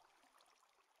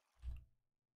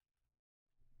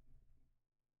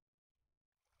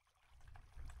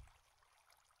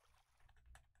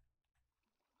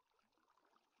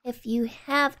 If you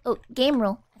have... Oh, game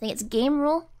rule. I think it's game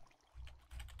rule.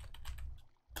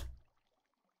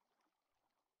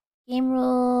 Game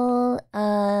rule...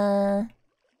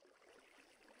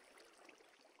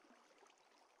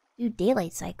 Do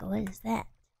daylight cycle. What is that?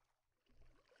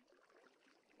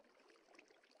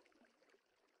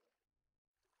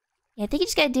 Yeah, I think you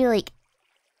just gotta do, like,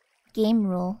 game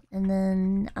rule. And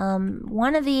then,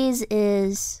 one of these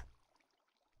is...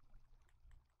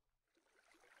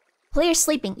 Players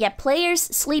sleeping. Yeah, players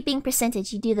sleeping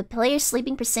percentage. You do the players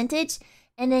sleeping percentage,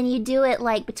 and then you do it,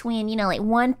 like, between, you know, like,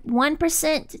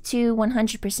 1% to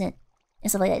 100%. And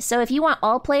stuff like that. So if you want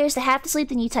all players to have to sleep,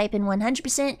 then you type in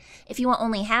 100%. If you want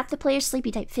only half the players to sleep,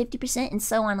 you type 50%, and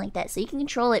so on like that. So you can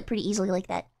control it pretty easily like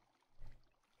that.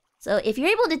 So if you're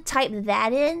able to type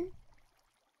that in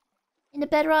into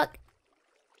Bedrock,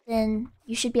 then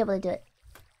you should be able to do it.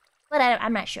 But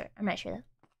I'm not sure. I'm not sure, though.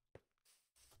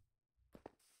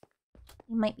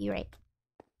 You might be right.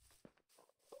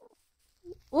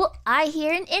 Oh, I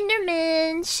hear an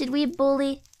Enderman! Should we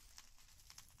bully...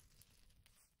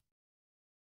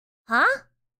 Huh?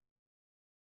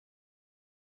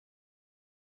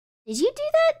 Did you do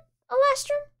that,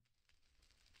 Alastrum?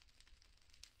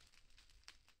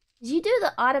 Did you do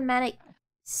the automatic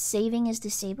saving is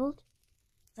disabled?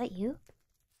 Is that you?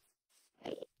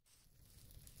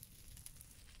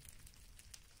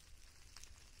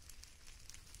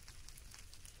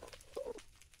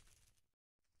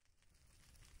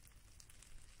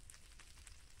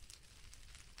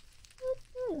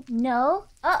 No.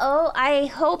 Uh-oh. I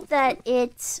hope that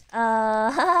it's,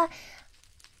 Let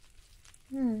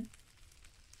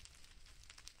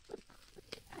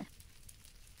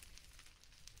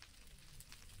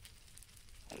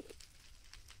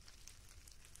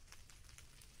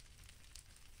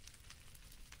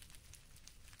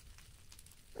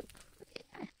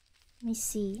me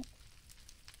see.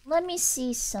 Let me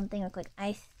see something real quick.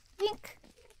 I think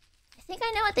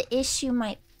I know what the issue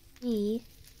might be.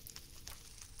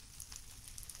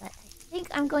 But I think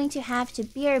I'm going to have to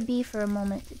BRB for a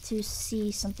moment to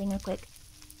see something real quick.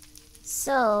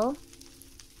 So,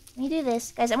 let me do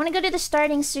this. Guys, I'm gonna go to the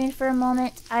starting screen for a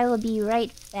moment. I will be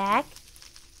right back.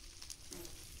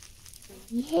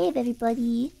 Behave,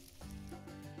 everybody.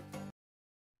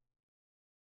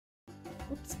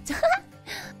 Oops.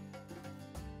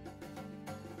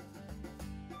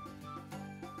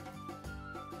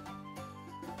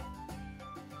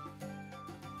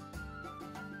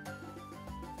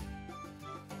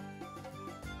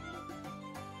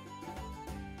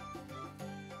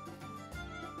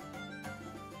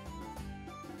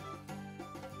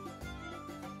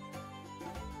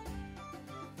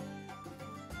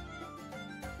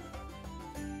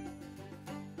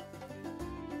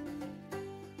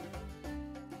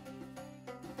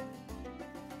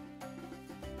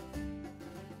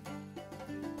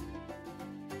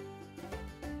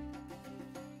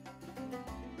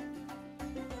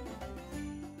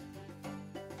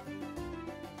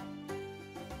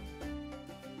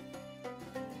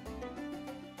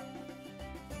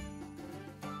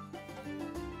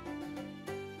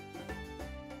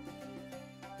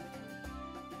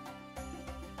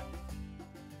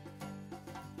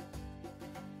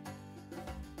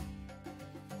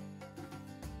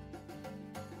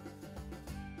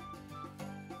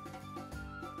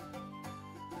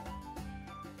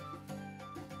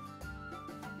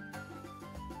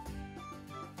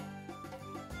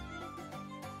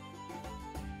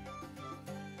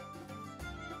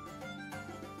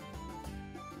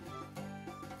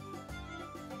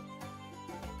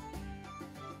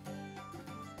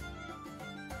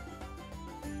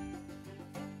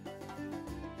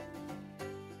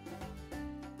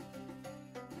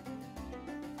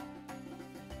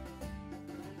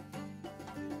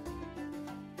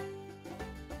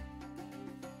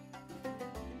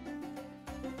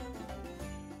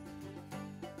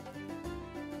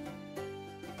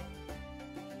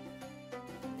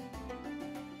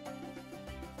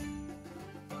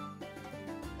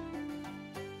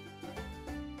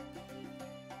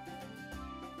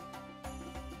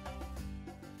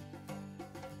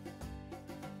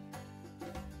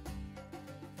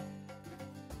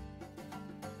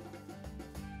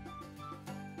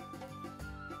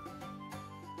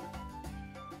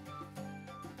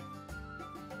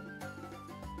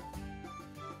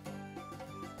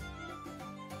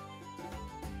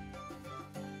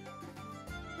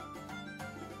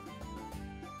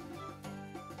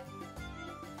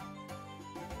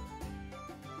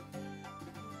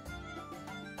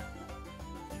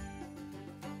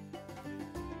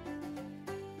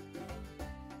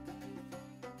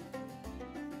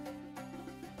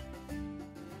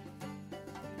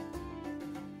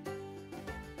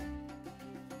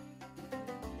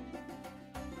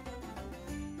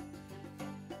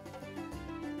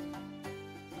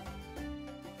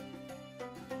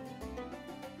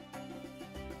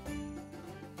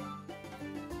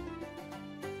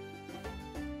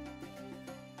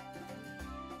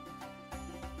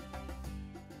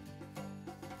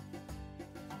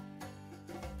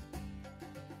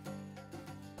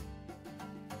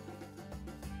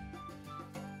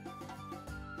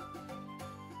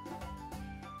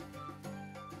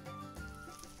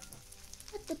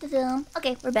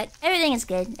 Okay, we're back. Everything is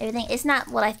good. Everything. It's not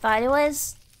what I thought it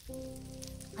was.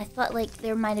 I thought like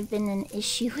there might have been an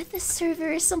issue with the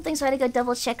server or something, so I had to go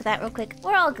double check that real quick.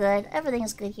 We're all good. Everything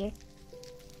is good here.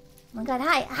 Oh my god,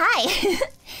 hi. Hi!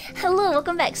 Hello,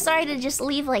 welcome back. Sorry to just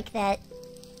leave like that.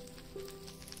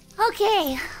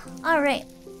 Okay. Alright.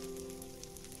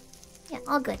 Yeah,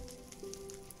 all good.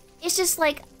 It's just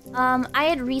like, I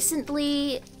had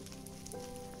recently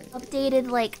updated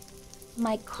like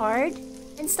my card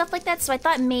and stuff like that, so I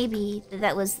thought maybe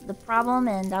that was the problem,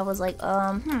 and I was like,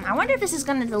 I wonder if this is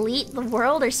gonna delete the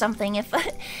world or something if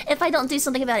if I don't do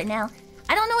something about it now.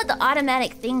 I don't know what the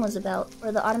automatic thing was about,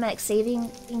 or the automatic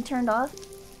saving being turned off.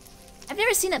 I've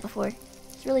never seen that before.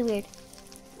 It's really weird.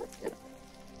 I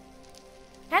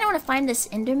kinda wanna find this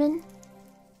Enderman.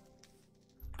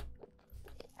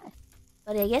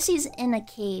 But I guess he's in a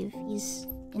cave. He's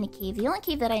in a cave. The only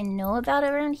cave that I know about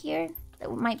around here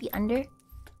that might be under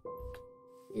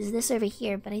is this over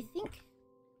here, but I think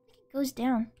it goes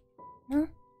down. No?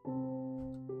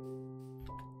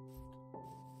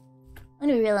 I'm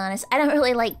gonna be real honest. I don't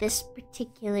really like this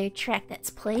particular track that's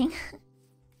playing.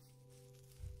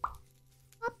 Hop.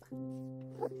 Hop.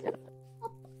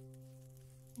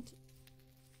 Thank you.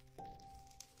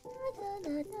 Da, da,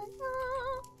 da, da.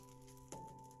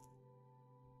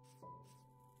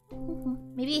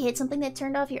 Maybe you hit something that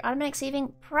turned off your automatic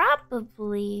saving?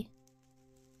 Probably.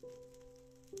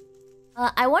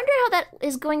 I wonder how that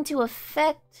is going to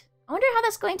affect... I wonder how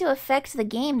that's going to affect the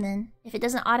game then, if it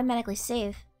doesn't automatically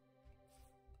save.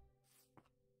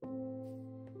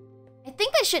 I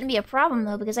think that shouldn't be a problem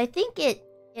though, because I think it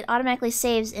automatically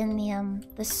saves in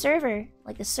the server,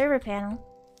 like the server panel.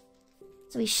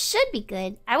 So we should be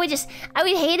good. I would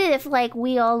hate it if like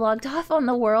we all logged off on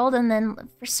the world and then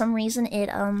for some reason it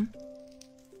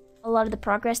a lot of the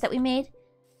progress that we made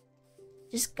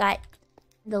just got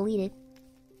deleted.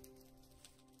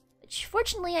 Which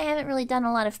fortunately I haven't really done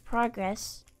a lot of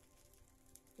progress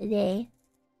today.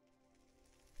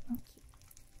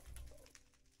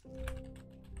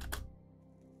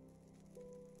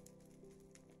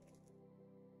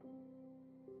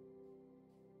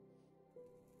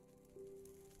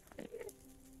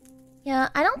 Yeah,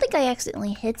 I don't think I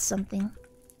accidentally hit something.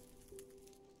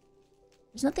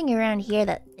 There's nothing around here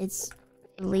that is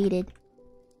deleted.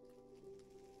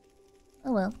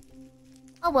 Oh well.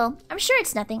 Oh well, I'm sure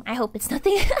it's nothing. I hope it's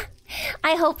nothing.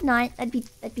 I hope not. That'd be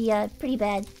pretty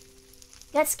bad.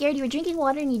 Got scared you were drinking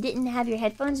water and you didn't have your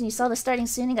headphones and you saw the starting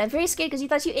soon and got very scared because you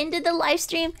thought you ended the live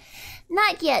stream.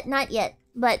 Not yet, not yet.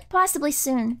 But possibly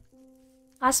soon.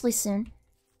 Possibly soon.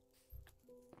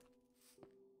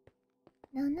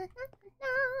 No, no, no, no.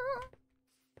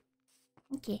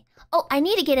 Okay. Oh, I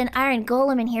need to get an iron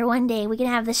golem in here one day. We can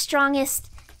have the strongest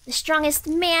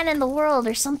man in the world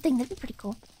or something. That'd be pretty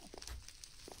cool.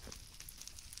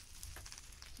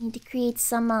 Need to create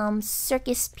some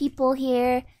circus people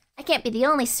here. I can't be the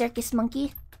only circus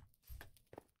monkey.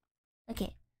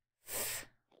 Okay.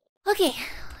 Okay,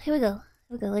 here we go.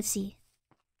 Here we go. Let's see.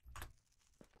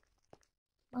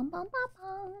 Bum bum bum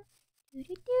bum. Doo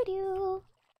doo doo doo.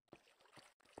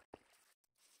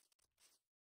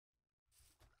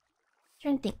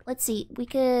 Trying to think. Let's see. We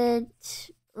could.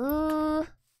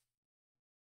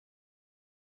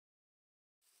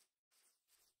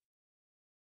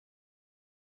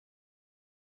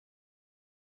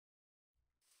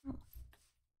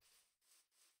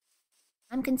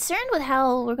 I'm concerned with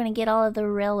how we're gonna get all of the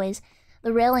railings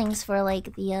for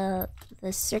like the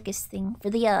circus thing, for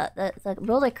the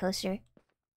roller coaster.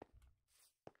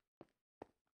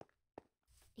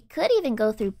 It could even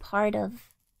go through part of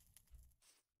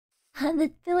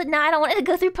the village. No, I don't want it to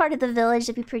go through part of the village.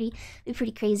 It'd be pretty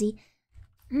crazy.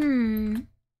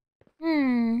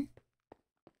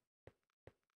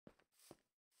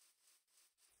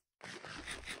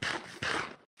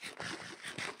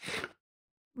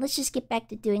 Let's just get back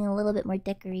to doing a little bit more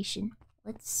decoration.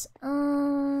 Let's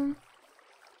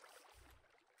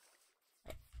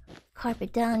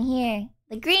carpet down here.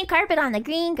 The green carpet on the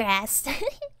green grass.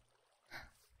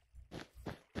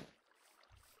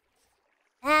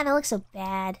 Ah, that looks so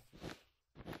bad.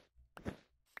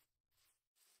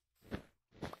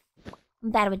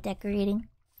 I'm bad with decorating.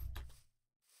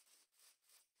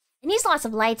 It needs lots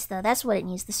of lights though, that's what it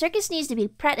needs. The circus needs to be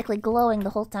practically glowing the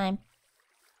whole time.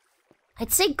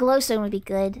 I'd say glowstone would be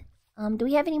good. Do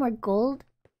we have any more gold?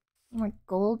 Any more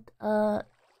gold?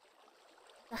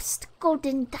 Dust.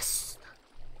 Golden dust.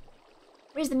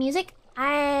 Where's the music?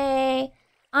 I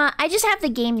just have the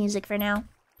game music for now.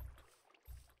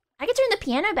 I could turn the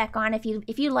piano back on if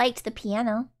you liked the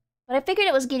piano. But I figured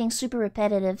it was getting super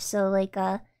repetitive, so like,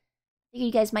 I figured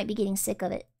you guys might be getting sick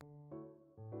of it.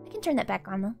 I can turn that back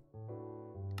on though.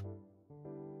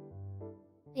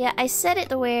 Yeah, I set it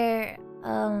to where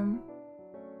the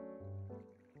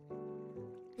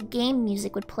game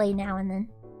music would play now and then.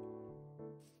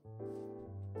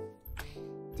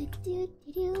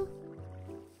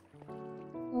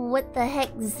 What the heck,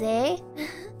 Zay?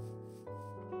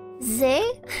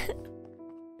 Zay?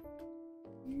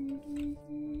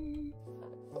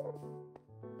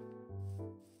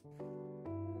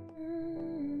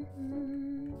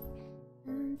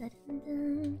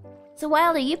 So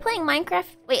Wild, are you playing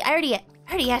Minecraft? Wait, I already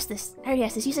asked this.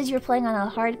 You said you were playing on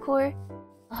a hardcore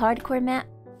map.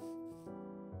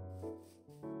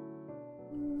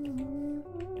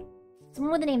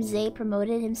 Someone with the name Zay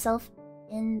promoted himself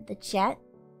in the chat.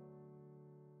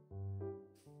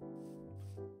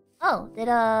 Oh, did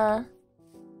it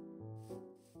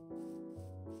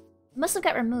must have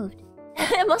got removed.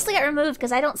 It mostly got removed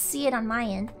because I don't see it on my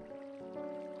end.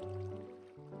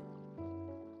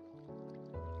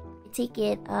 I take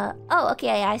it, oh,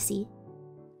 okay, I see.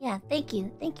 Yeah, thank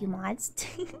you, mods.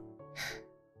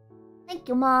 Thank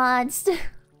you, mods.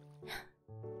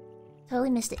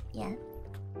 Totally missed it, yeah.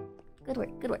 Good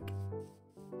work, good work.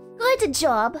 Good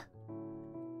job!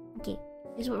 Okay,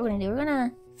 here's what we're gonna do. We're going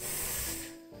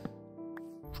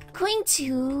to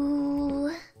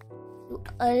do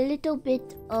a little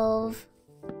bit of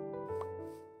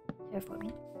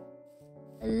terraforming.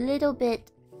 A little bit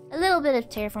of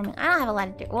terraforming. I don't have a lot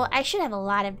of dirt. Well, I should have a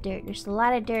lot of dirt. There's a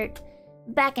lot of dirt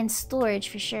back in storage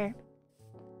for sure.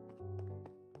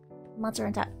 Mods are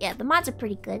on top. Yeah, the mods are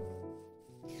pretty good.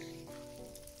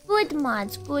 Good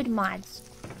mods, good mods.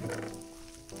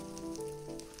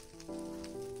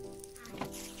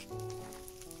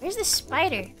 Where's the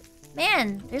spider?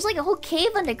 Man, there's like a whole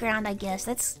cave underground, I guess.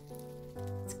 It's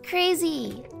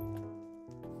crazy.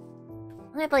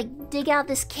 I'm gonna have to like dig out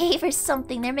this cave or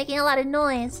something. They're making a lot of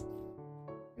noise.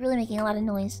 They're really making a lot of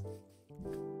noise.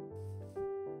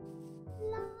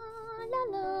 La la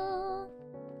la.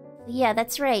 But yeah,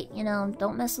 that's right. You know,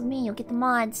 don't mess with me. You'll get the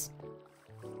mods.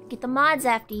 Get the mods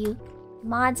after you.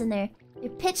 Mods in their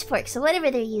pitchforks or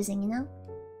whatever they're using, you know?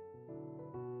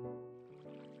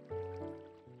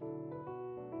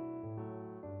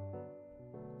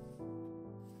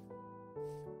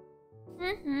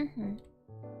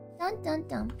 Dun dun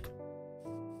dun.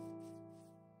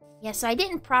 Yeah, so I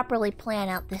didn't properly plan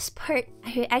out this part.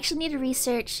 I actually need to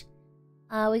research.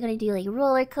 We're gonna do like a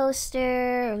roller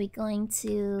coaster. Are we going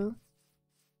to...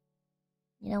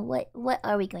 You know, what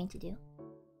are we going to do?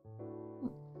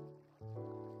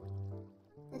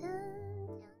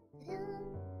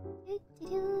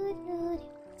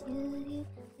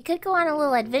 We could go on a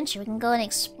little adventure. We can go and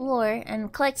explore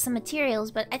and collect some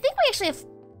materials, but I think we actually have...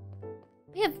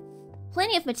 We have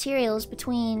plenty of materials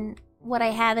between what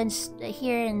I have in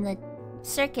here in the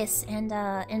circus and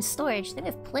in storage. I think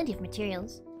we have plenty of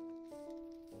materials.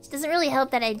 This doesn't really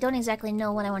help that I don't exactly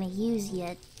know what I want to use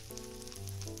yet.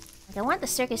 Like, I want the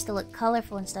circus to look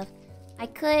colorful and stuff. I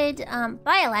could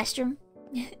buy a lastrum.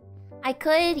 I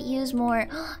could use more.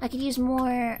 I could use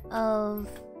more of.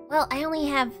 Well, I only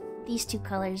have these two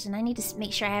colors, and I need to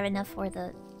make sure I have enough for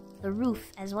the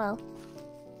roof as well.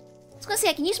 I was gonna say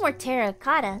I can use more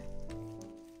terracotta.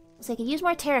 So I could use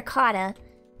more terracotta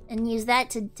and use that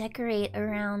to decorate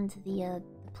around the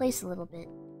place a little bit.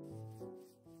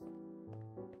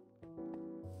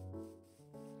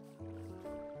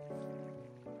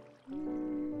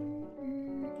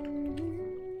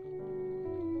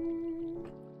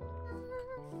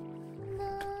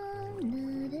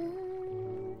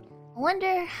 I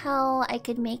wonder how I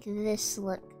could make this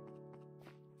look.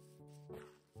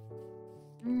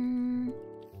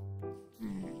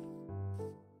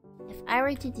 If I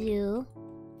were to do...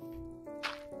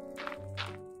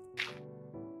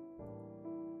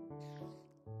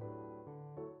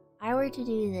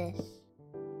 this.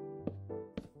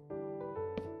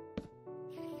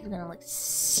 It's gonna look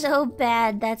so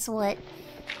bad, that's what.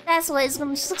 That's why it's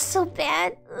gonna look so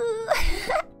bad.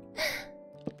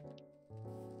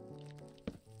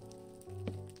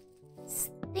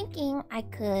 Thinking I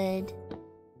could...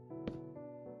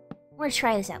 We're gonna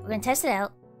try this out. We're gonna test it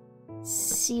out.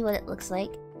 See what it looks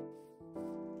like.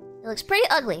 It looks pretty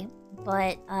ugly,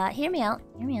 but hear me out.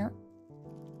 Hear me out.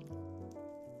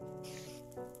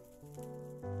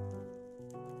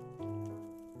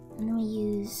 And then we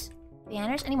use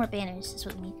banners. I need more banners. That's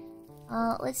what we need.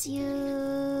 Let's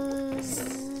use...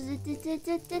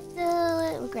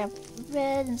 We'll grab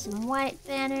red and some white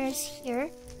banners here.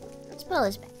 Let's put all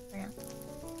this back for now.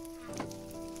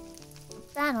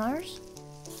 Banners.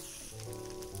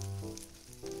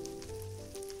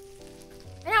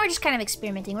 Right now we're just kind of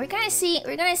experimenting. We're gonna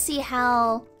see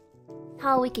how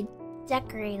how we could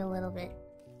decorate a little bit.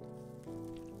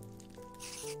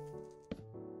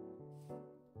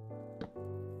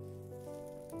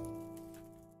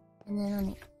 And then on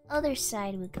the other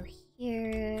side, we go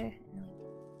here, and then we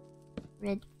do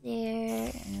red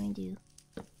there, and then we do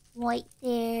white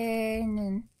there, and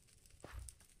then...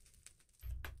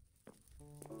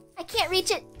 I can't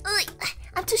reach it! Ugh,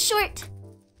 I'm too short!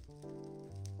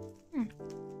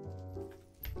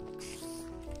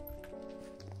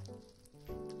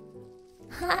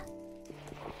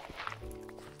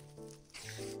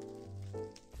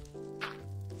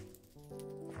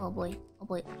 Oh boy, oh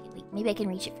boy. Okay, wait, maybe I can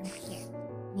reach it from here.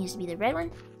 It needs to be the red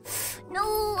one.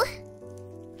 No!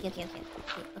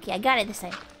 Okay, I got it this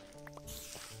time.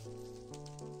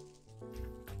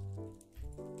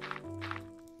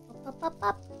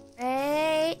 Up.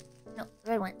 Right. No,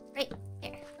 the red one. Right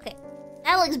there. Okay.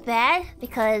 That looks bad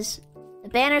because the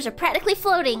banners are practically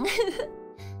floating.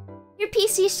 Your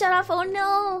PC shut off. Oh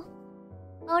no.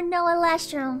 Oh no,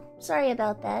 Elastrum. Sorry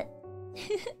about that.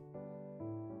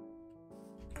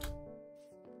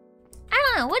 I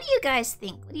don't know. What do you guys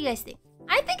think?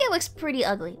 I think it looks pretty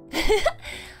ugly.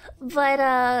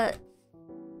 But,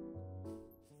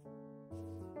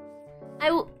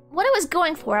 what I was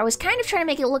going for, I was kind of trying to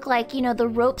make it look like, you know, the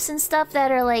ropes and stuff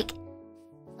that are, like,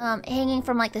 hanging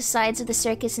from, like, the sides of the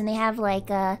circus, and they have, like,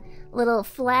 little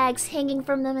flags hanging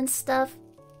from them and stuff.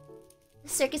 The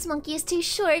circus monkey is too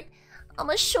short. I'm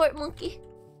a short monkey.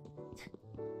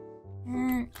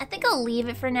 I think I'll leave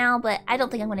it for now, but I don't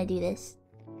think I'm gonna do this.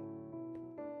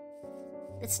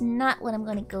 That's not what I'm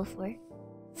gonna go for.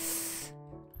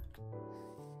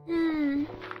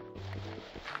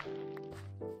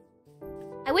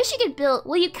 I wish you could build...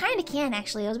 Well, you kind of can,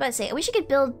 actually. I was about to say, I wish you could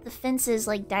build the fences,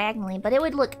 like, diagonally, but it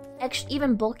would look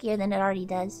even bulkier than it already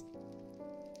does.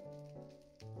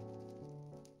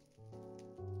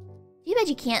 Too bad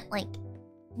you can't, like,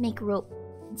 make rope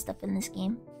and stuff in this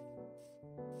game.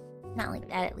 Not like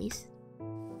that, at least.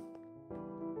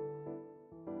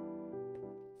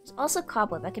 There's also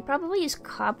cobweb. I could probably use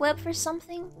cobweb for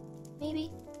something,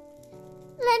 maybe.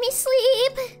 Let me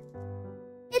sleep!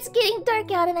 It's getting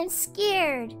dark out and I'm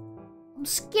scared. I'm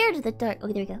scared of the dark.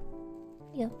 Okay, there we go. There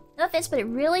we go. No offense, but it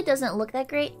really doesn't look that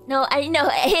great. No, I know.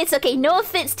 It's okay. No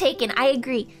offense taken. I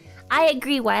agree. I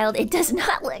agree, Wild. It does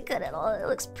not look good at all. It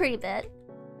looks pretty bad.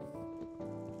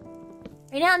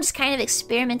 Right now, I'm just kind of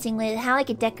experimenting with how I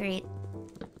could decorate.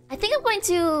 I think I'm going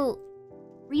to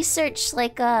research,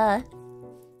 like, other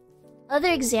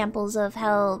examples of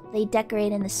how they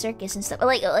decorate in the circus and stuff.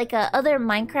 Like other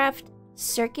Minecraft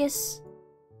circus.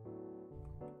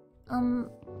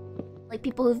 Like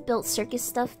people who've built circus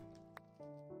stuff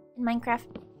in Minecraft.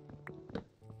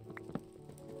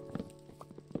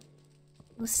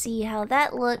 We'll see how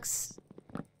that looks,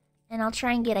 and I'll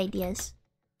try and get ideas.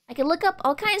 I could look up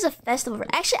all kinds of festivals.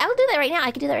 Actually, I'll do that right now.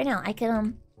 I can do that right now. I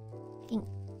can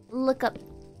look up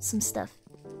some stuff.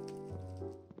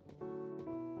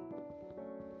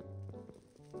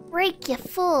 Break you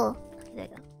full. Okay, there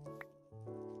you go.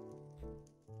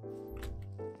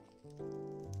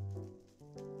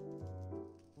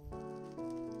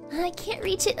 I can't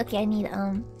reach it. Okay, I need,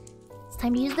 it's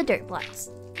time to use the dirt blocks.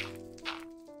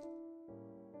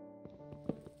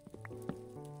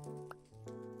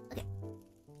 Okay.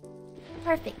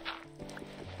 Perfect.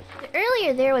 But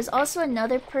earlier there was also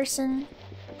another person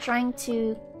trying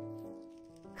to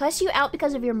cuss you out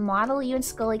because of your model. You and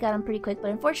Scully got him pretty quick,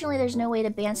 but unfortunately there's no way to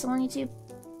ban someone on YouTube.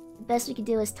 The best we could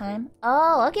do is time.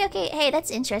 Oh, okay. Hey,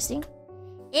 that's interesting.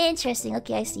 Interesting.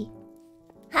 Okay, I see.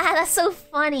 Haha, that's so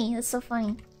funny. That's so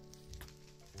funny.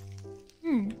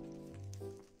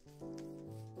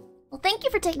 Well, thank you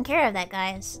for taking care of that,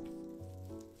 guys.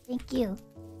 Thank you.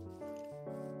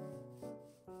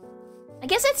 I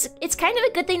guess it's kind of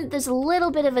a good thing that there's a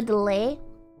little bit of a delay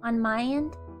on my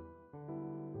end.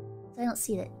 So I don't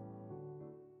see that.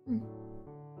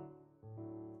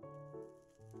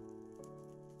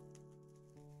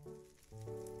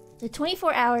 So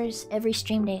 24 hours every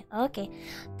stream day. Okay.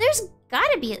 There's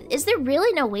gotta be... Is there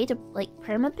really no way to, like,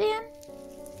 permaban?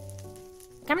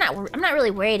 I'm not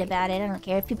really worried about it. I don't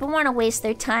care. If people want to waste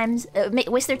their time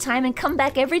and come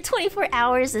back every 24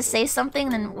 hours to say something,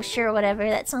 then sure, whatever.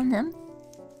 That's on them.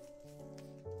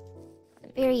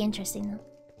 Very interesting, though.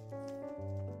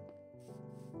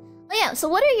 Oh yeah. So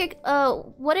what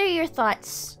are your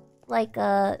thoughts? Like,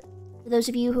 for those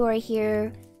of you who are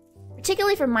here,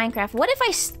 particularly for Minecraft.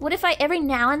 What if I every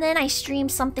now and then I stream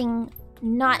something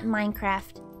not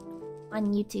Minecraft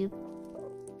on YouTube?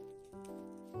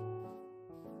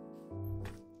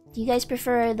 Do you guys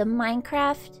prefer the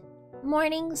Minecraft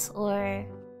mornings or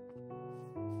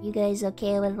You guys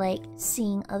okay with like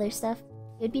seeing other stuff?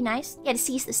 It would be nice. Yeah, to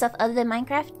see the stuff other than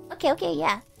Minecraft. Okay,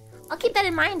 yeah. I'll keep that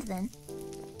in mind then.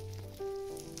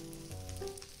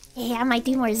 Yeah, I might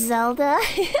do more Zelda.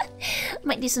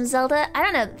 Might do some Zelda. I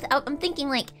don't know. I'm thinking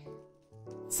like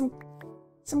some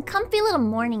comfy little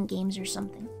morning games or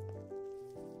something.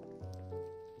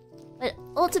 But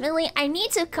ultimately, I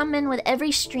need to come in with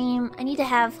every stream. I need to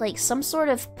have like some sort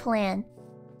of plan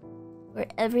for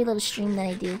every little stream that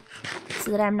I do,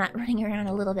 so that I'm not running around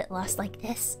a little bit lost like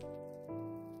this.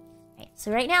 Right,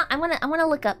 so right now I'm gonna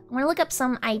look up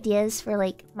some ideas for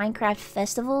like Minecraft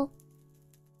festival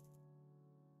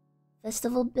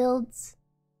builds.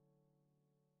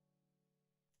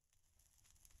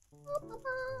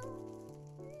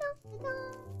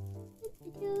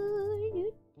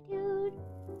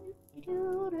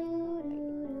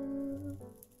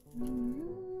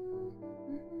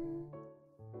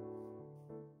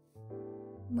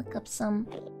 Look up some,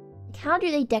 like, how do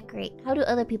they decorate? How do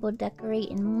other people decorate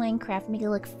in Minecraft? Make it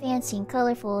look fancy and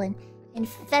colorful and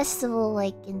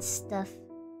festival-like and stuff.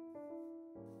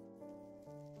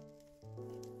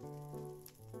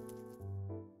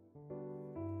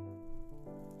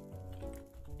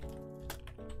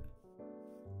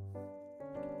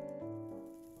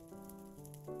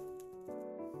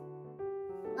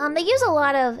 They use a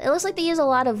lot of, it looks like they use a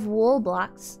lot of wool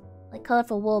blocks. Like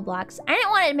colorful wool blocks. I didn't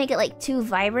want to make it like too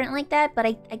vibrant like that, but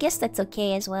I guess that's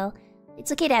okay as well.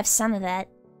 It's okay to have some of that.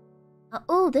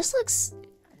 Oh, this looks...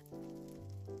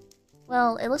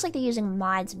 Well, it looks like they're using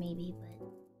mods maybe, but...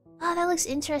 Oh, that looks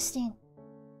interesting.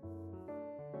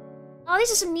 Oh,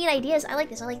 these are some neat ideas. I like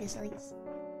this, I like this, I like this.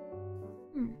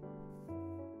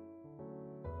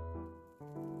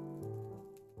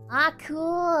 Ah,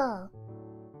 cool.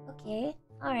 Okay,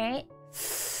 alright.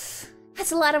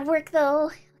 That's a lot of work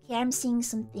though. Okay, I'm seeing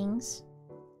some things.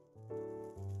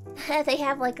 They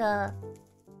have like a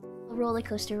roller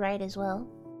coaster ride as well.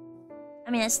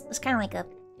 I mean, it's kind of like a...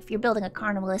 If you're building a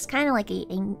carnival, it's kind of like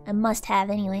a must-have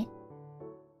anyway.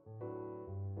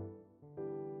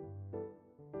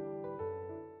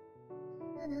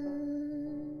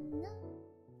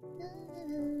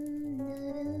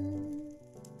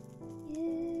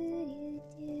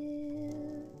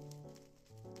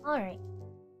 Alright.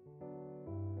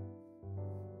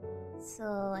 So,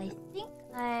 I think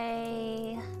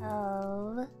I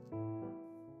have a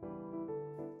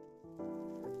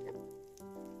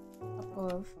couple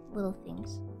of little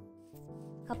things.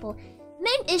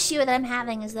 Main issue that I'm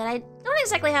having is that I don't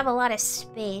exactly have a lot of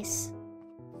space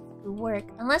to work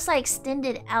unless I extend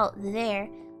it out there.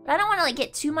 But I don't want to like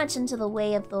get too much into the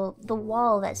way of the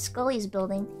wall that Scully's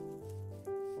building.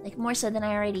 Like more so than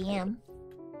I already am.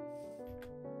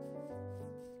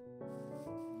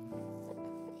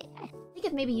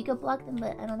 If maybe you could block them,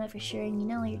 but I don't know for sure, and you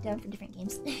know you're down for different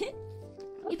games.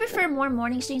 You prefer more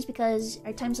morning streams because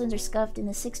our time zones are scuffed in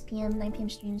the 6 PM, 9 PM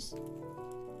streams.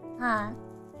 Huh.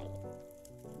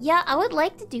 Yeah, I would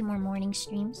like to do more morning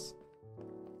streams.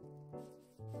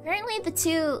 Currently, the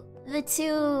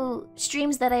two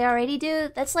streams that I already do,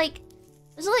 those are like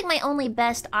my only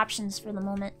best options for the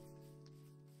moment.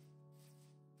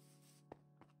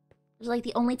 Those are like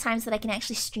the only times that I can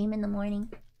actually stream in the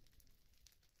morning.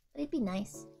 But it'd be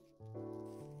nice.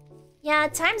 Yeah,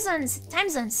 time zones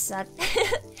suck.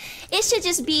 It should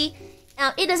just be...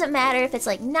 it doesn't matter if it's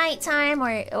like nighttime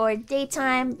or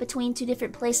daytime between two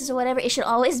different places or whatever. It should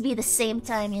always be the same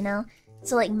time, you know?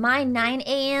 So like my 9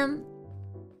 AM...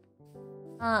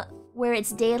 where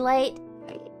it's daylight.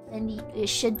 And it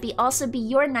should be also be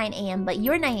your 9 AM, but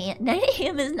your 9 AM... 9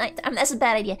 AM is nighttime. That's a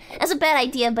bad idea. That's a bad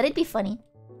idea, but it'd be funny.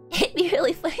 It'd be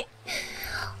really funny.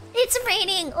 It's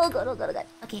raining! Oh god, oh god, oh god.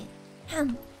 Okay.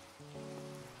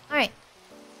 Alright.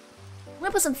 I'm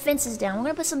gonna put some fences down. We're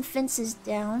gonna put some fences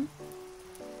down.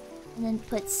 And then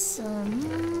put some...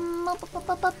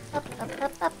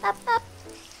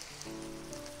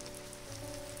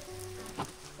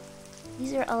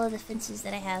 These are all of the fences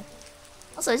that I have.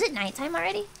 Also, is it nighttime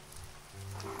already?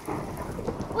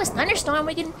 Oh, it's thunderstorm.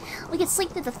 We can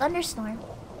sleep through the thunderstorm.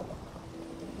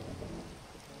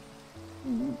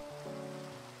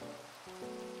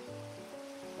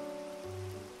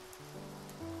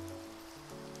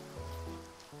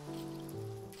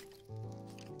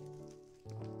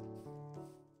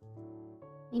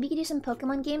 Maybe you could do some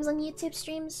Pokemon games on YouTube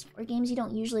streams, or games you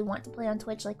don't usually want to play on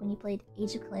Twitch, like when you played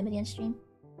Age of Calamity on stream.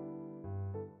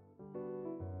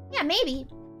 Yeah, maybe.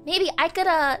 Maybe I could,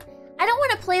 I don't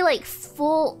want to play, like,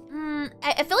 full...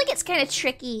 I feel like it's kind of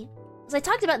tricky. Because I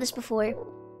talked about this before.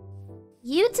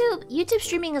 YouTube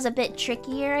streaming is a bit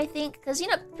trickier, I think. Because, you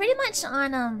know, pretty much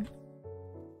on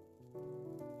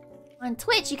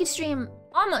Twitch, you could stream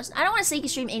almost. I don't want to say you can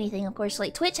stream anything, of course.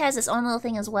 Like, Twitch has its own little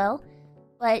thing as well.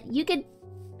 But you could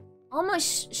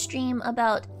almost stream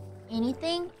about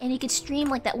anything. And you could stream,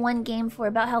 like, that one game for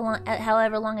about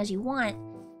however long as you want.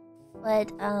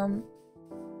 But,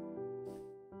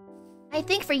 I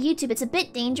think for YouTube, it's a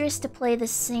bit dangerous to play the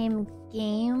same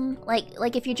game.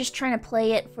 Like if you're just trying to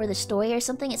play it for the story or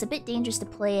something, it's a bit dangerous to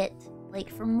play it, like,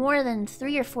 for more than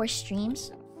 3 or 4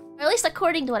 streams. Or at least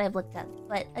according to what I've looked up.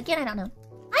 But, again, I don't know.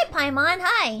 Hi, Paimon!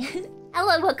 Hi!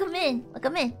 Hello, welcome in.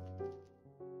 Welcome in.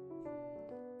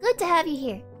 Good to have you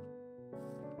here.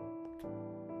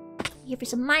 Here for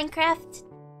some Minecraft.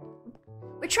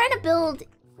 We're trying to build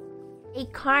a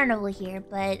carnival here,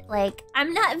 but, like,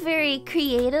 I'm not very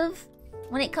creative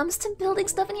when it comes to building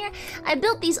stuff in here. I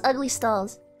built these ugly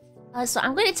stalls. So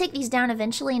I'm going to take these down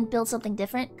eventually and build something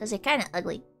different, because they're kind of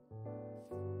ugly.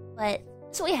 But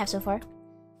that's what we have so far. I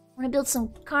want to build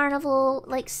some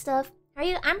carnival-like stuff. How are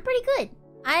you? I'm pretty good.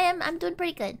 I'm doing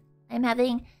pretty good. I'm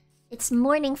having... It's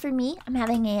morning for me. I'm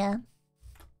having a...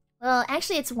 Well,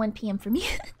 actually it's 1 p.m. for me.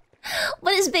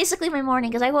 But it's basically my morning,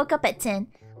 because I woke up at 10.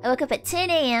 I woke up at 10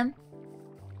 a.m.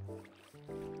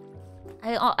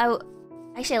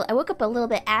 Actually, I woke up a little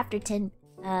bit after 10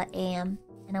 a.m.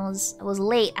 and I was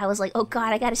late. I was like, oh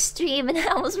god, I gotta stream, and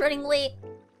I was running late.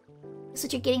 That's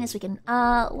what you're getting this weekend.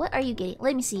 What are you getting?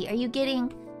 Let me see. Are you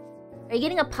getting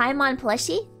a Paimon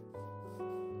plushie?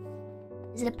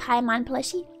 Is it a Paimon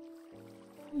plushie?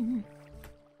 Or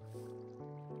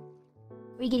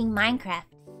are you getting Minecraft?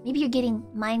 Maybe you're getting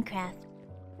Minecraft.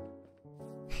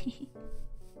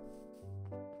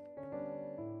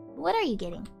 What are you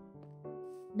getting?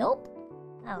 Nope.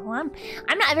 Oh, well,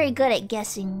 I'm not very good at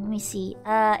guessing. Let me see.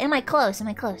 Am I close? Am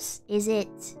I close? Is it...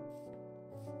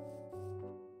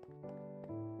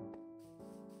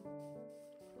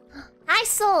 Hi,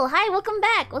 Soul! Hi, welcome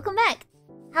back! Welcome back!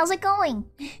 How's it going?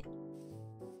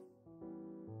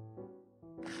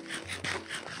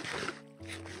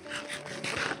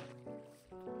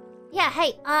 Yeah,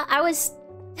 hey, I was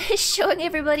showing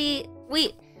everybody...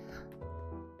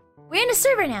 We're in a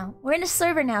server now. We're in a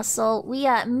server now, so we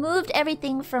moved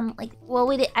everything from, like, well,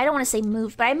 we did, I don't want to say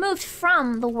moved, but I moved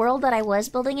from the world that I was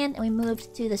building in, and we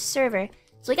moved to the server.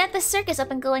 So we got the circus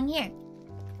up and going here.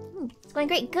 It's going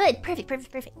great. Good. Perfect,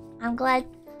 perfect, perfect. I'm glad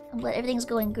everything's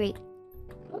going great.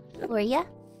 For ya.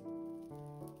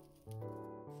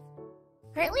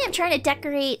 Currently, I'm trying to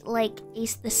decorate, like,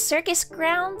 the circus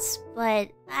grounds, but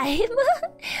I'm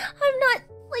not,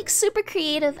 like, super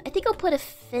creative. I think I'll put a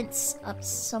fence up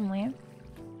somewhere.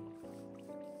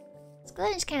 Let's go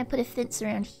ahead and just kind of put a fence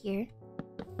around here.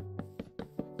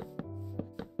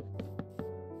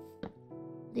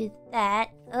 Do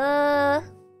that.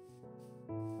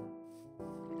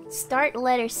 Start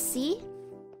letter C?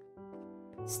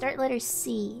 Start letter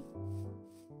C.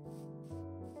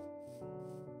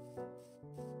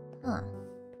 Huh.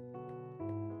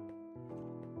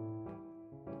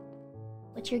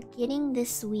 What you're getting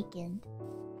this weekend.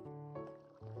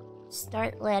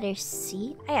 Start letter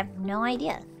C? I have no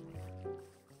idea.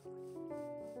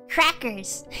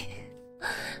 Crackers!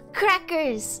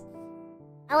 Crackers!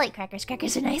 I like crackers.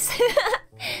 Crackers are nice.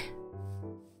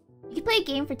 You can play a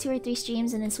game for 2 or 3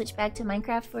 streams and then switch back to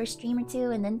Minecraft for a stream or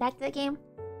 2 and then back to the game.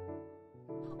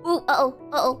 Ooh, uh-oh,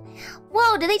 uh-oh.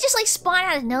 Whoa, did they just, like, spawn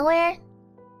out of nowhere?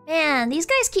 Man, these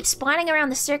guys keep spawning around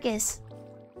the circus.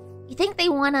 You think they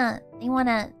wanna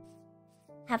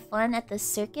have fun at the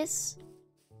circus?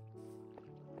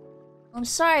 I'm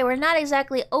sorry, we're not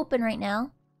exactly open right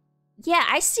now. Yeah,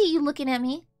 I see you looking at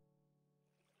me.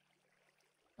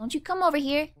 Don't you come over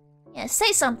here. Yeah,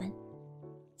 say something.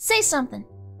 Say something.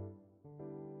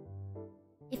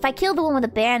 If I kill the one with a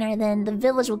banner, then the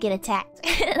village will get attacked.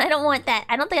 And I don't want that.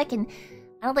 I don't think I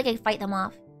can fight them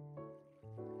off.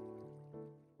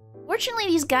 Fortunately,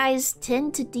 these guys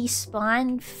tend to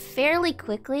despawn fairly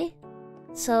quickly.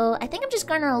 So I think I'm just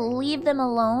gonna leave them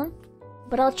alone.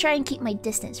 But I'll try and keep my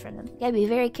distance from them. Gotta be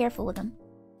very careful with them.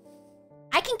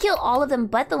 I can kill all of them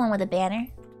but the one with a banner.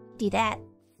 Do that.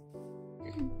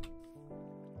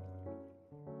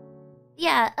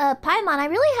 Yeah, Paimon, I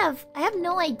have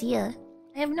no idea.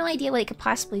 I have no idea what it could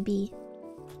possibly be.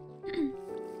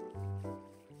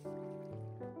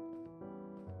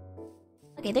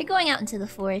 Okay, they're going out into the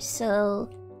forest, so...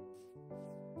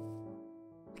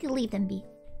 we can leave them be.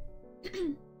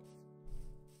 Yeah,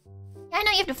 I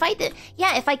know you have to fight it.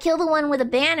 Yeah, if I kill the one with a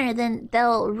banner, then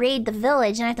they'll raid the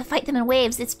village, and I have to fight them in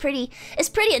waves. It's pretty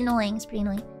annoying. It's pretty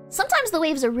annoying. Sometimes the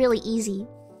waves are really easy,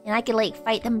 and I can, like,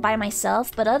 fight them by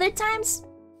myself. But other times,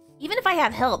 even if I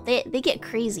have help, they get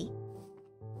crazy.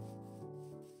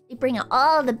 They bring out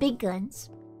all the big guns.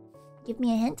 Give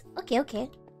me a hint? Okay,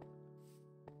 okay.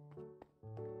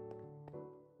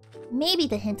 Maybe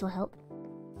the hint will help.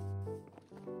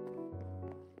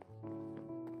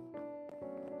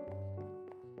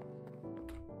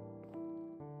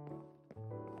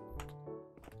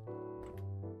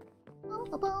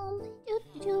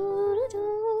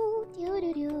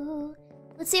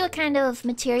 Let's see what kind of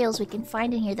materials we can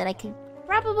find in here that I could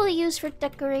probably use for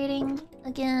decorating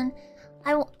again.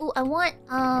 I want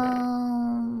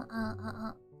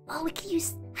oh, we could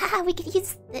use we could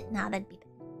use that. No, that'd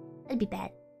be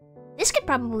bad. This could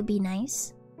probably be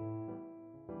nice.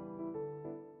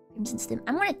 Crimson stem.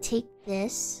 I'm gonna take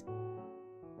this.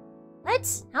 What?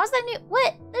 How's that new?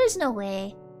 What? There's no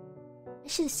way. I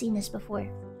should have seen this before.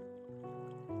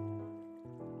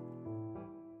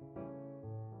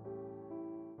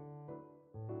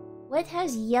 What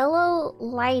has yellow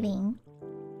lighting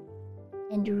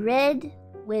and red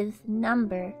with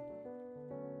number?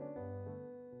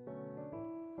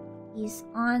 He's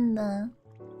on the...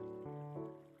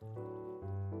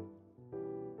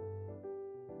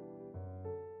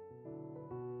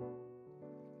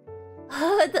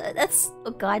 that's...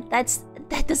 Oh god, that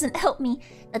doesn't help me.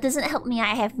 That doesn't help me,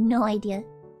 I have no idea.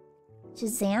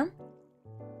 Shazam?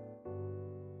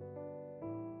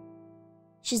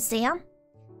 Shazam?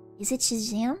 Is it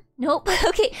Shazam? Nope.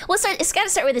 Okay, we'll start. It's gotta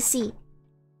start with a C.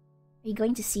 Are you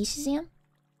going to see Shazam?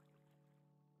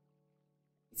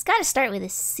 It's gotta start with a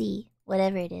C,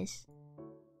 whatever it is.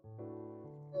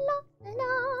 La, la,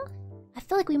 la. I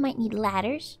feel like we might need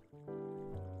ladders.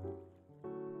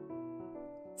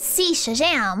 See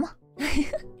Shazam!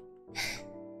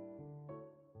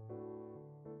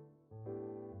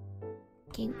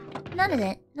 Okay, none of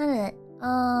that. None of that.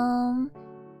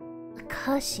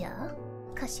 Acacia.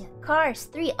 Cars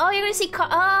 3. Oh, you're gonna see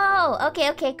oh,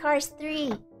 okay, Cars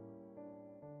 3.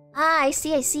 Ah, I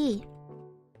see.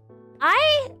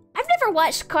 I've never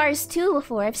watched Cars 2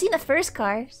 before. I've seen the first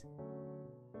Cars.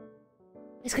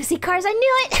 I was gonna see Cars, I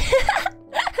knew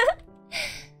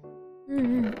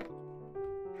it!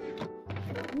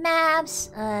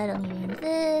 Maps. I don't need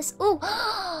this. Ooh!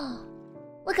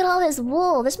 Look at all this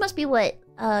wool. This must be what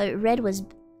Red was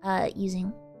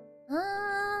using.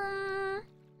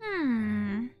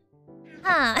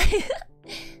 Huh.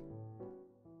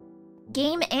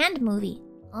 Game and movie.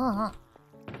 Oh.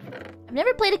 I've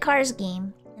never played a Cars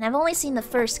game, and I've only seen the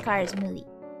first Cars movie.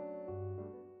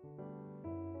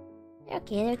 They're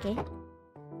okay.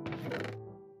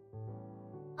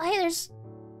 Oh, hey, there's...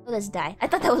 Oh, that's dye. I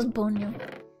thought that was bone meal. I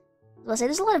was gonna say,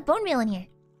 there's a lot of bone meal in here.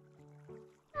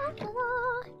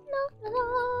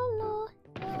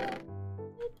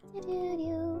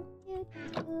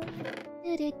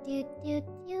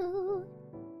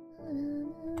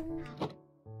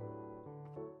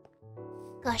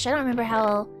 Gosh, I don't remember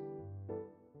how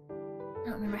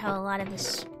a lot of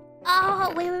this...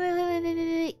 Oh,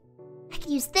 wait. I could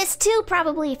use this too,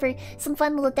 probably, for some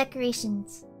fun little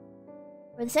decorations.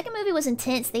 Where the second movie was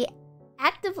intense, they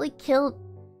actively killed...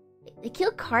 They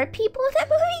killed car people in that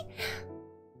movie?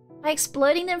 By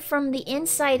exploding them from the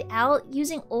inside out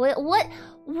using oil. What?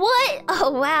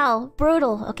 Oh, wow.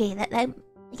 Brutal. Okay, that it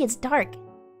gets dark.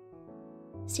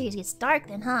 Series gets dark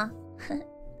then, huh?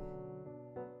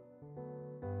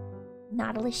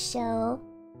 Nautilus shell.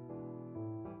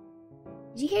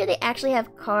 Did you hear they actually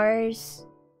have Cars,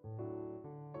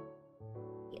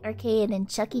 the arcade, and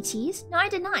Chuck E. Cheese? No, I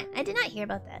did not. I did not hear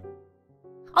about that.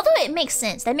 Although it makes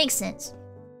sense. That makes sense.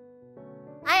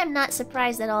 I am not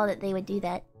surprised at all that they would do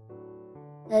that.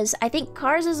 Because I think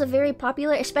Cars is a very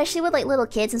popular, especially with like little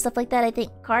kids and stuff like that. I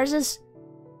think Cars is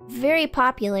very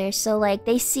popular. So like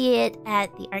they see it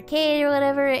at the arcade or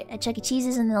whatever, at Chuck E.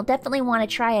 Cheese's, and they'll definitely want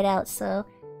to try it out. So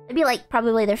it'd be like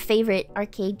probably their favorite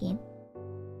arcade game.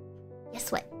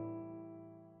 Guess what?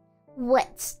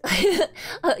 What?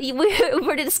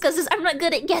 We're to discuss this. I'm not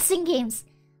good at guessing games.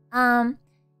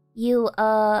 You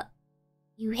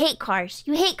hate Cars.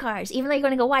 You hate Cars. Even though you're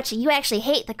gonna go watch it, you actually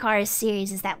hate the Cars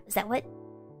series. Is that what?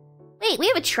 Wait, we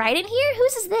have a trident here?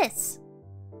 Whose is this?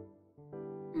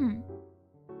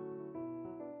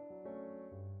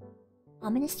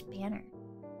 Ominous banner.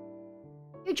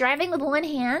 You're driving with one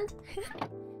hand?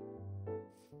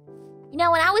 You know,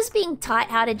 when I was being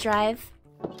taught how to drive,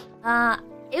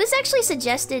 it was actually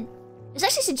suggested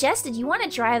you want to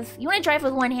drive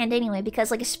with one hand anyway, because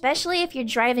like especially if you're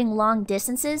driving long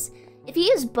distances, if you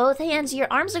use both hands, your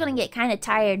arms are going to get kind of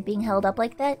tired being held up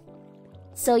like that.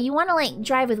 So you want to like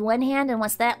drive with one hand, and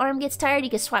once that arm gets tired, you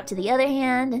can swap to the other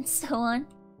hand and so on.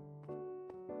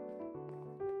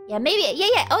 Yeah, maybe.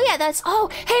 Yeah. Oh yeah, that's... Oh,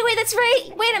 hey, wait, that's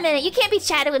right. Wait a minute. You can't be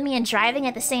chatting with me and driving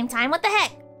at the same time. What the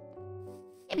heck?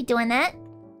 You can't be doing that.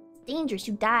 It's dangerous.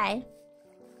 You die.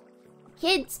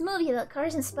 kids movie about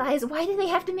cars and spies. Why do they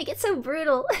have to make it so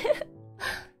brutal?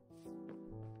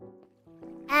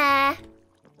 I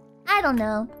don't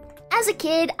know. As a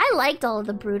kid, I liked all of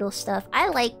the brutal stuff. I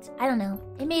don't know.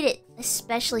 It made it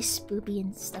especially spoopy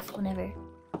and stuff whenever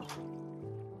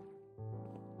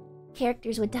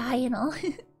characters would die and all.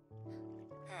 You're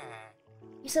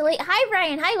so late. Hi,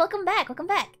 Brian. Hi, welcome back. Welcome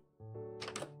back.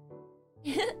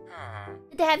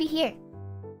 Good to have you here.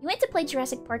 You went to play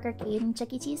Jurassic Park Arcade and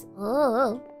Chuck E. Cheese?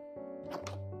 Oh.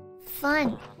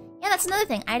 Fun. Yeah, that's another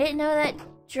thing. I didn't know that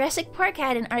Jurassic Park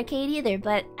had an arcade either,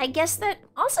 but I guess that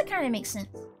also kind of makes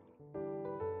sense.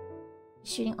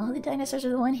 Shooting all the dinosaurs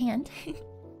with one hand.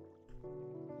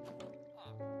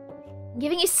 I'm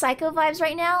giving you psycho vibes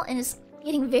right now, and it's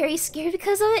getting very scared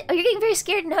because of it. Oh, you're getting very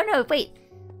scared? No, no, wait.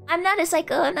 I'm not a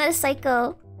psycho. I'm not a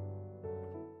psycho.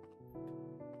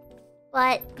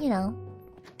 But, you know.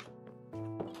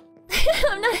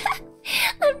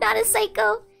 I'm not a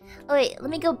psycho. Oh wait, let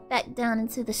me go back down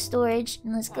into the storage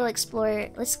and let's go explore.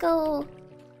 Let's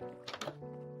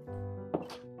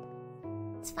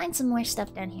find some more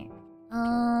stuff down here.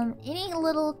 Any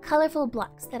little colorful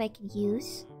blocks that I could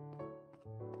use?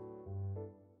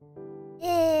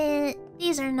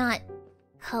 These are not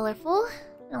colorful.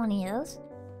 I don't want any of those.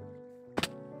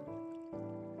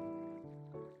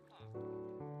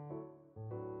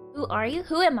 Who are you?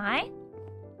 Who am I?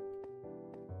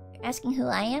 You're asking who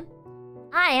I am?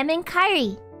 I am in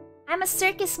Kairi. I'm a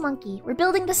circus monkey. We're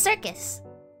building the circus.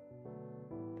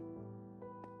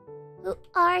 Who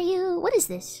are you? What is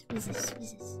this? What is this? What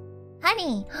is this?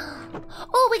 Honey.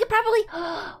 Oh, we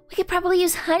could probably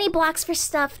use honey blocks for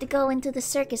stuff to go into the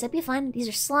circus. That'd be fun. These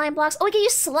are slime blocks. Oh, we can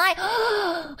use slime.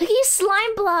 We can use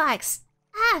slime blocks.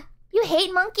 Ah, you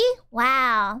hate monkey?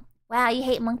 Wow. Wow, you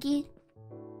hate monkey?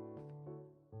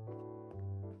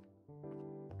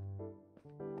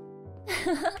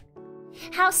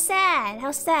 How sad.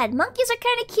 How sad. Monkeys are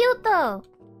kind of cute though.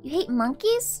 You hate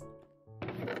monkeys?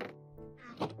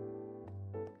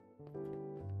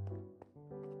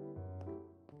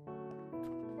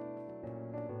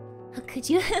 How could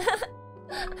you?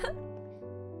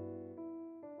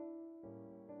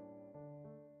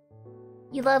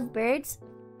 You love birds?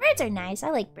 Birds are nice. I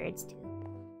like birds too.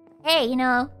 Hey, you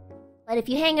know, but if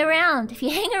you hang around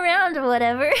or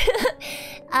whatever,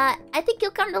 I think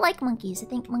you'll come to like monkeys. I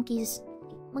think monkeys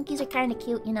are kind of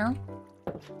cute, you know?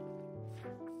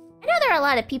 I know there are a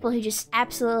lot of people who just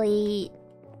absolutely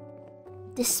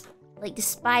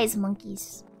despise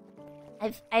monkeys.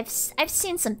 I've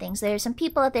seen some things. There are some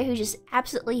people out there who just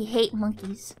absolutely hate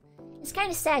monkeys. It's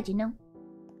kind of sad, you know?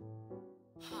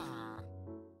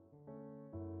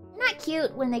 They're not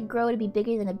cute when they grow to be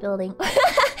bigger than a building.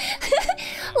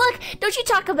 Look, don't you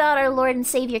talk about our Lord and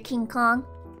Savior King Kong.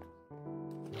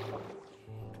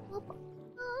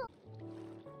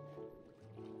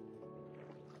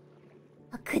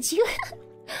 How could you?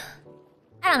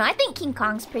 I don't know, I think King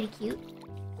Kong's pretty cute.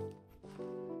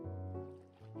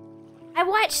 I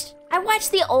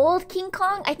watched the old King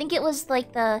Kong. I think it was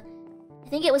the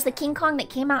King Kong that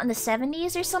came out in the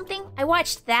 70s or something. I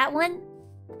watched that one,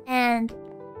 and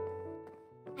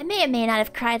I may or may not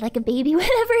have cried like a baby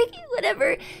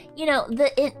whenever, you know,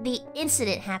 the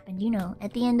incident happened, you know,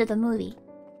 at the end of the movie.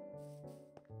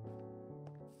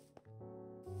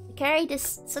 The carry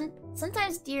just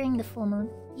sometimes during the full moon.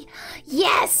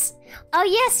 Yes! Oh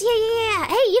yes, yeah.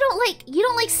 Hey, you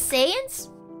don't like Saiyans?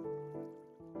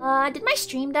 Did my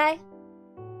stream die?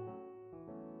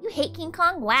 You hate King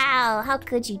Kong? Wow, how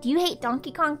could you? Do you hate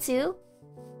Donkey Kong too?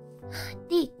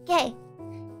 DK.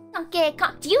 Donkey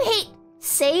Kong. Do you hate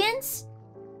Saiyans?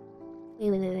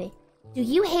 Wait. Do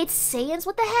you hate Saiyans?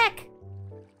 What the heck?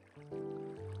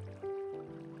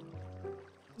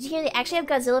 Did you hear they actually have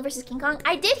Godzilla vs. King Kong?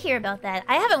 I did hear about that.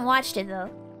 I haven't watched it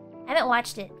though. I haven't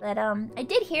watched it, but I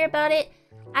did hear about it.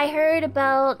 I heard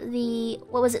about the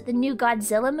new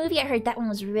Godzilla movie. I heard that one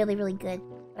was really, really good.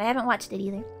 But I haven't watched it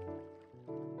either.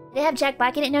 Did they have Jack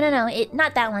Black in it? No.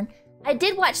 Not that one. I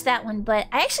did watch that one, but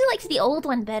I actually liked the old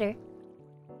one better.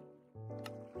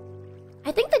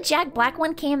 I think the Jack Black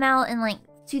one came out in like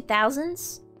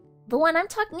 2000s. The one I'm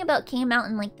talking about came out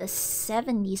in like the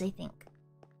 70s, I think.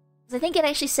 'Cause I think it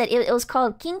actually said it was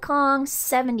called King Kong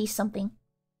 70 something.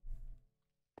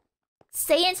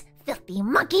 Saiyans, filthy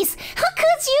monkeys. How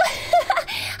could you?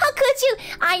 How could you?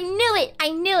 I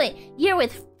knew it. You're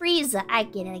with Frieza. I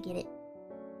get it.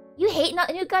 You hate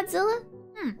new Godzilla?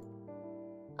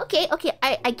 Okay,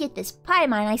 I get this.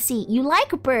 Paimon, I see. You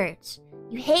like birds.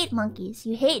 You hate monkeys.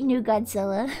 You hate new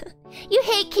Godzilla. You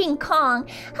hate King Kong.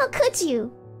 How could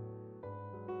you?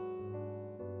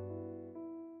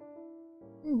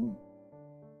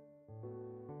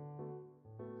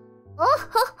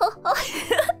 Oh,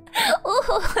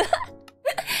 oh.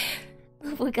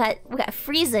 we got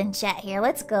Frieza in chat here.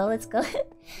 Let's go.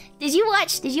 Did you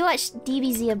watch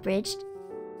DBZ Abridged?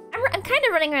 I'm kind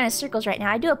of running around in circles right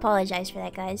now. I do apologize for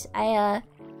that, guys. I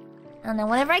don't know.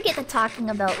 Whenever I get to talking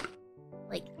about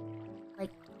like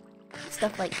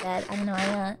stuff like that, I don't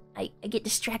know. I get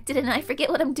distracted and I forget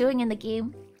what I'm doing in the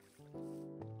game.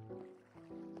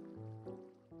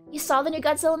 You saw the new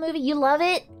Godzilla movie? You love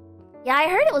it? Yeah, I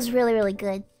heard it was really, really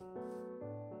good.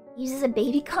 Uses a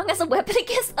baby Kong as a weapon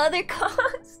against other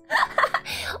Kongs.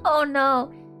 Oh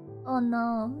no. Oh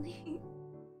no.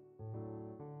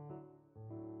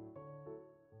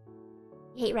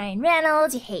 You hate Ryan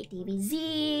Reynolds, you hate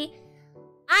DBZ.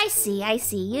 I see.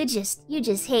 You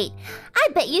just hate. I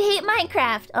bet you hate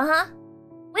Minecraft,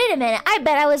 Wait a minute, I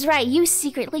bet I was right. You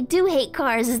secretly do hate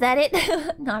cars, is that it?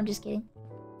 No, I'm just kidding.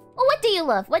 Well, what do you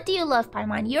love? What do you love,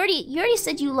 Paimon? You already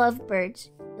said you love birds.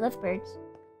 You love birds.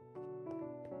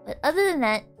 But other than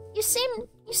that, you seem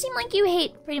like you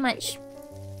hate pretty much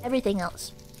everything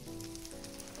else.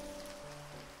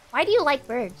 Why do you like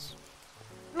birds?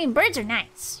 I mean, birds are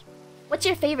nice. What's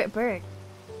your favorite bird?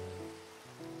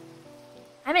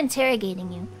 I'm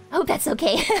interrogating you. I hope that's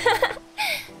okay.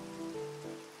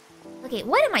 Okay,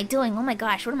 what am I doing? Oh my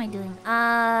gosh, what am I doing?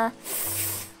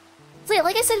 So yeah,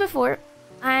 like I said before,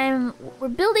 we're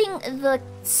building the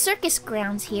circus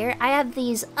grounds here. I have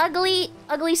these ugly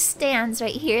stands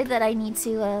right here that I need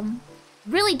to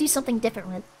really do something different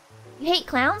with. You hate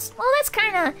clowns? Well, that's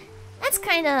kind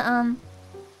of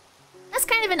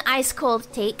an ice cold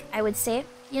take, I would say.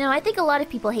 You know, I think a lot of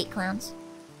people hate clowns.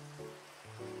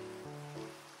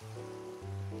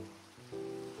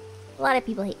 A lot of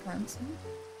people hate clowns.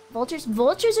 Vultures?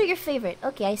 Vultures are your favorite.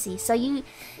 Okay, I see. So you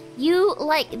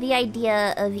like the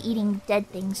idea of eating dead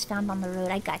things found on the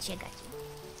road. I got you.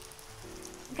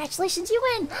 Congratulations, you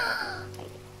win!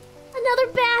 Another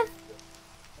bath!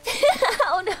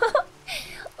 Oh no!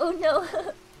 Oh no!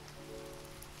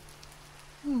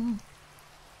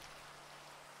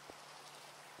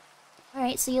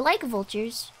 Alright, so you like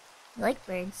vultures. You like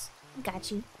birds.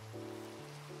 Got you.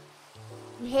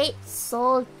 You hate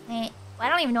soul paint. I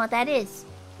don't even know what that is.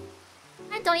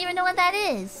 I don't even know what that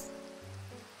is.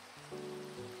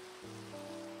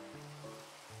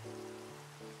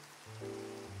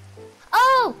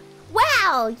 Oh!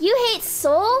 Wow! You hate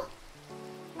soul?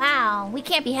 Wow, we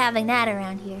can't be having that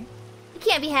around here. We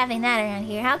can't be having that around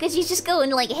here. How could you just go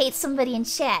and, like, hate somebody in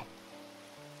chat?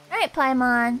 Alright,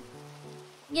 Paimon.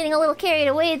 I'm getting a little carried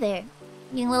away there.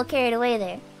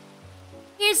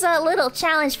 Here's a little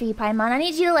challenge for you, Paimon. I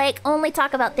need you to, like, only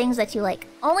talk about things that you like.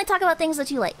 Only talk about things that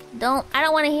you like. I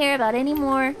don't want to hear about any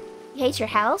more. You hate your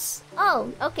house?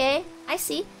 Oh, okay. I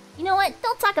see. You know what?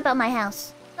 Don't talk about my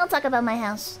house. Don't talk about my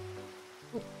house.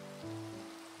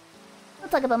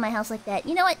 Don't talk about my house like that.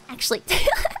 You know what? Actually...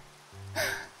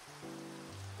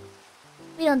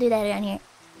 we don't do that around here.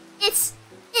 It's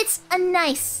a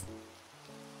nice...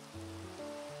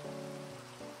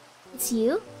 It's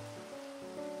you?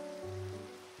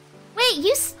 Wait,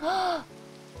 you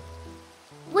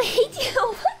wait,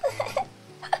 what the heck?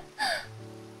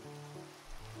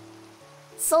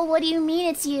 Soul, what do you mean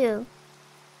it's you?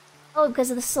 Oh, because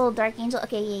of the soul, Dark Angel?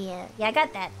 Okay, yeah. Yeah, I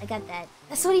got that.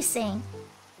 That's what he's saying.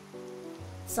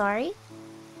 Sorry?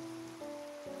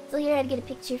 So here I had to get a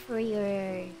picture for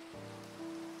your...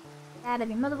 Bad of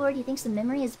your motherboard. He thinks the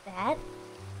memory is bad?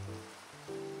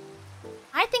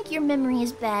 I think your memory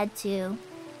is bad, too.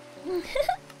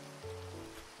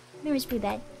 Memory's pretty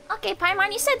bad. Okay,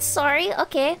 Paimon, you said sorry.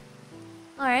 Okay.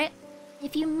 Alright.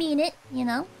 If you mean it, you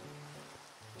know.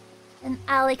 Then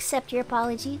I'll accept your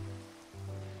apology.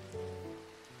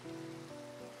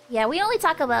 Yeah, we only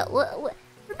talk about...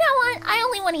 From now on, I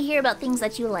only want to hear about things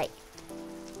that you like.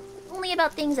 Only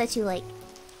about things that you like.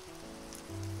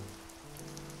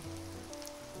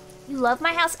 You love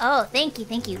my house? Oh, thank you.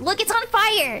 Look, it's on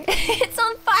fire! It's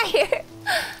on fire!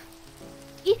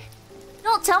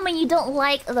 Don't tell me you don't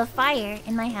like the fire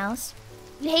in my house.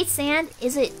 You hate sand?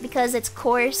 Is it because it's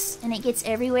coarse and it gets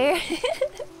everywhere?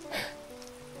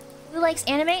 Who likes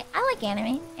anime? I like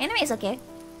anime. Anime is okay.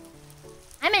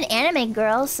 I'm an anime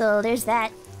girl, so there's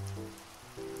that.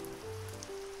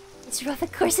 It's rough,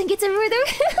 of course, and gets everywhere.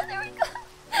 There we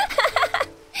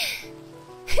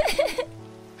go.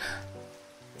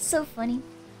 So funny.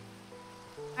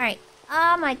 Alright.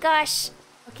 Oh my gosh.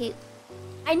 Okay.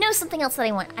 I know something else that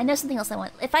I want.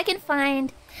 If I can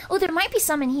find... Oh, there might be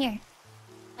some in here.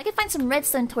 If I can find some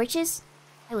redstone torches,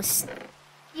 I will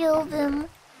steal them.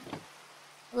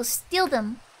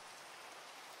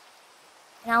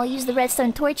 And I'll use the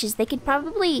redstone torches. They could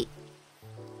probably...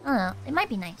 I don't know. It might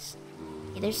be nice.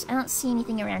 Okay, I don't see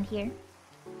anything around here.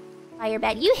 Fire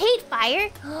bad. You hate fire?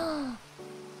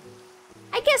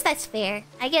 I guess that's fair.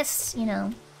 I guess, you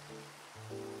know...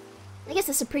 I guess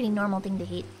that's a pretty normal thing to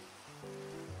hate.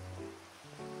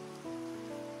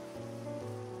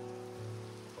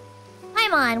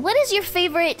 Paimon, what is your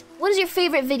favorite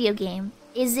video game?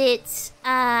 Is it,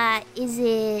 let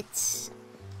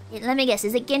me guess,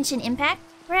 is it Genshin Impact,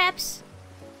 perhaps?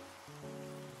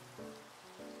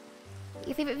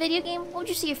 Your favorite video game? What would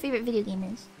you say your favorite video game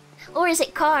is? Or is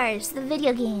it Cars, the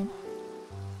video game?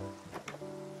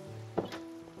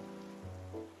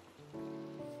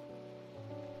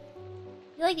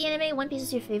 You like the anime? One Piece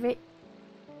is your favorite?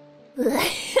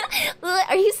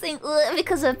 Are you saying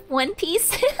because of One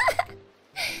Piece?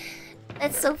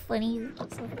 That's so funny.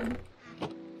 That's so funny.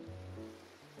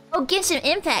 Oh, Genshin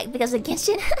Impact because of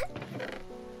Genshin?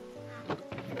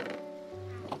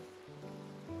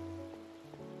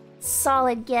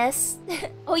 Solid guess.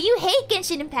 Oh, you hate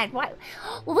Genshin Impact. Why?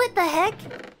 What the heck?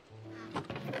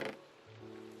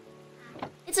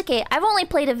 It's okay. I've only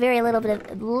played a very little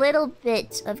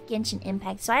bit of Genshin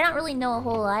Impact, so I don't really know a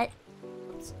whole lot.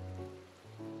 Oops.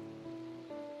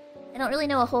 I don't really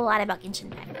know a whole lot about Genshin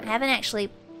Impact. I haven't actually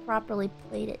properly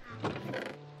played it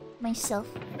myself.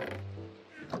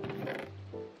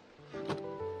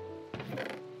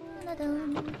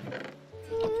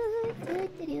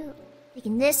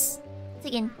 Taking this.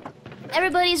 Taking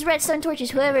everybody's redstone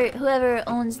torches. Whoever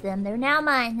owns them. They're now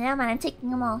mine. Now mine. I'm taking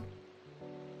them all.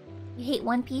 You hate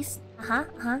One Piece?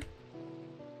 Uh-huh.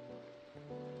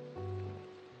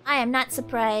 I am not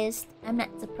surprised. I'm not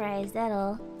surprised at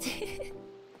all.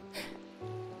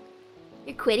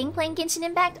 You're quitting playing Genshin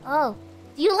Impact? Oh.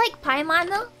 Do you like Paimon,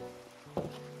 though?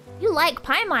 You like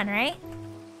Paimon, right?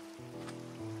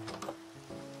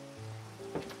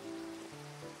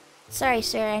 Sorry,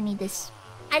 sir. I need this.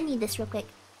 I need this real quick.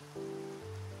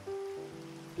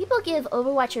 People give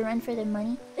Overwatch a run for their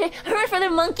money. A run for their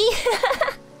monkey?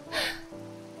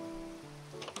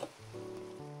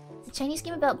 It's a Chinese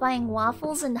game about buying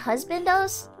waffles and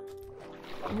husbandos?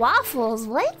 Waffles?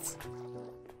 What?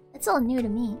 That's all new to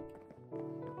me.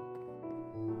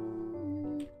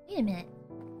 Wait a minute.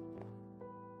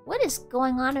 What is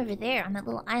going on over there on that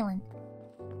little island?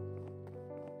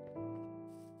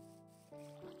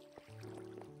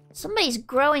 Somebody's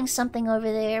growing something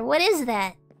over there. What is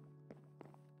that?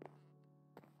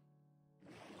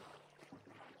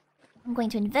 I'm going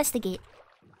to investigate.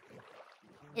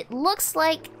 It looks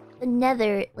like the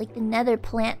nether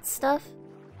plant stuff.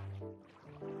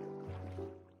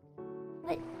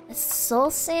 What? A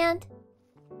soul sand?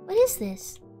 What is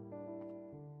this?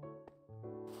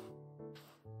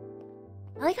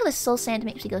 I like how the soul sand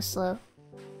makes me go slow.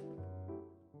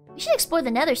 We should explore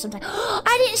the nether sometime.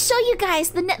 I didn't show you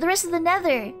guys the rest of the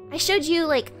nether. I showed you,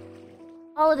 like,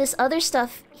 all of this other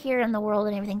stuff here in the world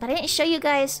and everything, but I didn't show you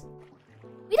guys...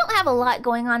 We don't have a lot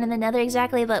going on in the nether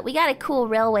exactly, but we got a cool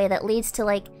railway that leads to,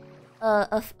 like,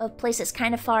 a place that's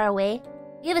kind of far away.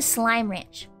 We have a slime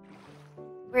ranch.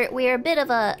 We're a bit of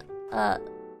a...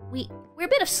 We're a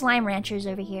bit of slime ranchers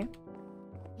over here.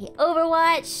 Okay,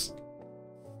 Overwatch...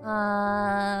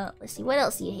 let's see, what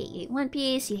else do you hate? You hate One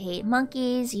Piece, you hate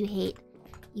monkeys, you hate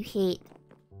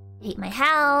my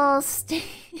house. Your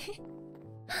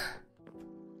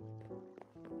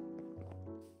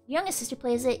youngest sister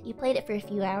plays it. You played it for a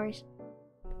few hours.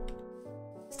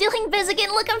 Stealing Biz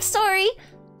again. Look, I'm sorry.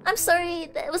 I'm sorry.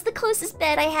 That was the closest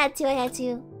bed. I had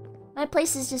to. My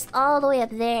place is just all the way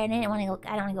up there, and I don't want to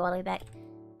go all the way back.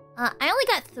 I only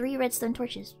got 3 redstone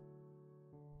torches.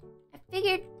 I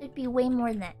figured there'd be way more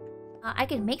than that. I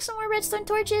could make some more redstone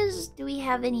torches. Do we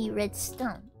have any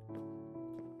redstone?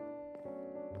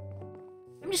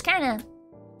 I'm just kind of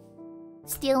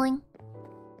stealing.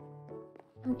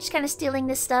 I'm just kind of stealing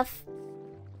this stuff.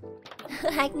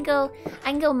 I can go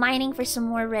mining for some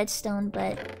more redstone,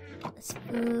 but that's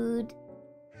food.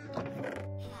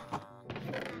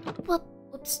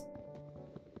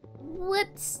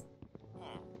 Whoops.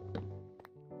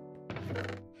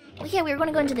 Oh yeah, we were going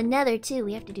to go into the nether too.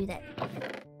 We have to do that.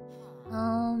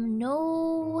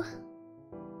 No.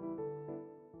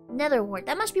 Nether wart.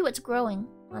 That must be what's growing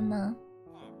on the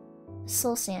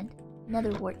soul sand.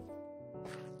 Nether wart.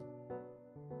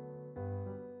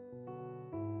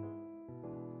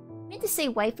 I meant to say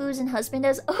waifus and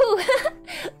husbandos. Oh!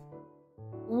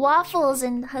 Waffles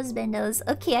and husbandos.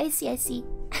 Okay, I see.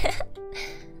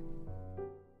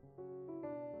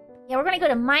 Yeah, we're gonna go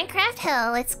to Minecraft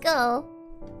Hell. Let's go.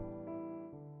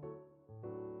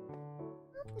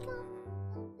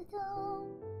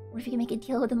 What if you can make a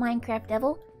deal with the Minecraft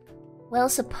devil? Well,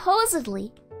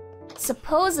 supposedly,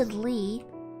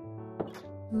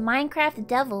 Minecraft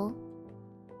devil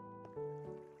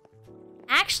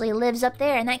actually lives up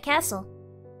there in that castle.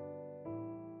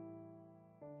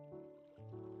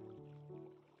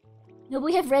 No,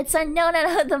 we have red sun? No.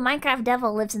 The Minecraft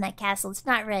devil lives in that castle. It's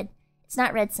not red. It's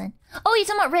not red sun. Oh, you're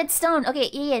talking about redstone. Okay,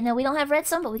 yeah. No, we don't have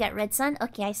redstone, but we got red sun.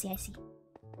 Okay, I see.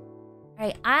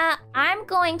 Alright, I'm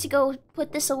going to go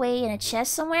put this away in a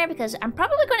chest somewhere because I'm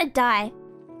probably going to die.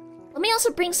 Let me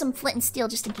also bring some flint and steel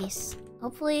just in case.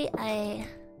 Hopefully I...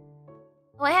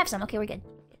 Oh, I have some. Okay, we're good.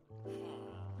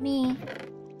 Me...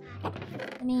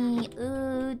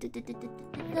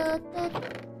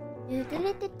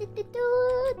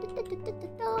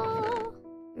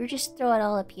 We'll just throw it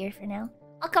all up here for now.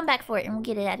 I'll come back for it and we'll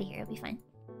get it out of here. It'll be fine.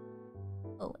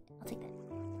 Oh, I'll take that.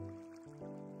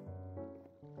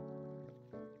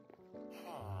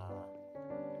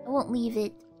 I won't leave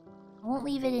it. I won't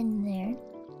leave it in there.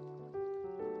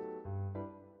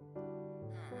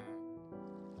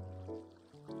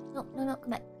 No,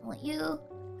 come back. I want you.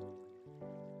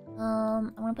 I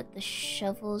want to put the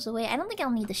shovels away. I don't think I'll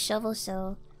need the shovels,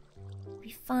 so it'll be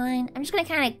fine. I'm just gonna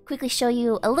kind of quickly show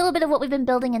you a little bit of what we've been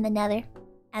building in the Nether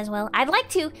as well. I'd like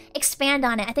to expand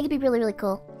on it. I think it'd be really, really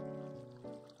cool.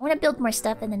 I want to build more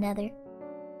stuff in the Nether,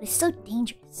 but it's so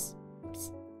dangerous.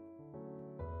 Oops.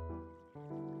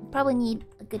 Probably need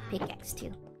a good pickaxe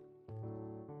too.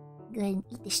 Go ahead and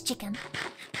eat this chicken.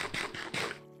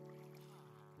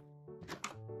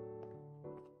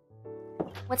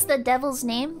 What's the devil's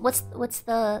name? What's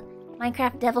the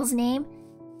Minecraft devil's name?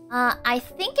 I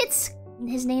think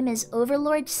his name is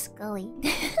Overlord Scully.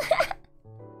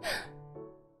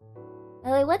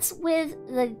 What's with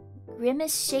the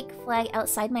Grimace Shake flag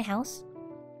outside my house?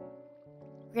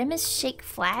 Grimace Shake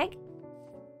flag?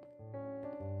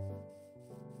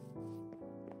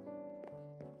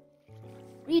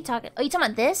 What are you talking? Oh, you talking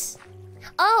about this?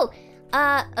 Oh,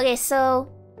 okay,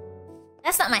 so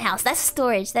that's not my house. That's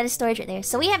storage. That is storage right there.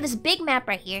 So we have this big map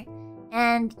right here,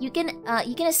 and you can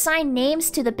assign names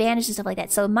to the banners and stuff like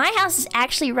that. So my house is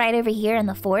actually right over here in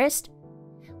the forest,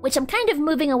 which I'm kind of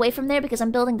moving away from there because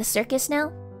I'm building the circus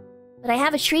now. But I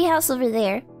have a tree house over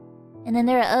there, and then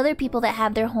there are other people that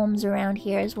have their homes around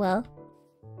here as well.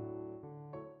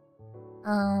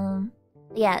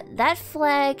 Yeah, that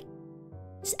flag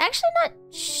is actually not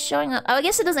showing up. Oh, I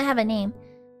guess it doesn't have a name.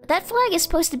 But that flag is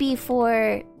supposed to be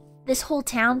for this whole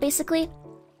town, basically.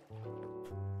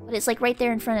 But it's like right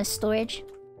there in front of storage.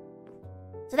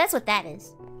 So that's what that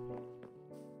is.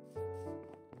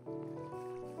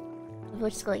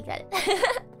 Which school you got it?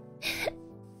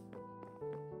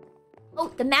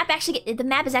 Oh, the map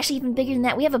is actually even bigger than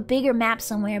that. We have a bigger map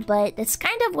somewhere, but that's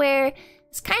kind of where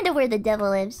the devil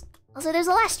lives. Also, there's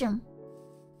a last room.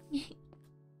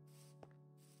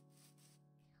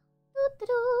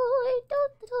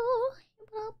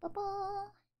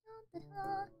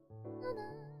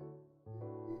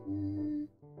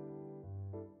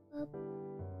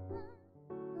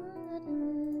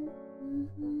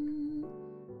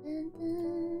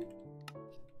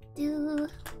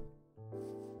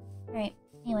 Alright,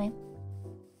 anyway.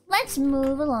 Let's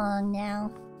move along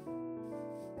now.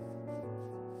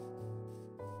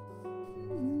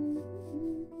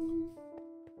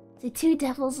 Do 2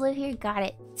 devils live here? Got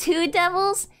it. 2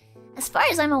 devils? As far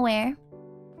as I'm aware.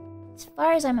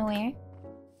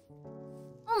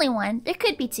 Only 1. There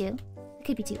could be 2. There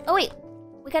could be 2. Oh wait.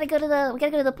 We gotta go to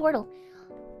the portal.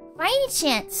 By any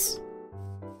chance,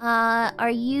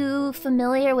 are you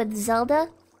familiar with Zelda?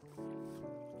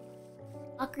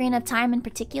 Ocarina of Time in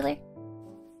particular?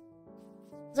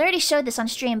 I already showed this on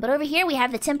stream, but over here we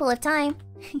have the Temple of Time.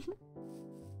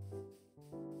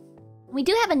 We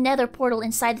do have a nether portal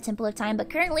inside the Temple of Time, but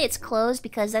currently it's closed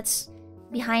because that's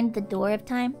behind the Door of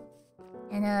Time.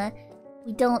 And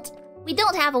we don't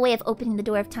have a way of opening the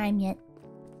Door of Time yet.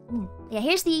 Yeah,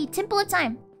 here's the Temple of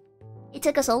Time. It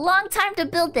took us a long time to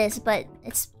build this, but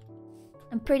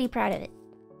I'm pretty proud of it.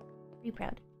 Pretty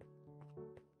proud.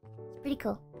 It's pretty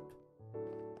cool.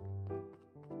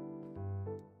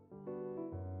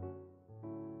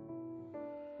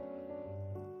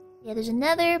 Yeah, there's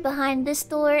another behind this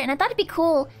door, and I thought it'd be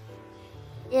cool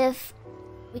if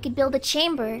we could build a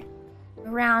chamber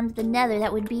around the nether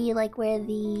that would be like where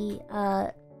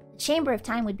the Chamber of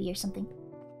Time would be or something.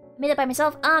 I made it by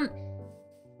myself. I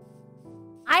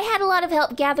had a lot of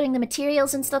help gathering the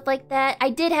materials and stuff like that.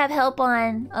 I did have help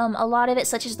on a lot of it,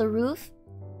 such as the roof.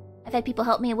 I've had people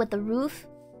help me with the roof.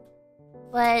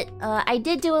 But I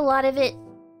did do a lot of it.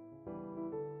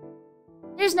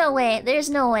 There's no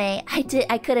way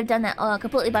I could have done that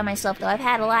completely by myself, though. I've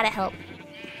had a lot of help.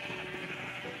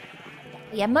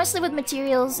 But yeah, mostly with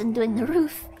materials and doing the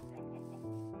roof.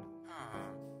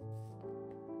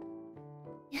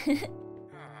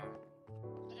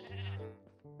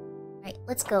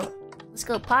 let's go. Let's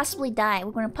go. Possibly die.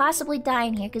 We're gonna possibly die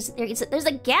in here because there's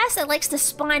a gas that likes to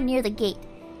spawn near the gate.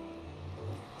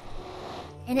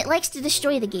 And it likes to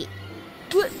destroy the gate.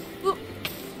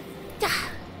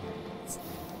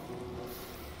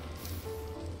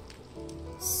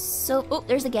 So, oh,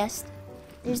 there's the guest.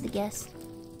 There's the guest.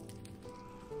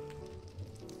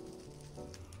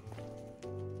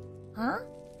 Huh?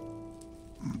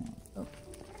 Oh.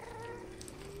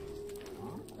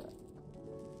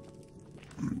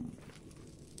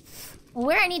 Well,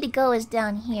 where I need to go is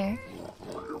down here.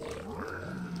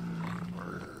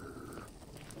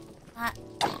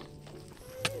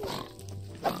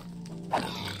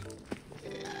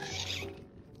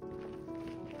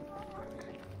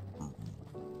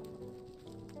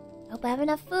 Hope I have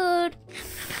enough food.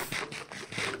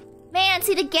 Man,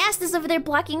 see the ghast is over there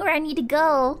blocking where I need to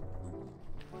go.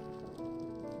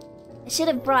 I should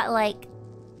have brought, like,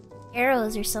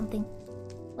 arrows or something.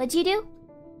 What'd you do?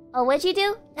 Oh, what'd you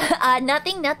do?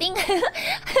 Nothing.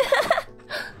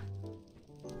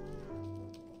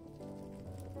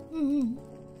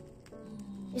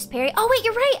 Just parry. Oh, wait,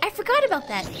 you're right. I forgot about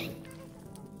that.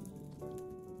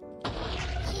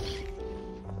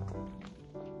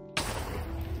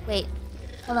 Wait,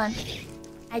 hold on.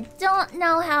 I don't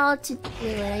know how to do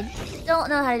it. I don't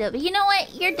know how to do it. But you know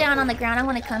what? You're down on the ground. I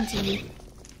want to come to you.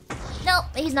 Nope,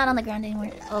 he's not on the ground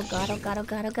anymore. Oh god, oh god, oh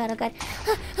god, oh god, oh god.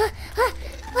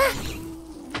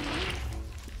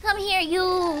 Come here,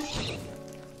 you!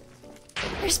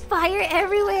 There's fire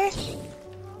everywhere.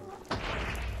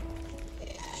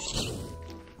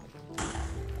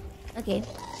 Okay.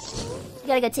 We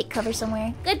gotta go take cover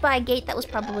somewhere. Goodbye, gate. That was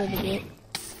probably the gate.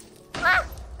 Ah!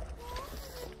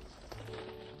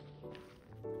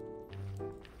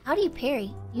 How do you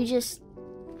parry? You just...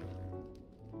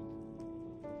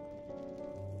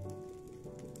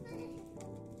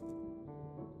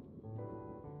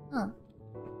 Huh.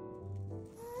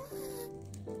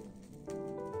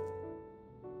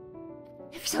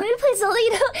 If somebody plays Zelda,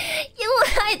 you know...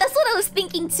 that's what I was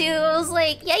thinking too. I was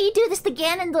like, yeah, you do this to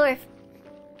Ganondorf.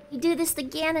 You do this to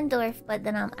Ganondorf. But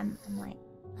then I'm like...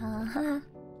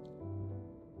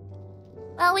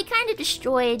 Well, we kind of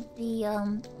destroyed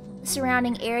the,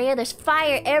 surrounding area. There's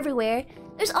fire everywhere.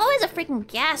 There's always a freaking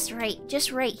gas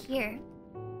just right here.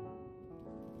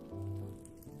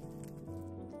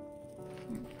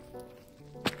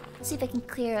 Let's see if I can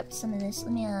clear up some of this.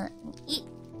 Let me eat.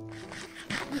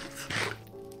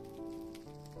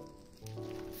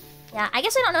 Yeah, I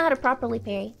guess I don't know how to properly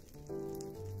parry.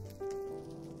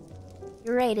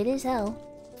 You're right, it is hell.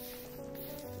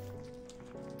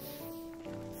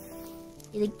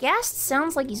 Yeah, the ghast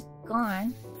sounds like he's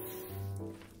gone.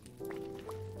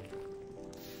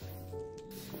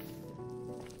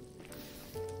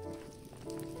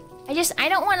 I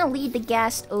don't want to lead the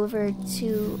ghast over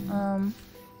to,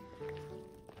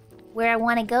 where I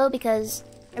want to go because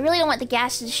I really don't want the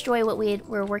ghast to destroy what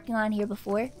were working on here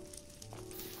before.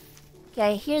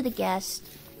 Okay, I hear the ghast.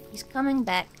 He's coming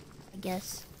back, I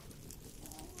guess.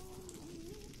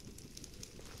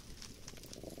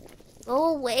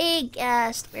 Go away,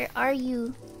 ghast. Where are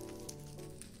you?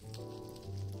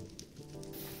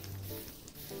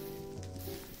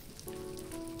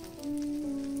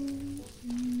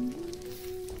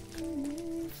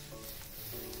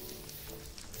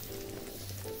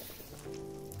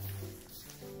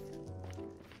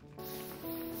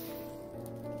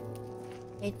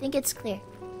 I think it's clear.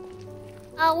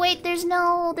 Oh wait, there's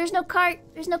no cart.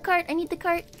 There's no cart. I need the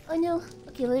cart. Oh no.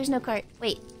 Okay, well, there's no cart.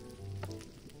 Wait.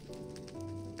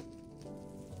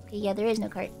 Okay, yeah, there is no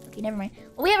cart. Okay, never mind.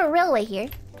 Well, we have a railway here.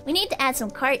 We need to add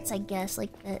some carts, I guess,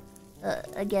 like that.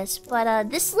 I guess. But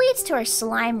this leads to our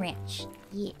slime ranch.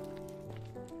 Yeah.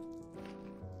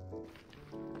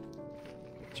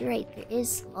 But you're right. There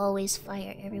is always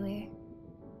fire everywhere.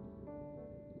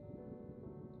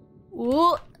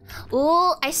 Ooh.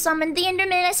 Oh, I summoned the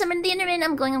Enderman.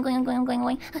 I'm going. Ah,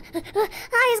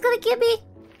 he's gonna get me.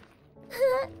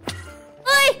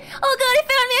 Oi! Oh god, he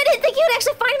found me. I didn't think he would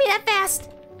actually find me that fast.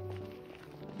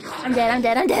 I'm dead.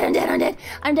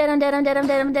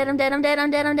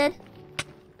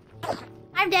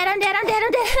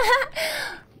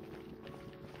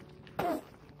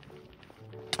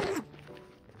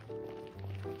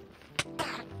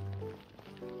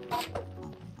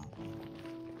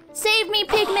 Save me,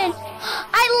 pigman!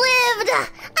 I lived!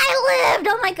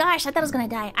 Oh my gosh, I thought I was gonna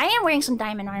die. I am wearing some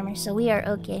diamond armor, so we are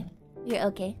okay. We are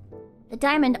okay. The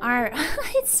diamond armor...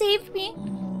 it saved me.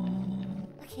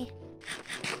 Okay.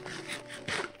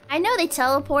 I know they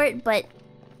teleport, but...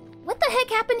 what the heck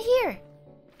happened here?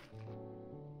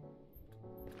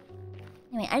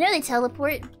 Anyway, I know they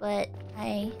teleport, but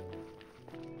I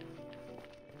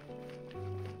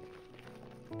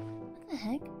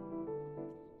heck?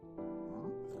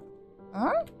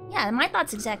 Huh? Yeah, my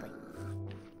thoughts exactly.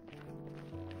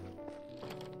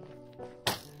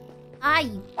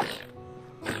 You...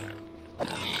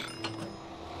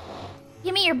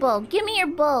 Give me your bow. Give me your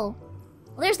bow.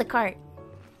 Well, there's the cart.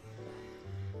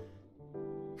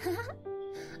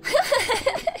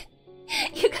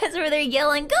 You guys were there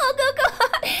yelling, go, go, go!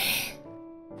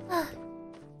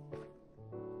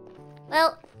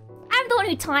 Well, I'm the one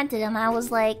who taunted him. I was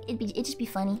like, it'd just be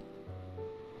funny.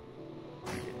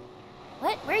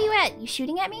 What? Where are you at? You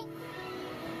shooting at me?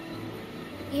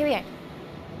 Here we are.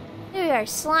 Here we are,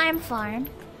 Slime Farm.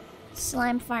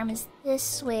 Slime Farm is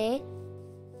this way.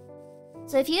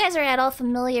 So if you guys are at all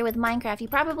familiar with Minecraft, you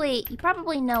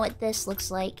probably know what this looks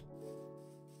like.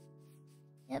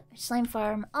 Yep, Slime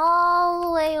Farm all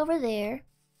the way over there.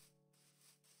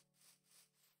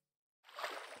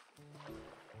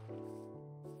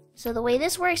 So the way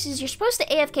this works is you're supposed to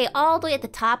AFK all the way at the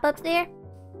top up there.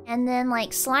 And then,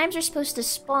 like, slimes are supposed to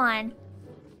spawn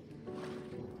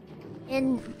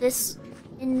in this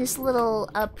little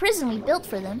prison we built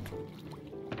for them.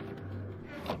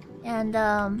 And,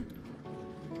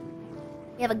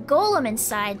 we have a golem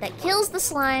inside that kills the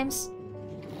slimes.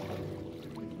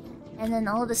 And then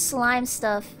all of the slime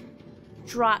stuff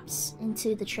drops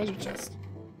into the treasure chest.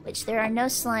 Which there are no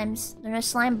slimes, there are no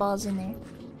slime balls in there.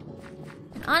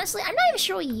 And honestly, I'm not even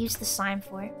sure what you use the slime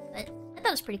for, but I thought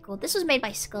it was pretty cool. This was made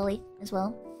by Scully as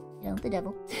well. You know, the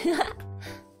devil.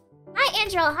 Hi,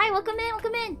 Angel. Hi, welcome in,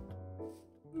 welcome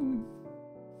in.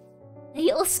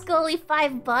 Hey, old Scully,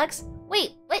 $5.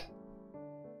 Wait, what?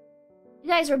 You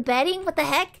guys were betting? What the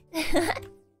heck?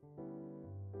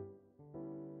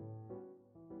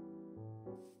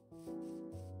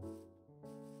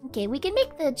 Okay, we can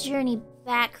make the journey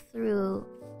back through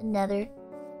the Nether.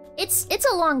 It's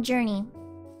a long journey.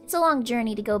 It's a long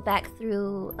journey to go back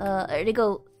through, or to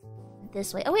go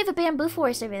this way. Oh, we have a bamboo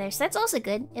forest over there, so that's also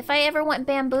good. If I ever want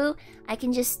bamboo, I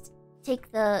can just take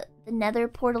the Nether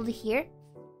portal to here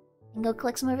and go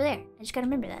collect some over there. I just gotta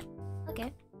remember that.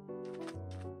 Okay.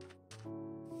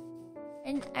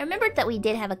 And I remembered that we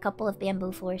did have a couple of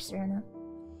bamboo forests around though.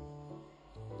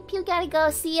 You gotta go.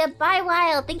 See ya. Bye,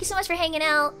 Wild. Thank you so much for hanging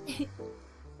out.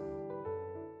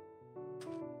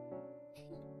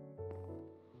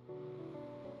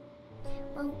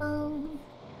 Boom, boom.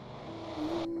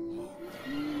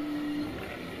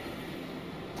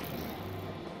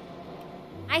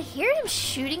 I hear him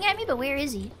shooting at me, but where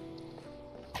is he?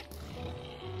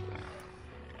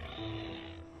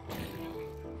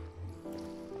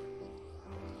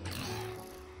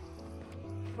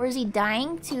 Or is he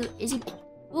dying to... Is he...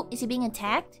 Ooh, is he being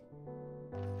attacked?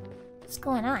 What's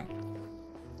going on?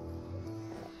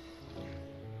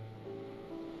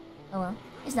 Oh well,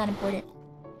 it's not important.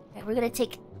 Alright, we're gonna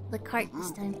take the cart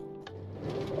this time.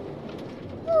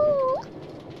 Ooh.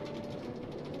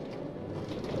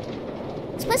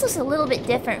 This place looks a little bit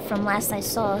different from last I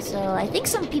saw, so I think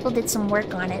some people did some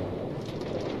work on it.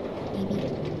 Maybe.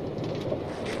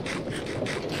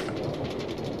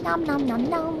 Nom nom nom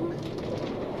nom.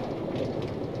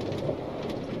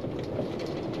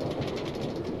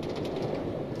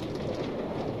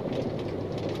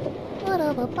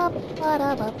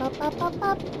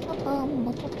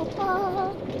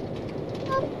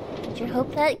 Sure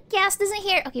hope that gas isn't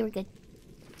here. Okay, we're good.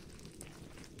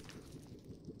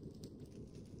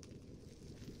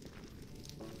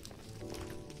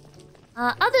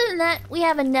 Other than that, we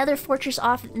have another fortress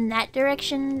off in that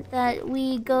direction that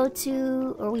we go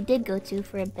to, or we did go to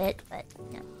for a bit, but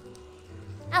no.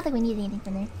 I don't think we need anything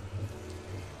from there.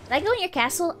 Did I go in your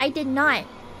castle? I did not.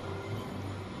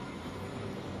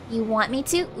 You want me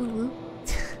to? Ooh.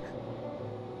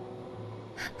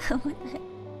 What the heck?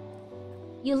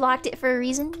 You locked it for a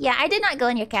reason? Yeah, I did not go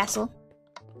in your castle.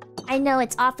 I know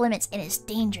it's off limits and it's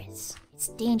dangerous. It's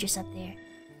dangerous up there.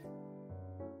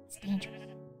 It's dangerous.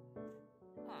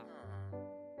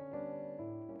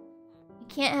 You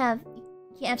can't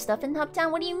have stuff in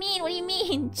Hubtown? What do you mean? What do you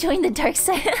mean? Join the dark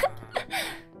side.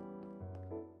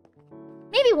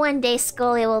 Maybe one day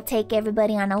Scully will take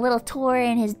everybody on a little tour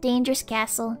in his dangerous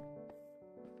castle.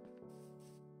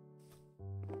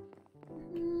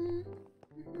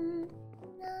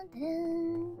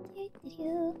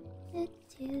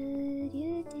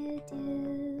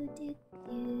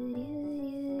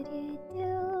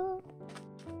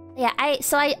 Yeah,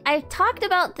 I talked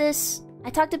about this. I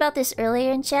talked about this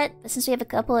earlier in chat, but since we have a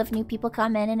couple of new people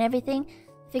come in and everything,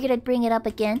 I figured I'd bring it up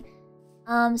again.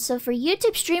 So for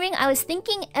YouTube streaming, I was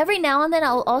thinking every now and then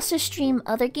I'll also stream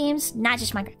other games, not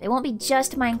just Minecraft. It won't be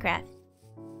just Minecraft.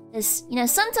 Because, you know,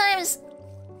 sometimes,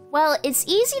 well, it's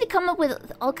easy to come up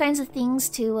with all kinds of things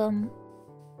to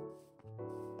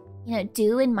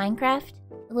do in Minecraft.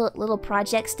 Little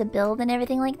projects to build and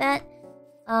everything like that.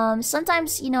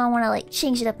 Sometimes, I want to like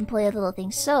change it up and play with little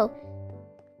things. So,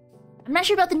 I'm not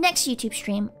sure about the next YouTube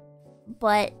stream,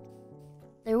 but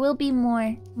there will be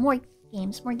more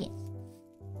games.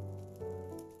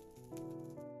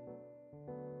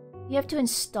 You have to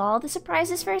install the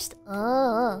surprises first?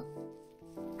 Oh.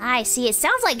 I see. It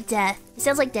sounds like death.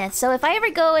 So if I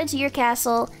ever go into your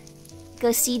castle,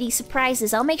 go see these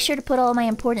surprises, I'll make sure to put all my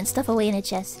important stuff away in a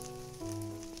chest.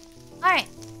 Alright.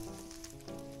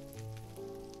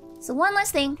 So one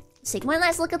last thing. Let's take one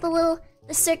last look at the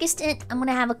circus tent. I'm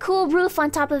gonna have a cool roof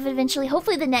on top of it eventually.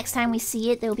 Hopefully the next time we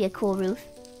see it, there will be a cool roof.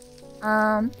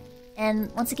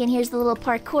 And once again, here's the little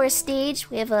parkour stage.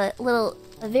 We have a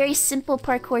very simple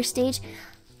parkour stage.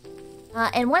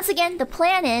 And once again, the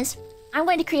plan is I'm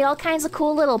going to create all kinds of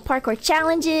cool little parkour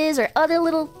challenges or other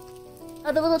little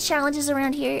challenges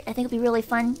around here. I think it'll be really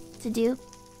fun to do.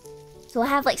 So we'll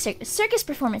have like circus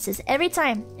performances every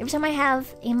time I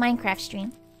have a Minecraft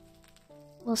stream.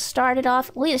 We'll start it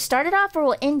off. We'll either start it off or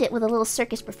we'll end it with a little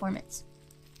circus performance.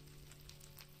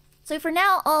 So for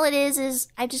now, all it is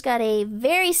I've just got a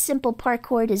very simple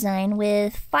parkour design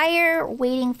with fire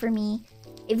waiting for me.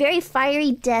 A very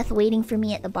fiery death waiting for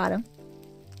me at the bottom.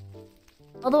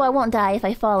 Although I won't die if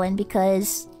I fall in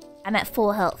because I'm at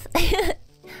full health.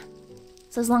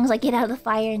 So as long as I get out of the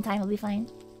fire in time, I'll be fine.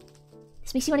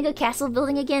 This makes you want to go castle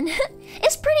building again.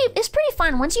 It's pretty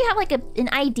fun. Once you have like an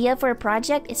idea for a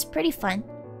project, it's pretty fun.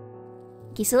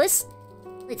 Okay, so let's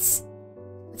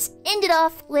end it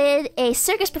off with a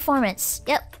circus performance.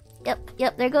 Yep.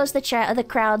 There goes the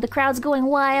crowd. The crowd's going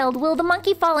wild. Will the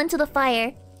monkey fall into the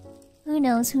fire? Who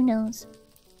knows? Whoop.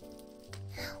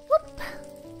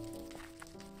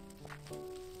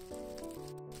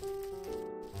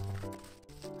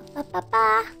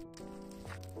 Ba-ba-ba.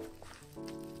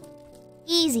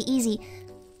 Easy.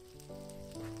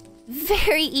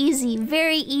 Very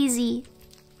easy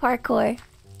parkour.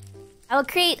 I will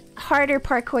create harder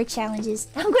parkour challenges.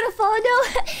 I'm gonna fall.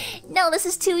 No, this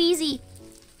is too easy.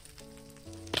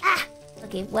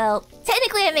 Okay, well,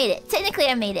 technically I made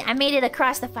it. I made it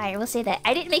across the fire. We'll say that.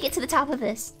 I didn't make it to the top of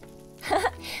this.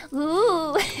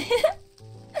 Ooh.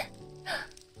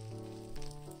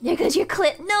 There goes your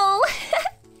clip. No.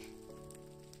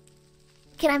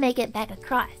 Can I make it back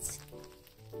across?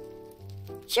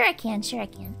 Sure I can.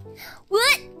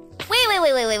 What? Wait.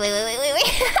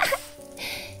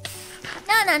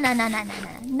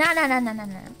 No.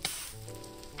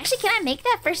 Actually, can I make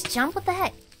that first jump? What the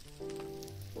heck?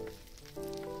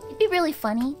 It'd be really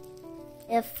funny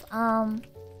if I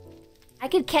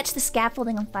could catch the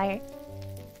scaffolding on fire.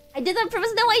 I did that on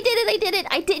purpose. No, I did it.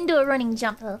 I didn't do a running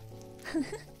jump though.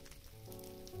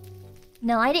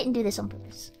 No, I didn't do this on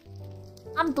purpose.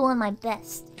 I'm doing my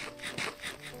best.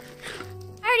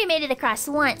 I already made it across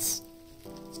once.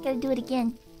 Just gotta do it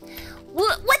again.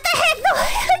 What the heck?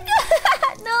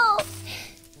 No! No!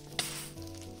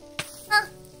 Huh.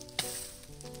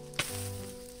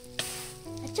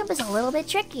 That jump is a little bit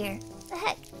trickier. What the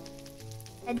heck?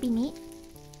 That'd be neat.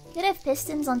 Could have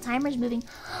pistons on timers moving.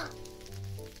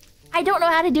 I don't know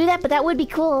how to do that, but that would be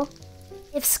cool.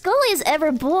 If Scully is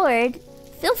ever bored,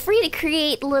 feel free to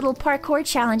create little parkour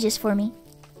challenges for me.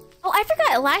 Oh, I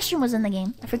forgot Lashroom was in the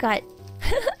game. I forgot.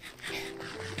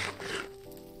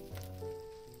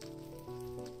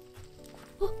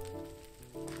 Whoop.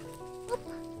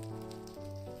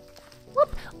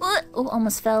 Oh,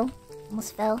 almost fell.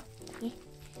 Okay.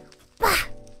 Bah!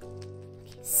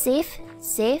 Okay, safe.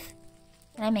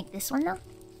 Can I make this one now?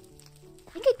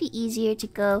 I think it'd be easier to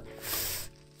go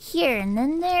here and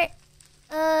then there.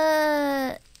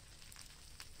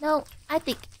 No, I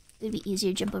think it'd be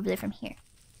easier to jump over there from here.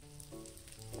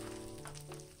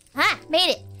 Ah,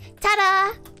 made it!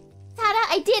 Ta-da!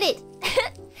 I did it!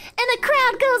 And the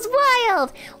crowd goes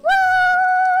wild! Woo!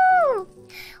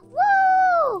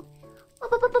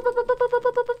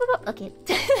 Okay.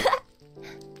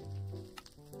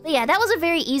 But yeah, that was a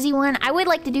very easy one. I would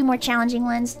like to do more challenging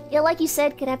ones. Yeah, like you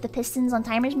said, could have the pistons on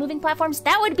timers moving platforms.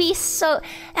 That would be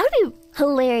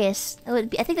hilarious. I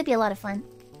think that'd be a lot of fun.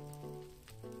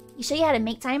 You show you how to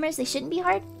make timers? They shouldn't be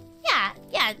hard? Yeah.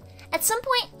 At some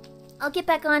point, I'll get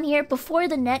back on here before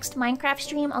the next Minecraft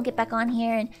stream. I'll get back on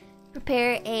here and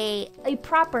prepare a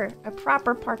proper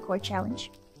parkour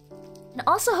challenge. And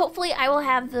also, hopefully, I will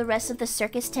have the rest of the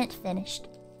circus tent finished.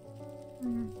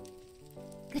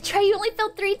 Good try, you only fell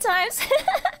 3 times.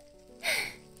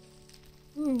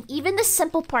 Even the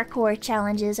simple parkour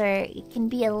challenges can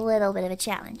be a little bit of a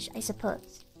challenge, I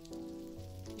suppose.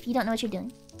 If you don't know what you're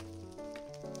doing.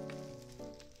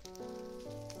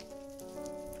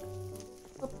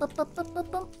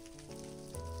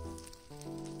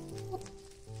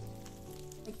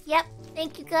 Yep.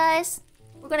 Thank you guys.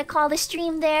 We're gonna call the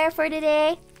stream there for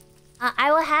today.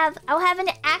 I will have an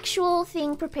actual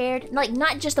thing prepared, like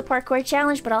not just a parkour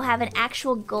challenge, but I'll have an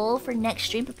actual goal for next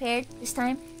stream prepared this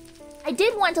time. I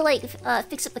did want to like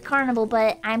fix up the carnival,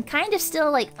 but I'm kind of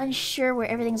still like unsure where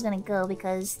everything's gonna go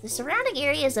because the surrounding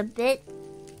area is a bit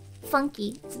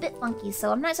funky. It's a bit funky,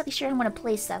 so I'm not exactly sure how I'm gonna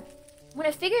place stuff. I'm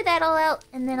gonna figure that all out,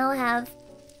 and then I'll have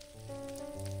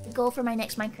the goal for my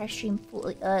next Minecraft stream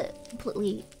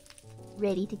completely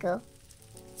ready to go.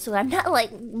 So I'm not like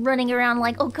running around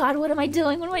like, oh god, what am I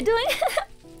doing? What am I doing?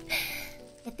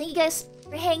 Yeah, thank you guys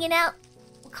for hanging out.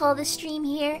 We'll call this stream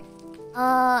here.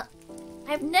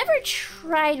 I've never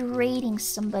tried raiding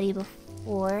somebody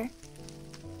before.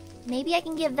 Maybe I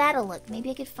can give that a look.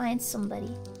 Maybe I could find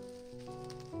somebody.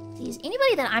 See, is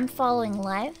anybody that I'm following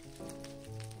live?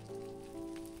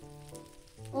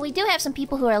 Well, we do have some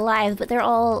people who are live, but they're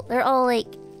all like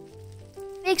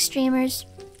big streamers.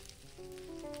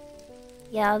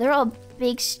 Yeah, they're all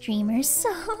big streamers,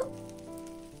 so...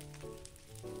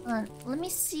 let me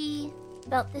see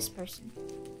about this person.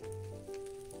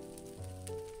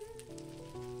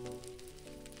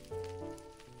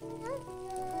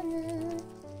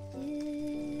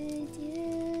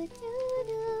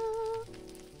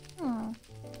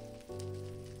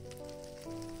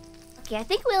 Okay, I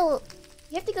think we'll...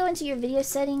 You have to go into your video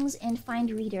settings and find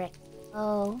redirect.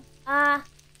 Oh.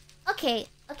 Okay,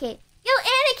 okay. Yo,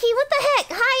 Aniki, what the heck?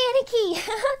 Hi, Aniki!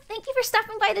 Thank you for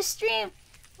stopping by the stream.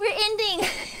 We're ending.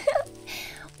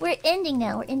 We're ending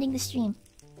now. We're ending the stream.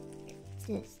 Let's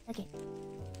do this. Okay.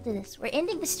 Let's do this. We're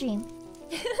ending the stream.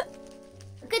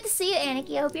 Good to see you,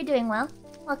 Aniki. I hope you're doing well.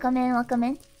 Welcome in, welcome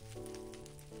in.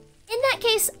 In that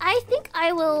case, I think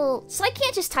I will... So I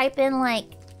can't just type in,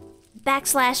 like,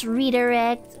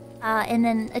 /redirect, and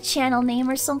then a channel name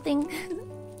or something.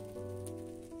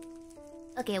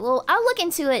 Okay, well, I'll look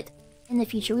into it in the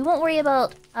future. We won't worry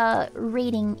about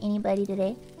raiding anybody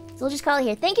today. So we'll just call it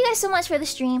here. Thank you guys so much for the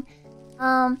stream.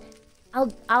 I'll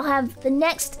have the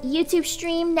next YouTube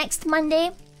stream next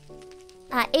Monday.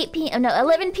 8 p.m. No,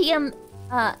 11 p.m.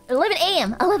 11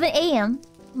 a.m. 11 a.m.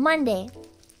 Monday.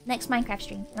 Next Minecraft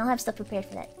stream. And I'll have stuff prepared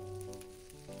for that.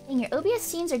 And your OBS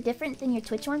scenes are different than your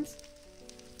Twitch ones?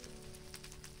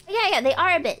 Yeah, they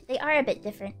are a bit. They are a bit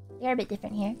different. They are a bit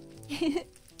different here.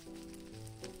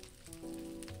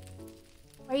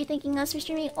 Why are you thanking us for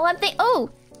streaming? Oh,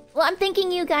 well, I'm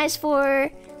thanking you guys for...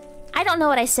 I don't know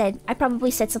what I said. I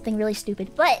probably said something really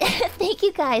stupid. But thank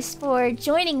you guys for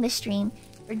joining the stream.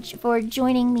 For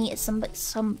joining me at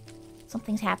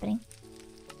something's happening.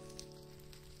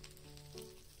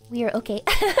 We are okay.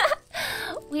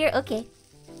 We are okay.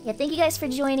 Yeah, thank you guys for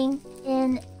joining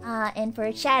in and for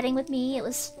chatting with me.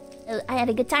 I had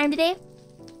a good time today.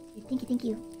 Thank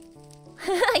you.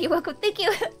 You're welcome. Thank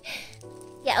you.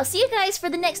 Yeah, I'll see you guys for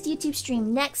the next YouTube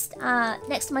stream next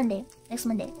Monday. Next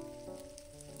Monday.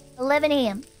 11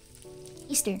 a.m.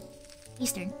 Eastern.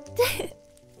 Alright,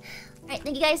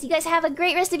 thank you guys. You guys have a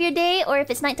great rest of your day, or if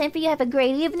it's nighttime for you, have a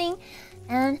great evening.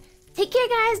 And take care,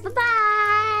 guys.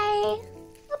 Bye-bye.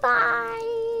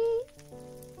 Bye-bye.